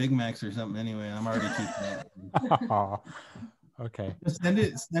spend it on Big Macs or something anyway. I'm already keeping it. Okay. Send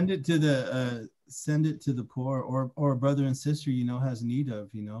it to the poor or a brother and sister has need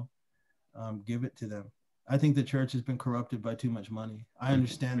of. Give it to them. I think the church has been corrupted by too much money. I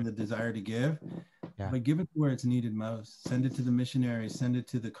understand the desire to give, but give it where it's needed most. Send it to the missionaries. Send it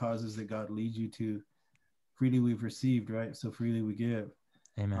to the causes that God leads you to. Freely we've received, right? So freely we give.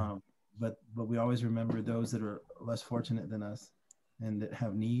 Amen. But we always remember those that are less fortunate than us and that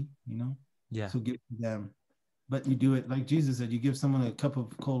have need, Yeah. So give to them. But you do it like Jesus said, you give someone a cup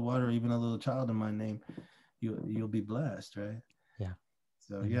of cold water, even a little child in my name, you'll be blessed, right? Yeah.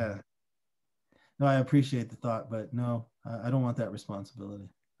 So yeah. No, I appreciate the thought, but no, I don't want that responsibility.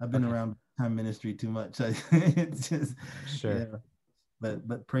 I've been around time ministry too much. It's just sure. Yeah.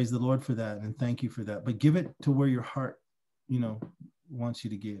 But praise the Lord for that, and thank you for that. But give it to where your heart, wants you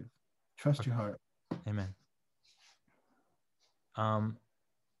to give. Trust your heart. Amen.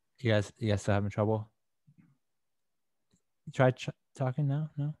 You guys still having trouble? Try talking now?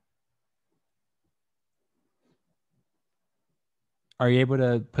 No? Are you able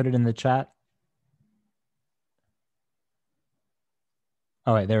to put it in the chat?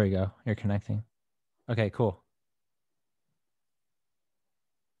 Oh, wait, there we go. You're connecting. Okay, cool.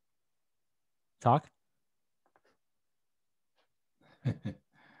 Talk?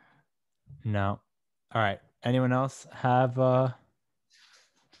 No. All right. Anyone else have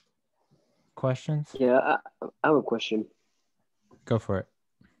questions? Yeah, I have a question. Go for it.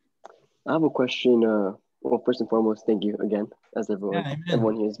 I have a question. Well, first and foremost, thank you again, as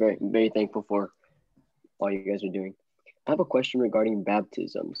everyone here is very, very thankful for all you guys are doing. I have a question regarding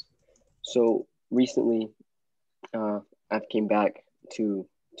baptisms. So recently, I've came back to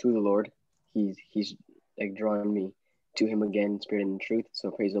the Lord. He's like drawn me to Him again, in spirit and in truth.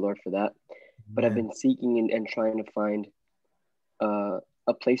 So praise the Lord for that. But I've been seeking and trying to find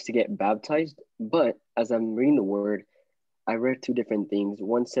a place to get baptized. But as I'm reading the Word, I read two different things.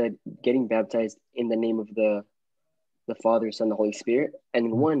 One said getting baptized in the name of the Father, Son, the Holy Spirit,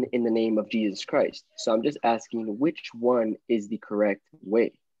 and one in the name of Jesus Christ. So I'm just asking, which one is the correct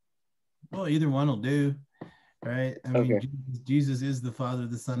way? Well, either one will do, right? I mean, Jesus is the Father,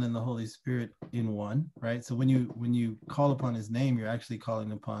 the Son, and the Holy Spirit in one, right? So when you call upon His name, you're actually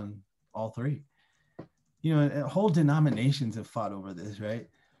calling upon all three. Whole denominations have fought over this, right?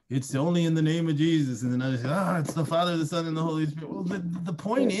 It's only in the name of Jesus, and then others say, it's the Father, the Son, and the Holy Spirit. Well, the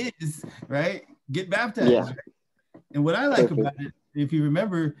point is, right? Get baptized. Yeah. Right? And what I like about it, if you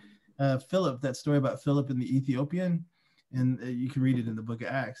remember Philip, that story about Philip and the Ethiopian, and you can read it in the book of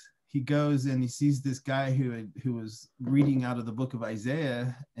Acts. He goes and he sees this guy who was reading out of the book of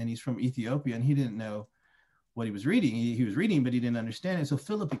Isaiah, and he's from Ethiopia, and he didn't know what he was reading. He was reading, but he didn't understand it. So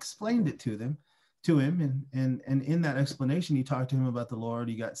Philip explained it to him, and in that explanation, he talked to him about the Lord.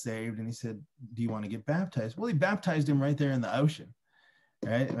 He got saved, and he said, "Do you want to get baptized?" Well, he baptized him right there in the ocean,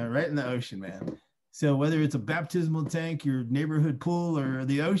 right in the ocean, man. So whether it's a baptismal tank, your neighborhood pool, or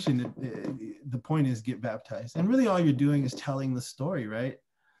the ocean, the point is get baptized. And really all you're doing is telling the story, right,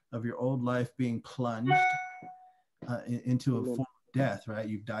 of your old life being plunged into a form of death, right?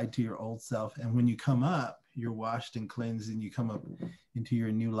 You've died to your old self. And when you come up, you're washed and cleansed, and you come up into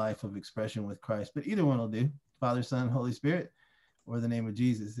your new life of expression with Christ. But either one will do, Father, Son, Holy Spirit, or the name of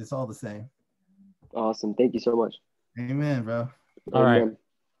Jesus. It's all the same. Awesome. Thank you so much. Amen, bro. All right.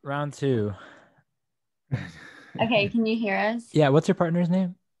 Round two. Okay, can you hear us? Yeah, what's your partner's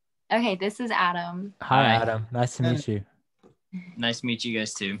name? Okay, this is Adam. Hi, Adam. Nice to meet you. Nice to meet you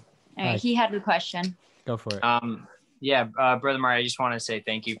guys too. All right, he had a question. Go for it. Yeah, Brother Marty, I just want to say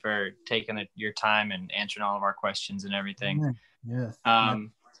thank you for taking your time and answering all of our questions and everything. Yes.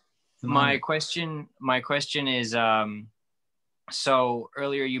 My question is, so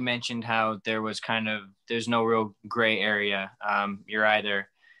earlier you mentioned how there's no real gray area. You're either,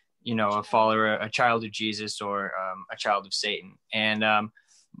 a follower, a child of Jesus, or a child of Satan. And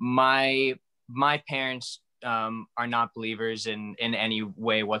my parents are not believers in any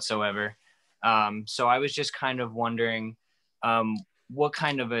way whatsoever. So I was just kind of wondering what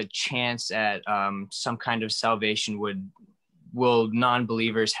kind of a chance at some kind of salvation will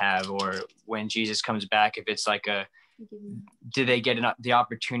non-believers have, or when Jesus comes back, if it's like do they get the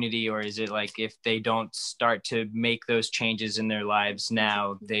opportunity, or is it like if they don't start to make those changes in their lives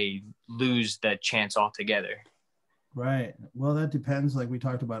now, they lose that chance altogether? Right. Well, that depends, like we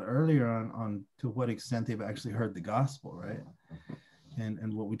talked about earlier, on to what extent they've actually heard the gospel, right?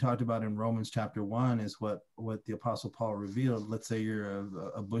 And what we talked about in Romans chapter 1 is what the Apostle Paul revealed. Let's say you're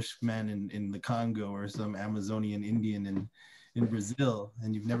a bushman in the Congo, or some Amazonian Indian in Brazil,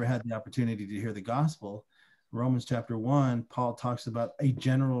 and you've never had the opportunity to hear the gospel. Romans chapter 1, Paul talks about a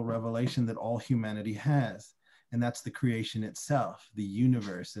general revelation that all humanity has. And that's the creation itself, the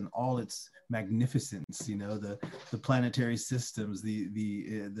universe and all its magnificence, the planetary systems,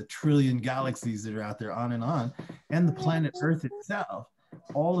 the trillion galaxies that are out there, on, and the planet Earth itself.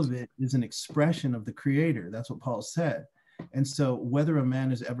 All of it is an expression of the Creator. That's what Paul said. And so whether a man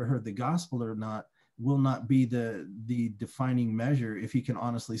has ever heard the gospel or not will not be the defining measure if he can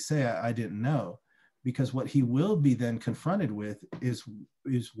honestly say, I didn't know. Because what he will be then confronted with is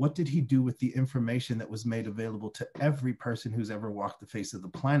what did he do with the information that was made available to every person who's ever walked the face of the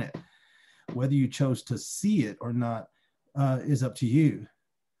planet? Whether you chose to see it or not is up to you.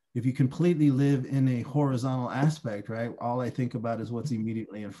 If you completely live in a horizontal aspect, right, all I think about is what's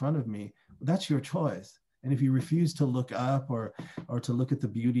immediately in front of me, that's your choice. And if you refuse to look up or to look at the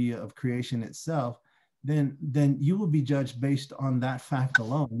beauty of creation itself, then you will be judged based on that fact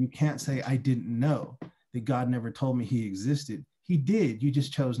alone. You can't say, I didn't know that God never told me he existed. He did, you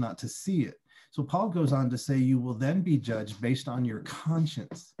just chose not to see it. So Paul goes on to say, you will then be judged based on your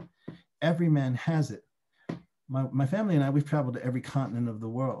conscience. Every man has it. My family and I, we've traveled to every continent of the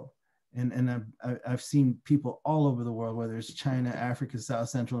world. And I've seen people all over the world, whether it's China, Africa, South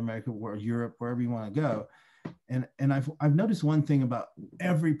Central America, or Europe, wherever you want to go. And I've noticed one thing about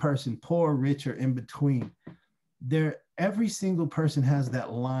every person, poor, rich, or in between. Every single person has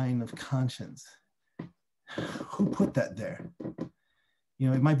that line of conscience. Who put that there?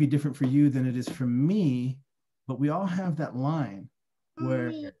 It might be different for you than it is for me, but we all have that line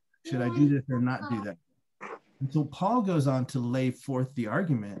where should I do this or not do that? And so Paul goes on to lay forth the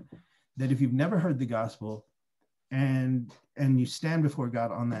argument that if you've never heard the gospel and you stand before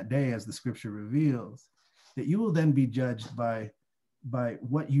God on that day, as the scripture reveals, that you will then be judged by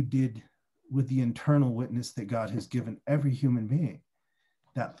what you did with the internal witness that God has given every human being,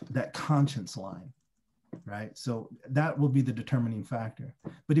 that conscience line, right? So that will be the determining factor.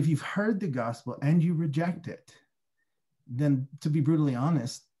 But if you've heard the gospel and you reject it, then, to be brutally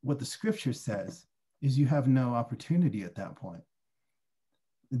honest, what the scripture says is you have no opportunity at that point.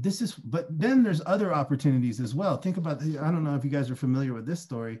 But then there's other opportunities as well. Think about, I don't know if you guys are familiar with this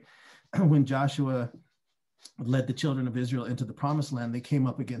story, when Joshua led the children of Israel into the promised land, they came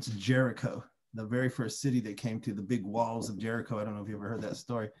up against Jericho, the very first city they came to, the big walls of Jericho. I don't know if you ever heard that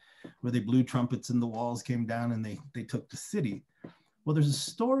story, where they blew trumpets and the walls came down and they took the city. Well, there's a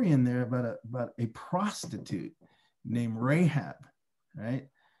story in there about a prostitute named Rahab, right?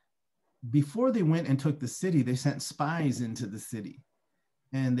 Before they went and took the city, they sent spies into the city,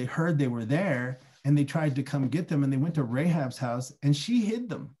 and they heard they were there, and they tried to come get them, and they went to Rahab's house, and she hid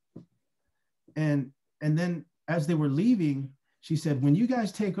them. And then as they were leaving, she said, when you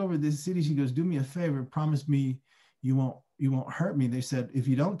guys take over this city, she goes, do me a favor, promise me you won't hurt me. They said, if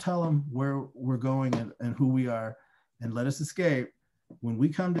you don't tell them where we're going and who we are and let us escape, when we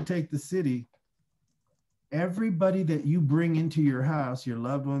come to take the city, everybody that you bring into your house, your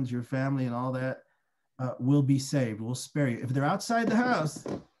loved ones, your family, and all that, will be saved. We'll spare you. If they're outside the house,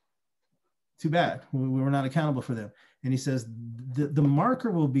 too bad. We're not accountable for them. And he says, the marker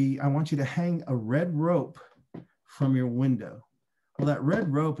will be, I want you to hang a red rope from your window. Well, that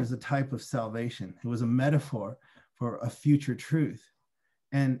red rope is a type of salvation. It was a metaphor for a future truth.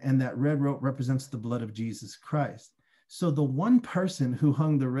 And that red rope represents the blood of Jesus Christ. So the one person who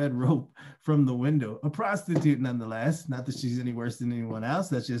hung the red rope from the window, a prostitute nonetheless, not that she's any worse than anyone else,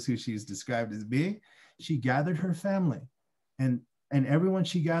 that's just who she's described as being, she gathered her family. And And everyone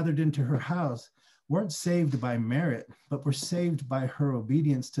she gathered into her house weren't saved by merit, but were saved by her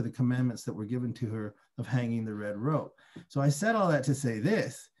obedience to the commandments that were given to her of hanging the red rope. So I said all that to say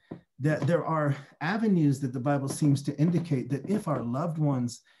this, that there are avenues that the Bible seems to indicate that if our loved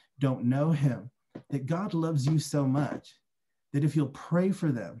ones don't know him, that God loves you so much that if you'll pray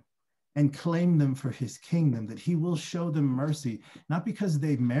for them and claim them for his kingdom, that he will show them mercy, not because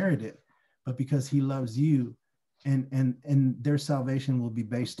they merit it, but because he loves you, and their salvation will be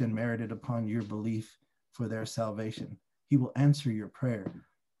based and merited upon your belief for their salvation. He will answer your prayer.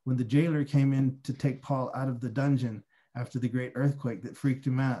 When the jailer came in to take Paul out of the dungeon after the great earthquake that freaked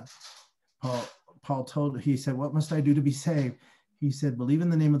him out, he said, "What must I do to be saved?" He said, "Believe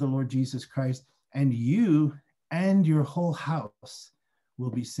in the name of the Lord Jesus Christ, and you and your whole house will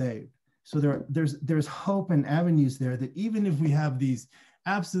be saved." So there's hope and avenues there, that even if we have these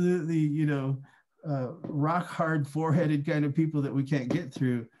absolutely, rock hard, foreheaded kind of people that we can't get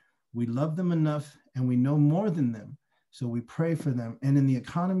through, we love them enough and we know more than them. So we pray for them. And in the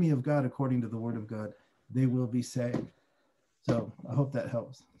economy of God, according to the word of God, they will be saved. So I hope that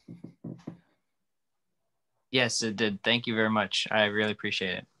helps. Yes, it did. Thank you very much. I really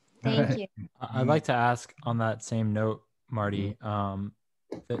appreciate it. Thank you. I'd like to ask on that same note, Marty,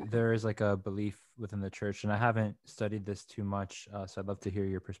 that there is like a belief within the church, and I haven't studied this too much, so I'd love to hear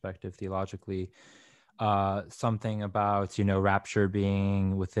your perspective theologically. Something about, rapture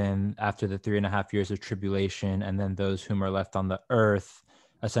being within after the 3.5 years of tribulation, and then those whom are left on the earth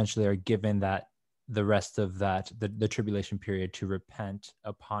essentially are given that the rest of that, the tribulation period, to repent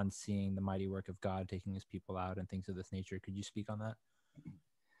upon seeing the mighty work of God taking his people out and things of this nature. Could you speak on that?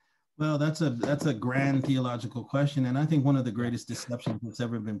 Well, that's a grand theological question, and I think one of the greatest deceptions that's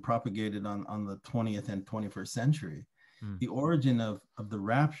ever been propagated on the 20th and 21st century. The origin of the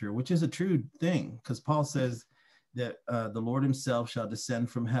rapture, which is a true thing, because Paul says that the Lord himself shall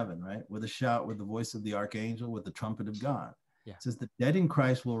descend from heaven, right? With a shout, with the voice of the archangel, with the trumpet of God. Yeah. It says the dead in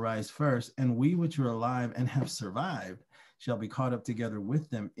Christ will rise first, and we which are alive and have survived shall be caught up together with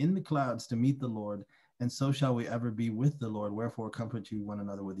them in the clouds to meet the Lord, and so shall we ever be with the Lord. Wherefore comfort you one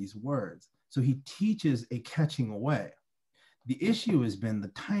another with these words. So he teaches a catching away. The issue has been the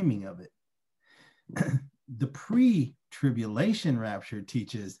timing of it. The pre-tribulation rapture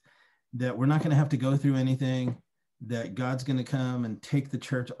teaches that we're not going to have to go through anything, that God's going to come and take the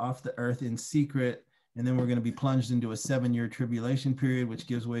church off the earth in secret, and then we're going to be plunged into a 7-year tribulation period, which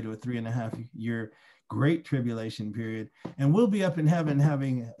gives way to a 3.5-year great tribulation period. And we'll be up in heaven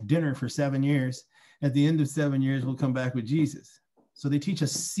having dinner for 7 years. At the end of 7 years, we'll come back with Jesus. So they teach a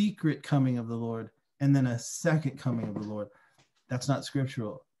secret coming of the Lord and then a second coming of the Lord. That's not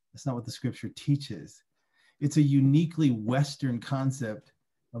scriptural. That's not what the scripture teaches. It's a uniquely Western concept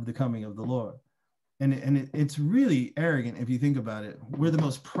of the coming of the Lord. And it's really arrogant if you think about it. We're the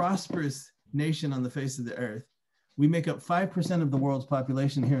most prosperous nation on the face of the earth. We make up 5% of the world's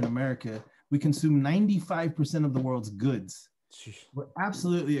population here in America. We consume 95% of the world's goods. We're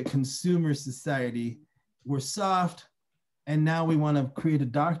absolutely a consumer society. We're soft. And now we want to create a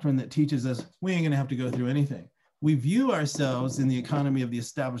doctrine that teaches us we ain't going to have to go through anything. We view ourselves in the economy of the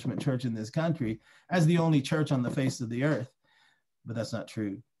establishment church in this country as the only church on the face of the earth. But that's not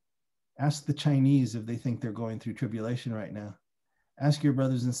true. Ask the Chinese if they think they're going through tribulation right now. Ask your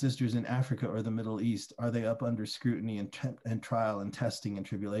brothers and sisters in Africa or the Middle East, are they up under scrutiny and trial and testing and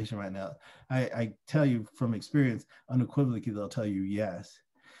tribulation right now? I tell you from experience, unequivocally, they'll tell you yes.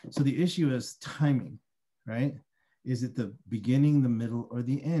 So the issue is timing, right? Is it the beginning, the middle, or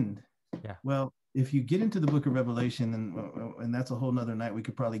the end? Yeah. Well, if you get into the book of Revelation, and that's a whole nother night, we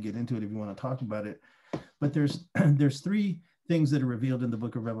could probably get into it if you want to talk about it. But there's 3 things that are revealed in the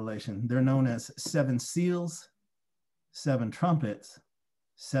book of Revelation. They're known as 7 seals, 7 trumpets,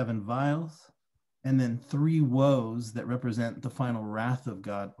 7 vials, and then 3 woes that represent the final wrath of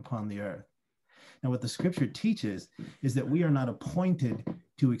God upon the earth. Now, what the scripture teaches is that we are not appointed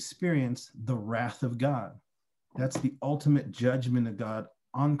to experience the wrath of God. That's the ultimate judgment of God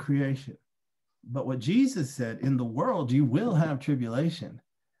on creation. But what Jesus said, in the world, you will have tribulation,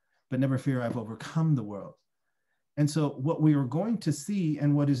 but never fear, I've overcome the world. And so what we are going to see,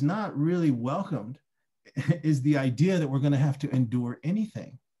 and what is not really welcomed, is the idea that we're going to have to endure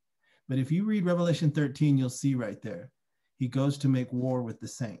anything. But if you read Revelation 13, you'll see right there, he goes to make war with the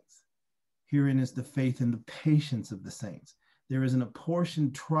saints. Herein is the faith and the patience of the saints. There is an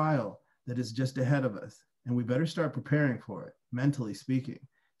apportioned trial that is just ahead of us, and we better start preparing for it, mentally speaking,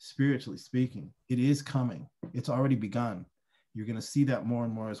 spiritually speaking. It is coming. It's already begun. You're going to see that more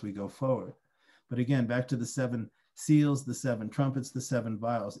and more as we go forward. But again, back to the 7 seals, the 7 trumpets, the 7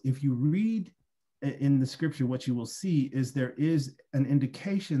 vials. If you read in the scripture, what you will see is there is an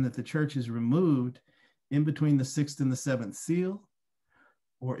indication that the church is removed in between the sixth and the seventh seal,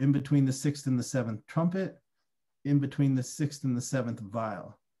 or in between the sixth and the seventh trumpet, in between the sixth and the seventh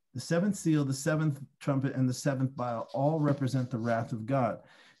vial. The seventh seal, the seventh trumpet, and the seventh vial all represent the wrath of God.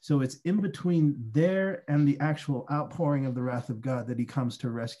 So it's in between there and the actual outpouring of the wrath of God that he comes to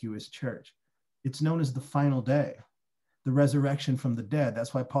rescue his church. It's known as the final day, the resurrection from the dead.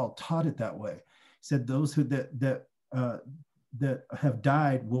 That's why Paul taught it that way. He said those who that have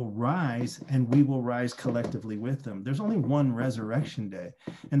died will rise, and we will rise collectively with them. There's only one resurrection day.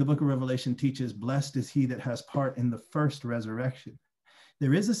 And the book of Revelation teaches, blessed is he that has part in the first resurrection.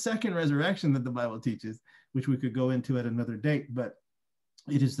 There is a second resurrection that the Bible teaches, which we could go into at another date, but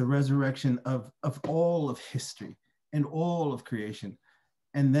it is the resurrection of all of history and all of creation.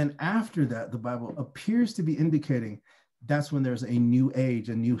 And then after that, the Bible appears to be indicating that's when there's a new age,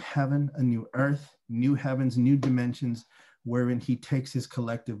 a new heaven, a new earth, new heavens, new dimensions, wherein he takes his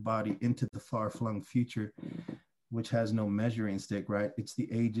collective body into the far-flung future, which has no measuring stick, right? It's the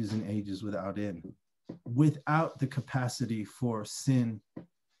ages and ages without end, without the capacity for sin,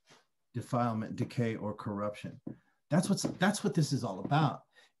 defilement, decay, or corruption. That's what this is all about.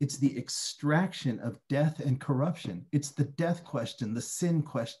 It's the extraction of death and corruption. It's the death question, the sin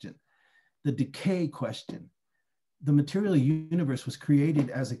question, the decay question. The material universe was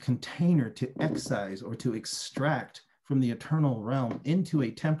created as a container to excise or to extract from the eternal realm into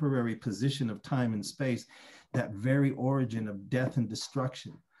a temporary position of time and space, that very origin of death and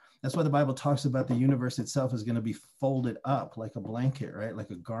destruction. That's why the Bible talks about the universe itself is going to be folded up like a blanket, right? Like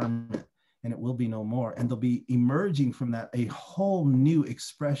a garment, and it will be no more. And there'll be emerging from that a whole new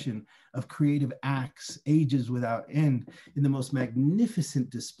expression of creative acts, ages without end, in the most magnificent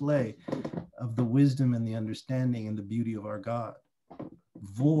display of the wisdom and the understanding and the beauty of our God,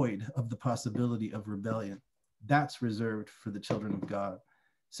 void of the possibility of rebellion. That's reserved for the children of God.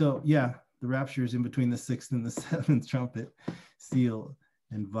 So yeah, the rapture is in between the sixth and the seventh trumpet, seal,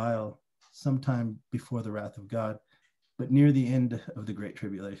 and vial, sometime before the wrath of God, but near the end of the Great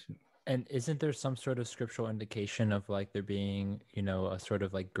Tribulation. And isn't there some sort of scriptural indication of like there being, you know, a sort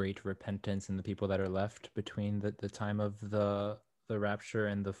of like great repentance in the people that are left between the time of the rapture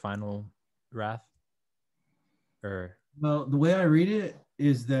and the final wrath? Or well, the way I read it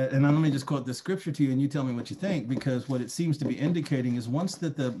is that, and let me just quote the scripture to you and you tell me what you think, because what it seems to be indicating is once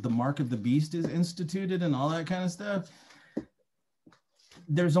that the mark of the beast is instituted and all that kind of stuff,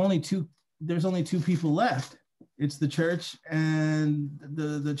 there's only two people left. It's the church and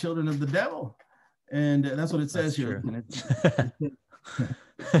the children of the devil. And that's what it says here.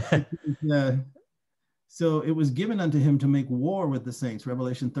 So it was given unto him to make war with the saints,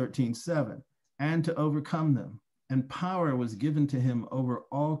 Revelation 13:7, and to overcome them. And power was given to him over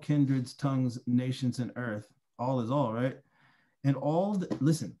all kindreds, tongues, nations, and earth. All is all, right? And all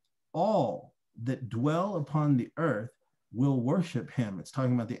that dwell upon the earth will worship him. It's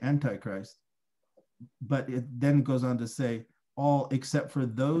talking about the Antichrist. But it then goes on to say, all except for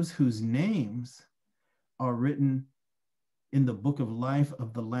those whose names are written in the book of life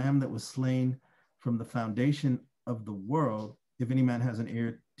of the Lamb that was slain from the foundation of the world. If any man has an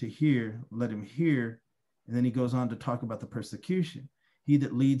ear to hear, let him hear. And then he goes on to talk about the persecution. He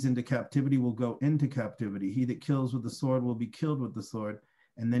that leads into captivity will go into captivity. He that kills with the sword will be killed with the sword.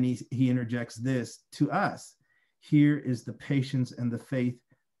 And then he interjects this to us. Here is the patience and the faith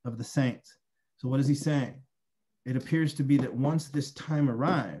of the saints. So what is he saying? It appears to be that once this time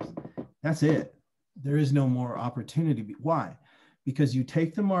arrives, that's it. There is no more opportunity. Why? Because you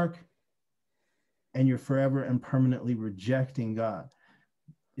take the mark and you're forever and permanently rejecting God.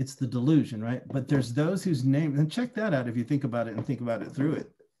 It's the delusion, right? But there's those whose name, and check that out if you think about it and think about it through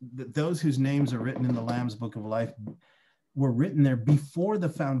it. Those whose names are written in the Lamb's Book of Life were written there before the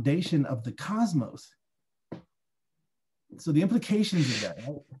foundation of the cosmos. So the implications of that,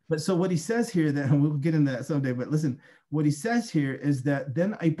 right? But so what he says here, that, and we'll get into that someday, but listen, what he says here is that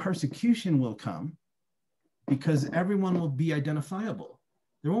then a persecution will come because everyone will be identifiable.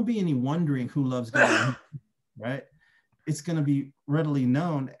 There won't be any wondering who loves God, right? It's going to be readily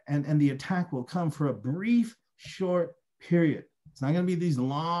known, and the attack will come for a brief, short period. It's not going to be these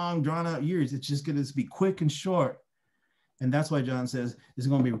long, drawn-out years. It's just going to be quick and short. And that's why John says it's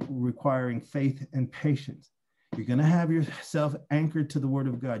going to be requiring faith and patience. You're going to have yourself anchored to the word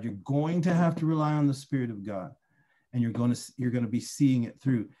of God. You're going to have to rely on the Spirit of God, and you're going to be seeing it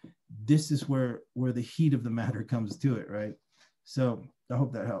through. This is where the heat of the matter comes to it, right? So I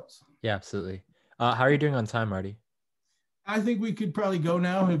hope that helps. Yeah, absolutely. How are you doing on time, Marty? I think we could probably go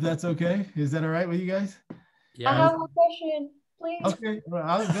now, if that's okay. Is that all right with you guys? Yeah. I have a question. please? Okay, well,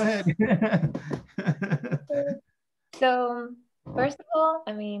 I'll go ahead. So, first of all,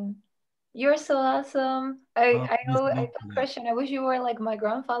 I mean, you're so awesome. I told Christian, I wish you were like my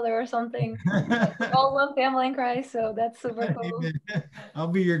grandfather or something. We're all one family in Christ, so that's super cool. I'll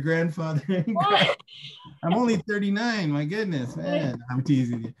be your grandfather. I'm only 39. My goodness, man. I'm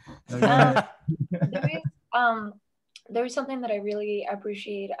teasing you. So go ahead. There is something that I really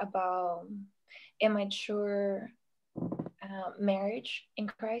appreciate about a mature marriage in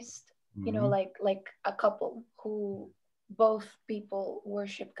Christ. Mm-hmm. You know, like a couple who both people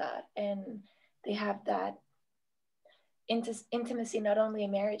worship God and they have that intimacy, not only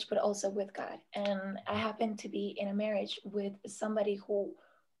in marriage but also with God. And I happen to be in a marriage with somebody who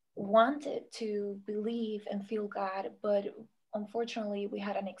wanted to believe and feel God, but unfortunately we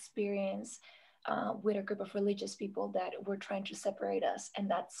had an experience with a group of religious people that were trying to separate us, and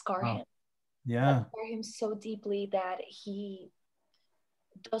that scarred him. Yeah, that scarred him so deeply that he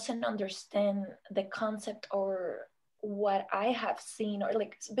doesn't understand the concept or what I have seen, or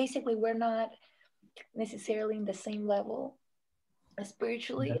like basically we're not necessarily in the same level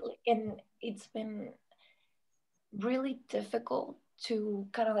spiritually. Yeah. And it's been really difficult to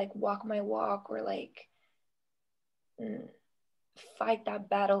kind of like walk my walk or like fight that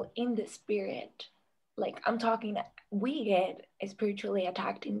battle in the spirit. Like I'm talking, we get spiritually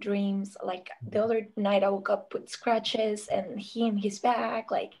attacked in dreams. Like the other night I woke up with scratches and he in his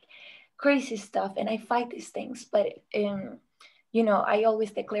back, like crazy stuff. And I fight these things, but you know, I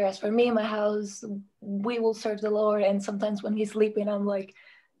always declare, as for me and my house, we will serve the Lord. And sometimes when he's sleeping, I'm like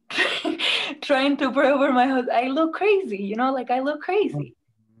trying to pray over my house. I look crazy, you know, like I look crazy.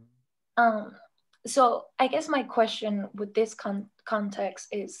 So I guess my question with this context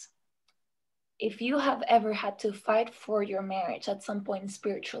is, if you have ever had to fight for your marriage at some point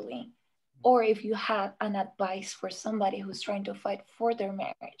spiritually, or if you have an advice for somebody who's trying to fight for their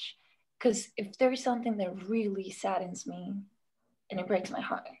marriage, because if there's something that really saddens me and it breaks my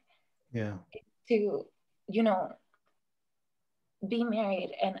heart, yeah, to, you know, be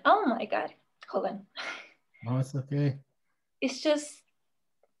married and oh my God, hold on. Oh, it's okay. It's just,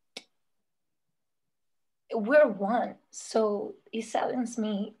 we're one, so it saddens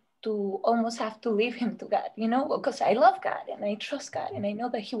me to almost have to leave him to God, you know, because I love God and I trust God and I know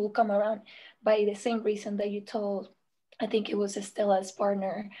that he will come around by the same reason that you told, I think it was Estella's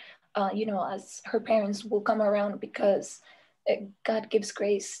partner, you know, as her parents will come around, because God gives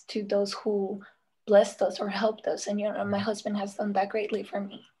grace to those who blessed us or helped us. And, you know, my husband has done that greatly for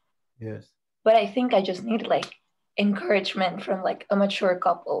me. Yes. But I think I just need like encouragement from like a mature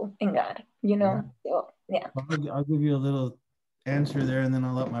couple in God, you know? Yeah. So, yeah. I'll give you a little answer there, and then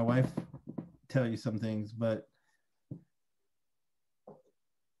I'll let my wife tell you some things. But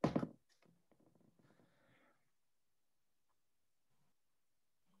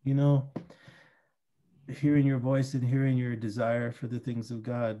you know, hearing your voice and hearing your desire for the things of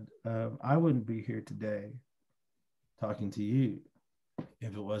God, I wouldn't be here today talking to you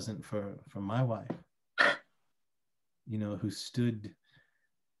if it wasn't for my wife, you know, who stood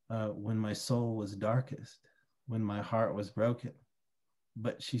when my soul was darkest, when my heart was broken,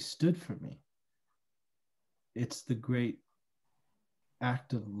 but she stood for me. It's the great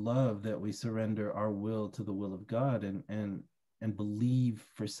act of love that we surrender our will to the will of God and believe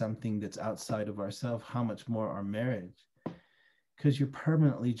for something that's outside of ourselves, how much more our marriage, because you're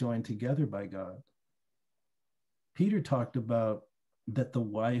permanently joined together by God. Peter talked about that the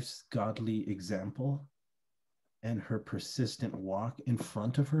wife's godly example and her persistent walk in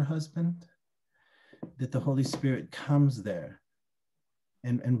front of her husband, that the Holy Spirit comes there.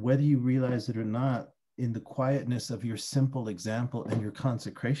 And whether you realize it or not, in the quietness of your simple example and your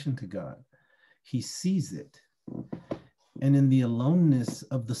consecration to God, he sees it. And in the aloneness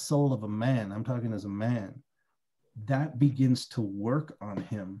of the soul of a man, I'm talking as a man, that begins to work on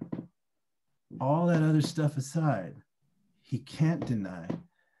him. All that other stuff aside, he can't deny,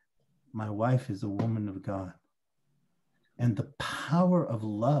 my wife is a woman of God. And the power of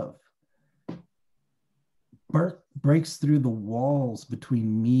love breaks through the walls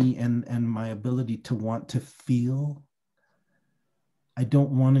between me and my ability to want to feel. I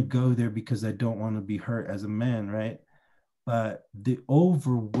don't want to go there because I don't want to be hurt as a man, right? But the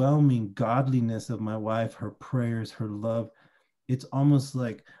overwhelming godliness of my wife, her prayers, her love, it's almost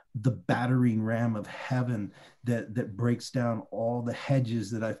like the battering ram of heaven that breaks down all the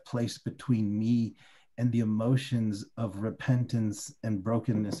hedges that I've placed between me and the emotions of repentance and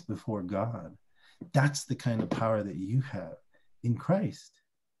brokenness before God. That's the kind of power that you have in Christ.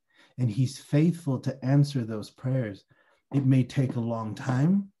 And he's faithful to answer those prayers. It may take a long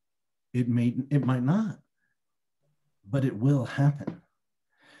time. It might not. but it will happen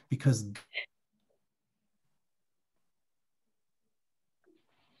because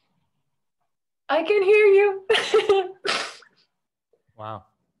I can hear you. Wow.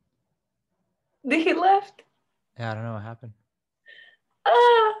 Did he left? Yeah, I don't know what happened.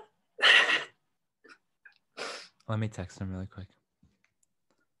 Ah. Let me text him really quick.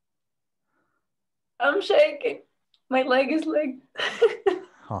 I'm shaking. My leg is like.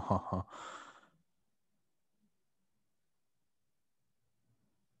 I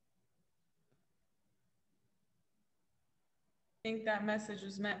think that message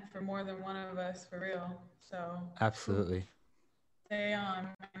was meant for more than one of us, for real. So absolutely. Stay on.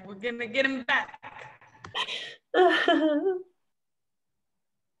 We're gonna get him back.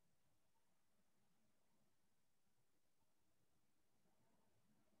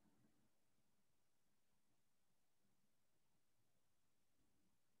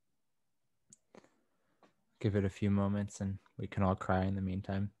 Give it a few moments and we can all cry in the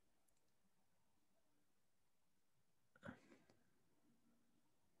meantime.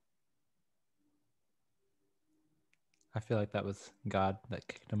 I feel like that was God that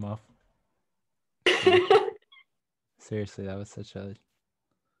kicked him off. Seriously, that was such a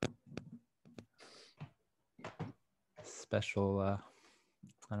special, I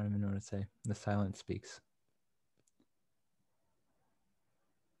don't even know what to say. The silence speaks.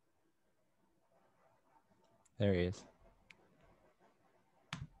 There he is.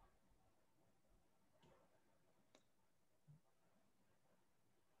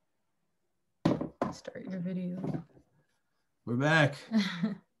 Start your video. We're back.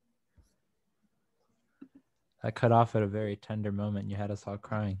 I cut off at a very tender moment. You had us all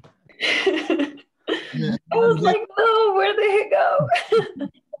crying. I was like, no, where did he go?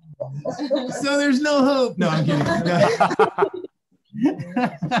 So there's no hope. No, I'm kidding.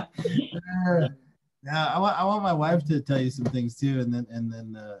 No, I want my wife to tell you some things too,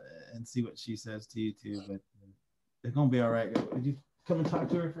 and see what she says to you too. But it's gonna be all right. Would you come and talk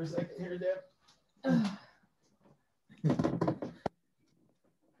to her for a second here, Deb?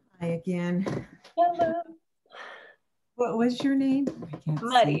 Hi again. Hello. What was your name? I can't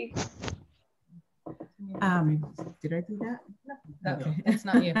Marty. see. Did I do that? No, okay. it's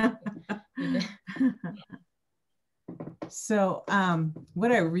not you. So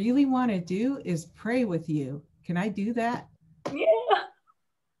what I really want to do is pray with you. Can I do that? Yeah.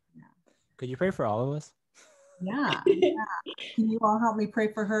 Could you pray for all of us? Yeah. Can you all help me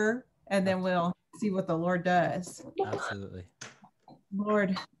pray for her? And then we'll see what the Lord does. Absolutely.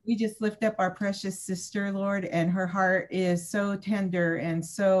 Lord, we just lift up our precious sister, Lord, and her heart is so tender and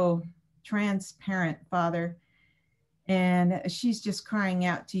so transparent, Father. And she's just crying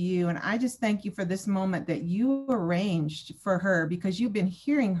out to you. And I just thank you for this moment that you arranged for her, because you've been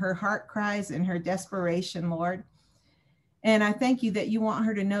hearing her heart cries and her desperation, Lord. And I thank you that you want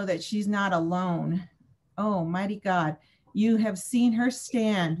her to know that she's not alone. Oh, mighty God, you have seen her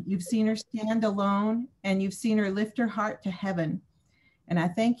stand. You've seen her stand alone, and you've seen her lift her heart to heaven. And I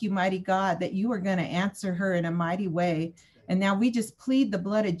thank you, mighty God, that you are going to answer her in a mighty way. And now we just plead the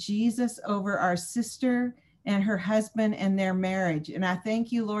blood of Jesus over our sister and her husband and their marriage. And I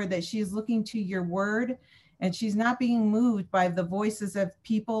thank you, Lord, that she is looking to your word and she's not being moved by the voices of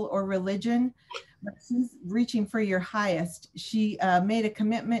people or religion, but she's reaching for your highest. She made a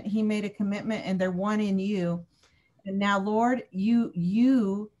commitment, he made a commitment, and they're one in you. And now, Lord,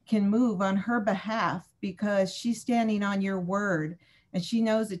 you can move on her behalf because she's standing on your word. And she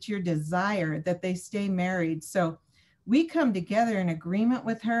knows it's your desire that they stay married. So we come together in agreement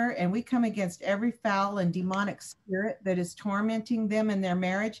with her, and we come against every foul and demonic spirit that is tormenting them in their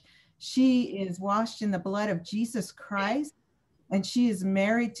marriage. She is washed in the blood of Jesus Christ, and she is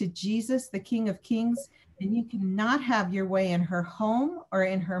married to Jesus, the King of Kings. And you cannot have your way in her home or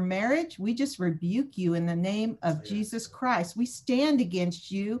in her marriage. We just rebuke you in the name of Jesus Christ. We stand against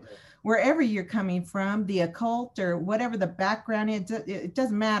you wherever you're coming from, the occult or whatever the background is. It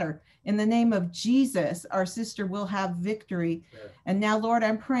doesn't matter. In the name of Jesus, our sister will have victory. And now, Lord,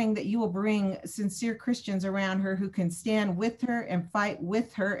 I'm praying that you will bring sincere Christians around her who can stand with her and fight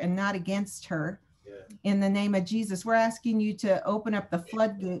with her and not against her. In the name of Jesus, we're asking you to open up the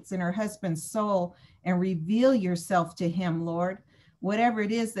floodgates in her husband's soul and reveal yourself to him, Lord. Whatever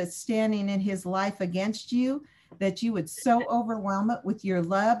it is that's standing in his life against you, that you would so overwhelm it with your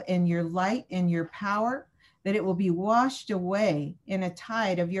love and your light and your power, that it will be washed away in a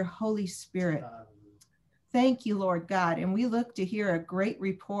tide of your Holy Spirit. Thank you, Lord God. And we look to hear a great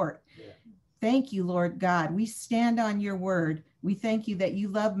report. Thank you, Lord God. We stand on your word. We thank you that you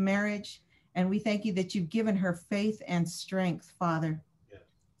love marriage, and we thank you that you've given her faith and strength, Father.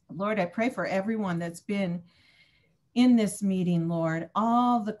 Lord, I pray for everyone that's been in this meeting, Lord,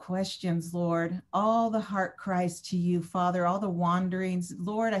 all the questions, Lord, all the heart cries to you, Father, all the wanderings.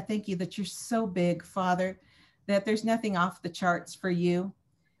 Lord, I thank you that you're so big, Father, that there's nothing off the charts for you.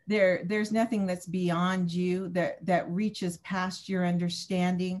 There's nothing that's beyond you that reaches past your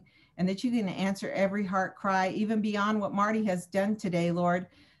understanding, and that you can answer every heart cry, even beyond what Marty has done today, Lord,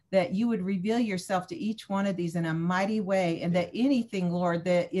 that you would reveal yourself to each one of these in a mighty way, and that anything, Lord,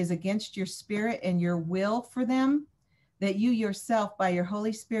 that is against your spirit and your will for them, that you yourself, by your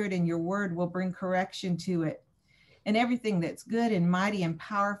Holy Spirit and your word, will bring correction to it. And everything that's good and mighty and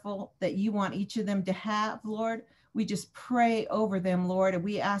powerful that you want each of them to have, Lord, we just pray over them, Lord, and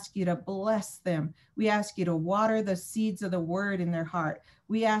we ask you to bless them. We ask you to water the seeds of the word in their heart.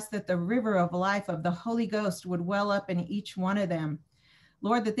 We ask that the river of life of the Holy Ghost would well up in each one of them.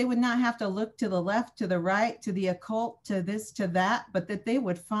 Lord, that they would not have to look to the left, to the right, to the occult, to this, to that, but that they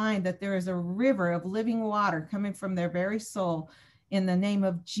would find that there is a river of living water coming from their very soul in the name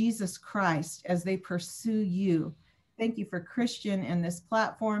of Jesus Christ as they pursue you. Thank you for Christian and this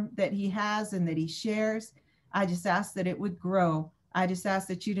platform that he has and that he shares. I just ask that it would grow. I just ask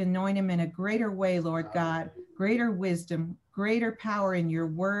that you'd anoint him in a greater way, Lord God, greater wisdom, greater power in your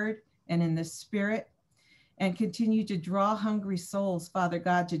word and in the spirit, and continue to draw hungry souls, Father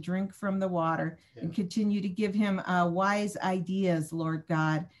God, to drink from the water, and continue to give him wise ideas, Lord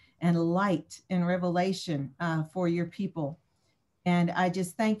God, and light and revelation for your people. And I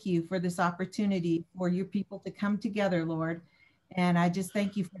just thank you for this opportunity for your people to come together, Lord. And I just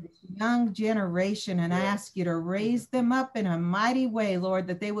thank you for this young generation. And I ask you to raise them up in a mighty way, Lord,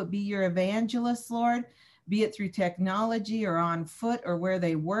 that they would be your evangelists, Lord, be it through technology or on foot or where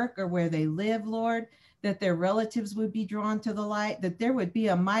they work or where they live, Lord, that their relatives would be drawn to the light, that there would be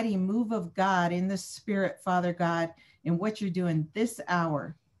a mighty move of God in the spirit, Father God, in what you're doing this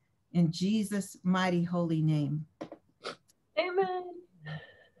hour. In Jesus' mighty holy name. Amen.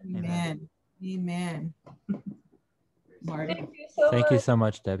 Amen. Amen. Marty. Thank you so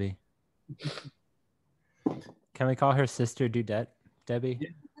much, Debbie. Can we call her Sister Dudette, Debbie?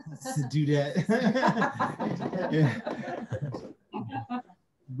 Dudette. Yeah.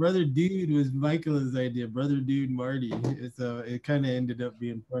 Brother Dude was Michael's idea. Brother Dude Marty. So it kind of ended up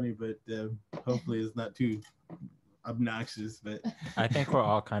being funny, but hopefully it's not too obnoxious. But I think we're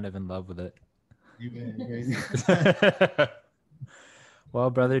all kind of in love with it. Amen. Well,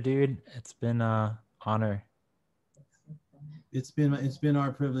 Brother Dude, it's been an honor. It's been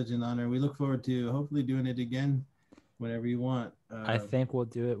our privilege and honor. We look forward to hopefully doing it again whenever you want. I think we'll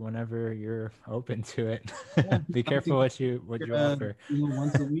do it whenever you're open to it. Be careful what you offer.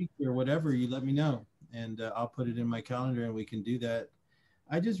 Once a week or whatever, you let me know, and I'll put it in my calendar, and we can do that.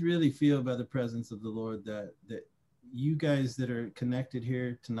 I just really feel by the presence of the Lord that you guys that are connected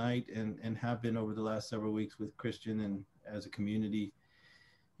here tonight and have been over the last several weeks with Christian and as a community,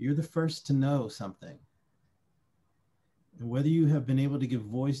 you're the first to know something. And whether you have been able to give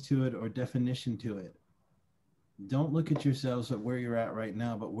voice to it or definition to it, don't look at yourselves at where you're at right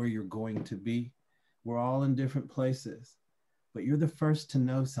now, but where you're going to be. We're all in different places, but you're the first to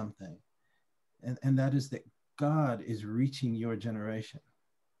know something. And that is that God is reaching your generation.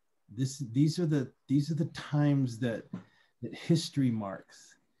 These are the times that history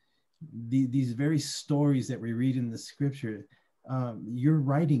marks. These very stories that we read in the scripture, you're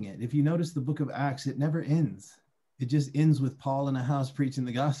writing it. If you notice the book of Acts, it never ends. It just ends with Paul in a house preaching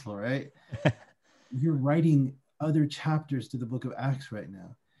the gospel, right? You're writing other chapters to the book of Acts right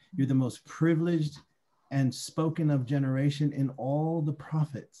now. You're the most privileged and spoken of generation in all the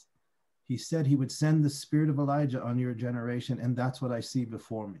prophets. He said he would send the spirit of Elijah on your generation, and that's what I see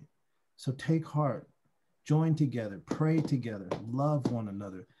before me. So take heart, join together, pray together, love one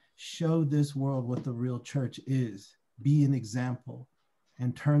another, show this world what the real church is, be an example,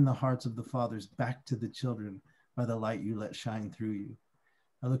 and turn the hearts of the fathers back to the children by the light you let shine through you.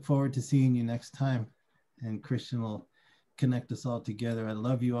 I look forward to seeing you next time, and Christian will connect us all together. I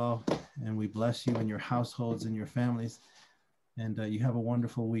love you all, and we bless you and your households and your families, and you have a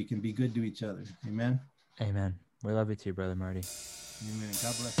wonderful week, and be good to each other. Amen. Amen. We love you too, Brother Marty. Amen.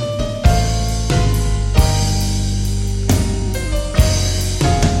 God bless you.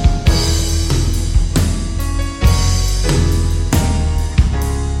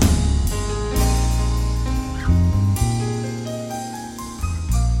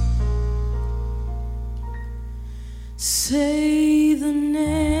 Say the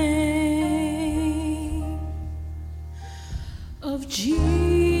name of Jesus.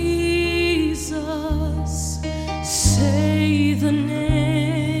 Say the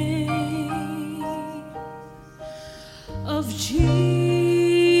name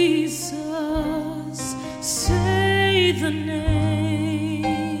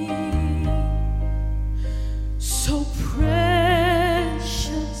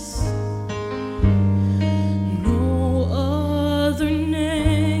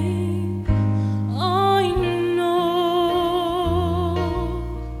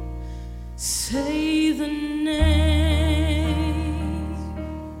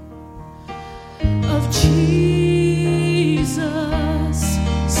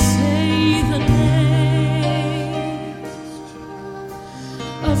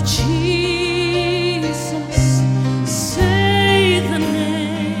of Jesus, say the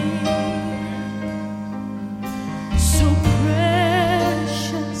name, so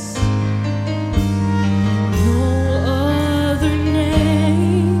precious, no other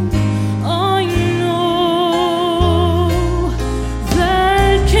name I know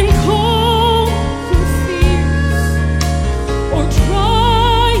that can calm your fears or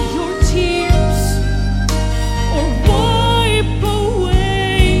dry your tears or wipe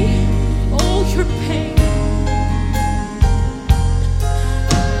away all your pain.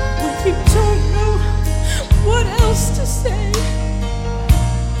 When you don't know what else to say,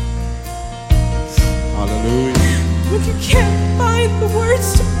 Hallelujah. when you can't find the words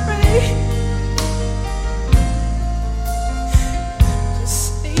to pray,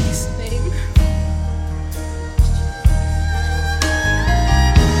 just say his name.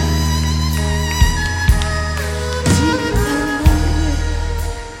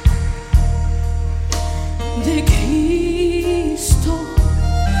 De Cristo,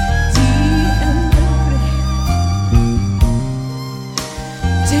 di el nombre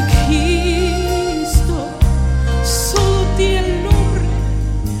de Cristo, solo di el nombre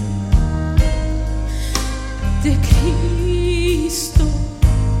de Cristo,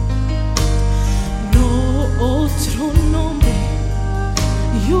 no otro nombre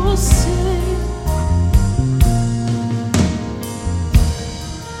yo sé.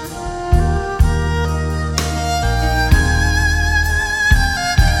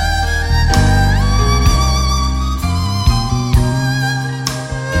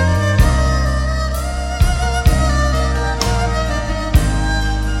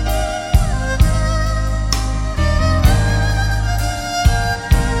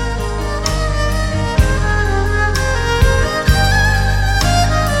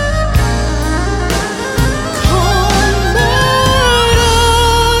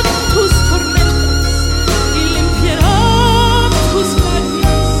 Tus tormentas y limpiará tus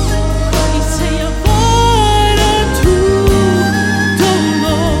lágrimas y se llevará tu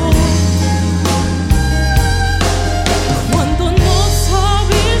dolor. Cuando no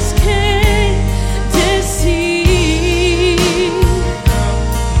sabes qué decir,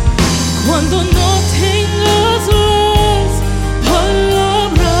 cuando no tengas las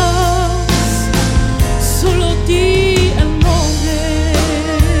palabras, solo di el nombre.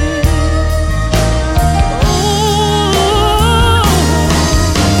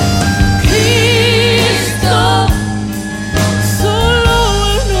 Cristo, solo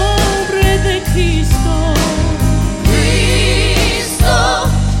el nombre de Cristo. Cristo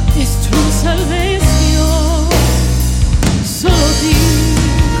es tu salvación. Solo di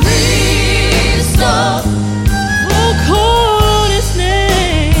Cristo. Oh, call his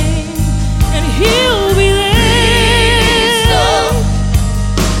name and he'll be there.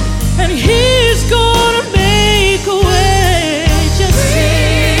 And he's gonna make a way. Just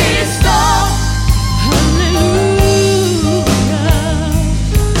Cristo. Hallelujah.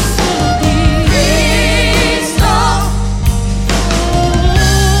 Solo di Cristo.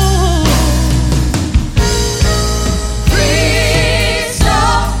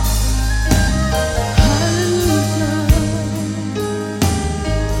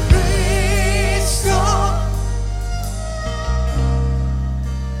 Cristo.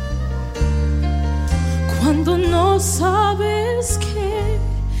 Cuando no sabes qué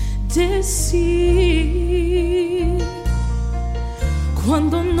decir,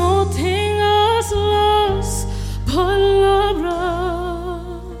 cuando no tengas las palabras,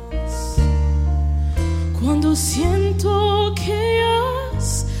 cuando siento que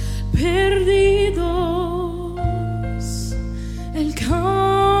has perdido el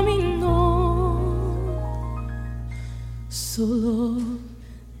camino, solo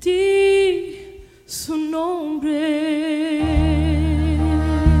di su nombre.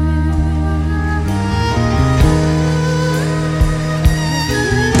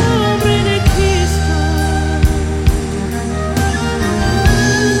 Nombre de Cristo.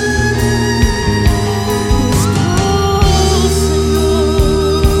 Es todo, Señor.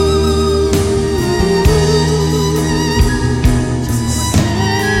 Just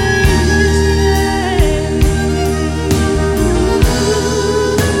say his name.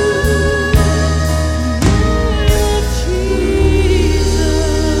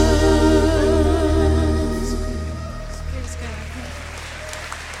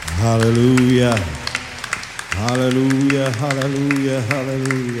 Hallelujah. Hallelujah. Hallelujah.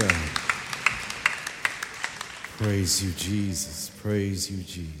 Hallelujah. Praise you, Jesus. Praise you,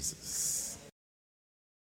 Jesus.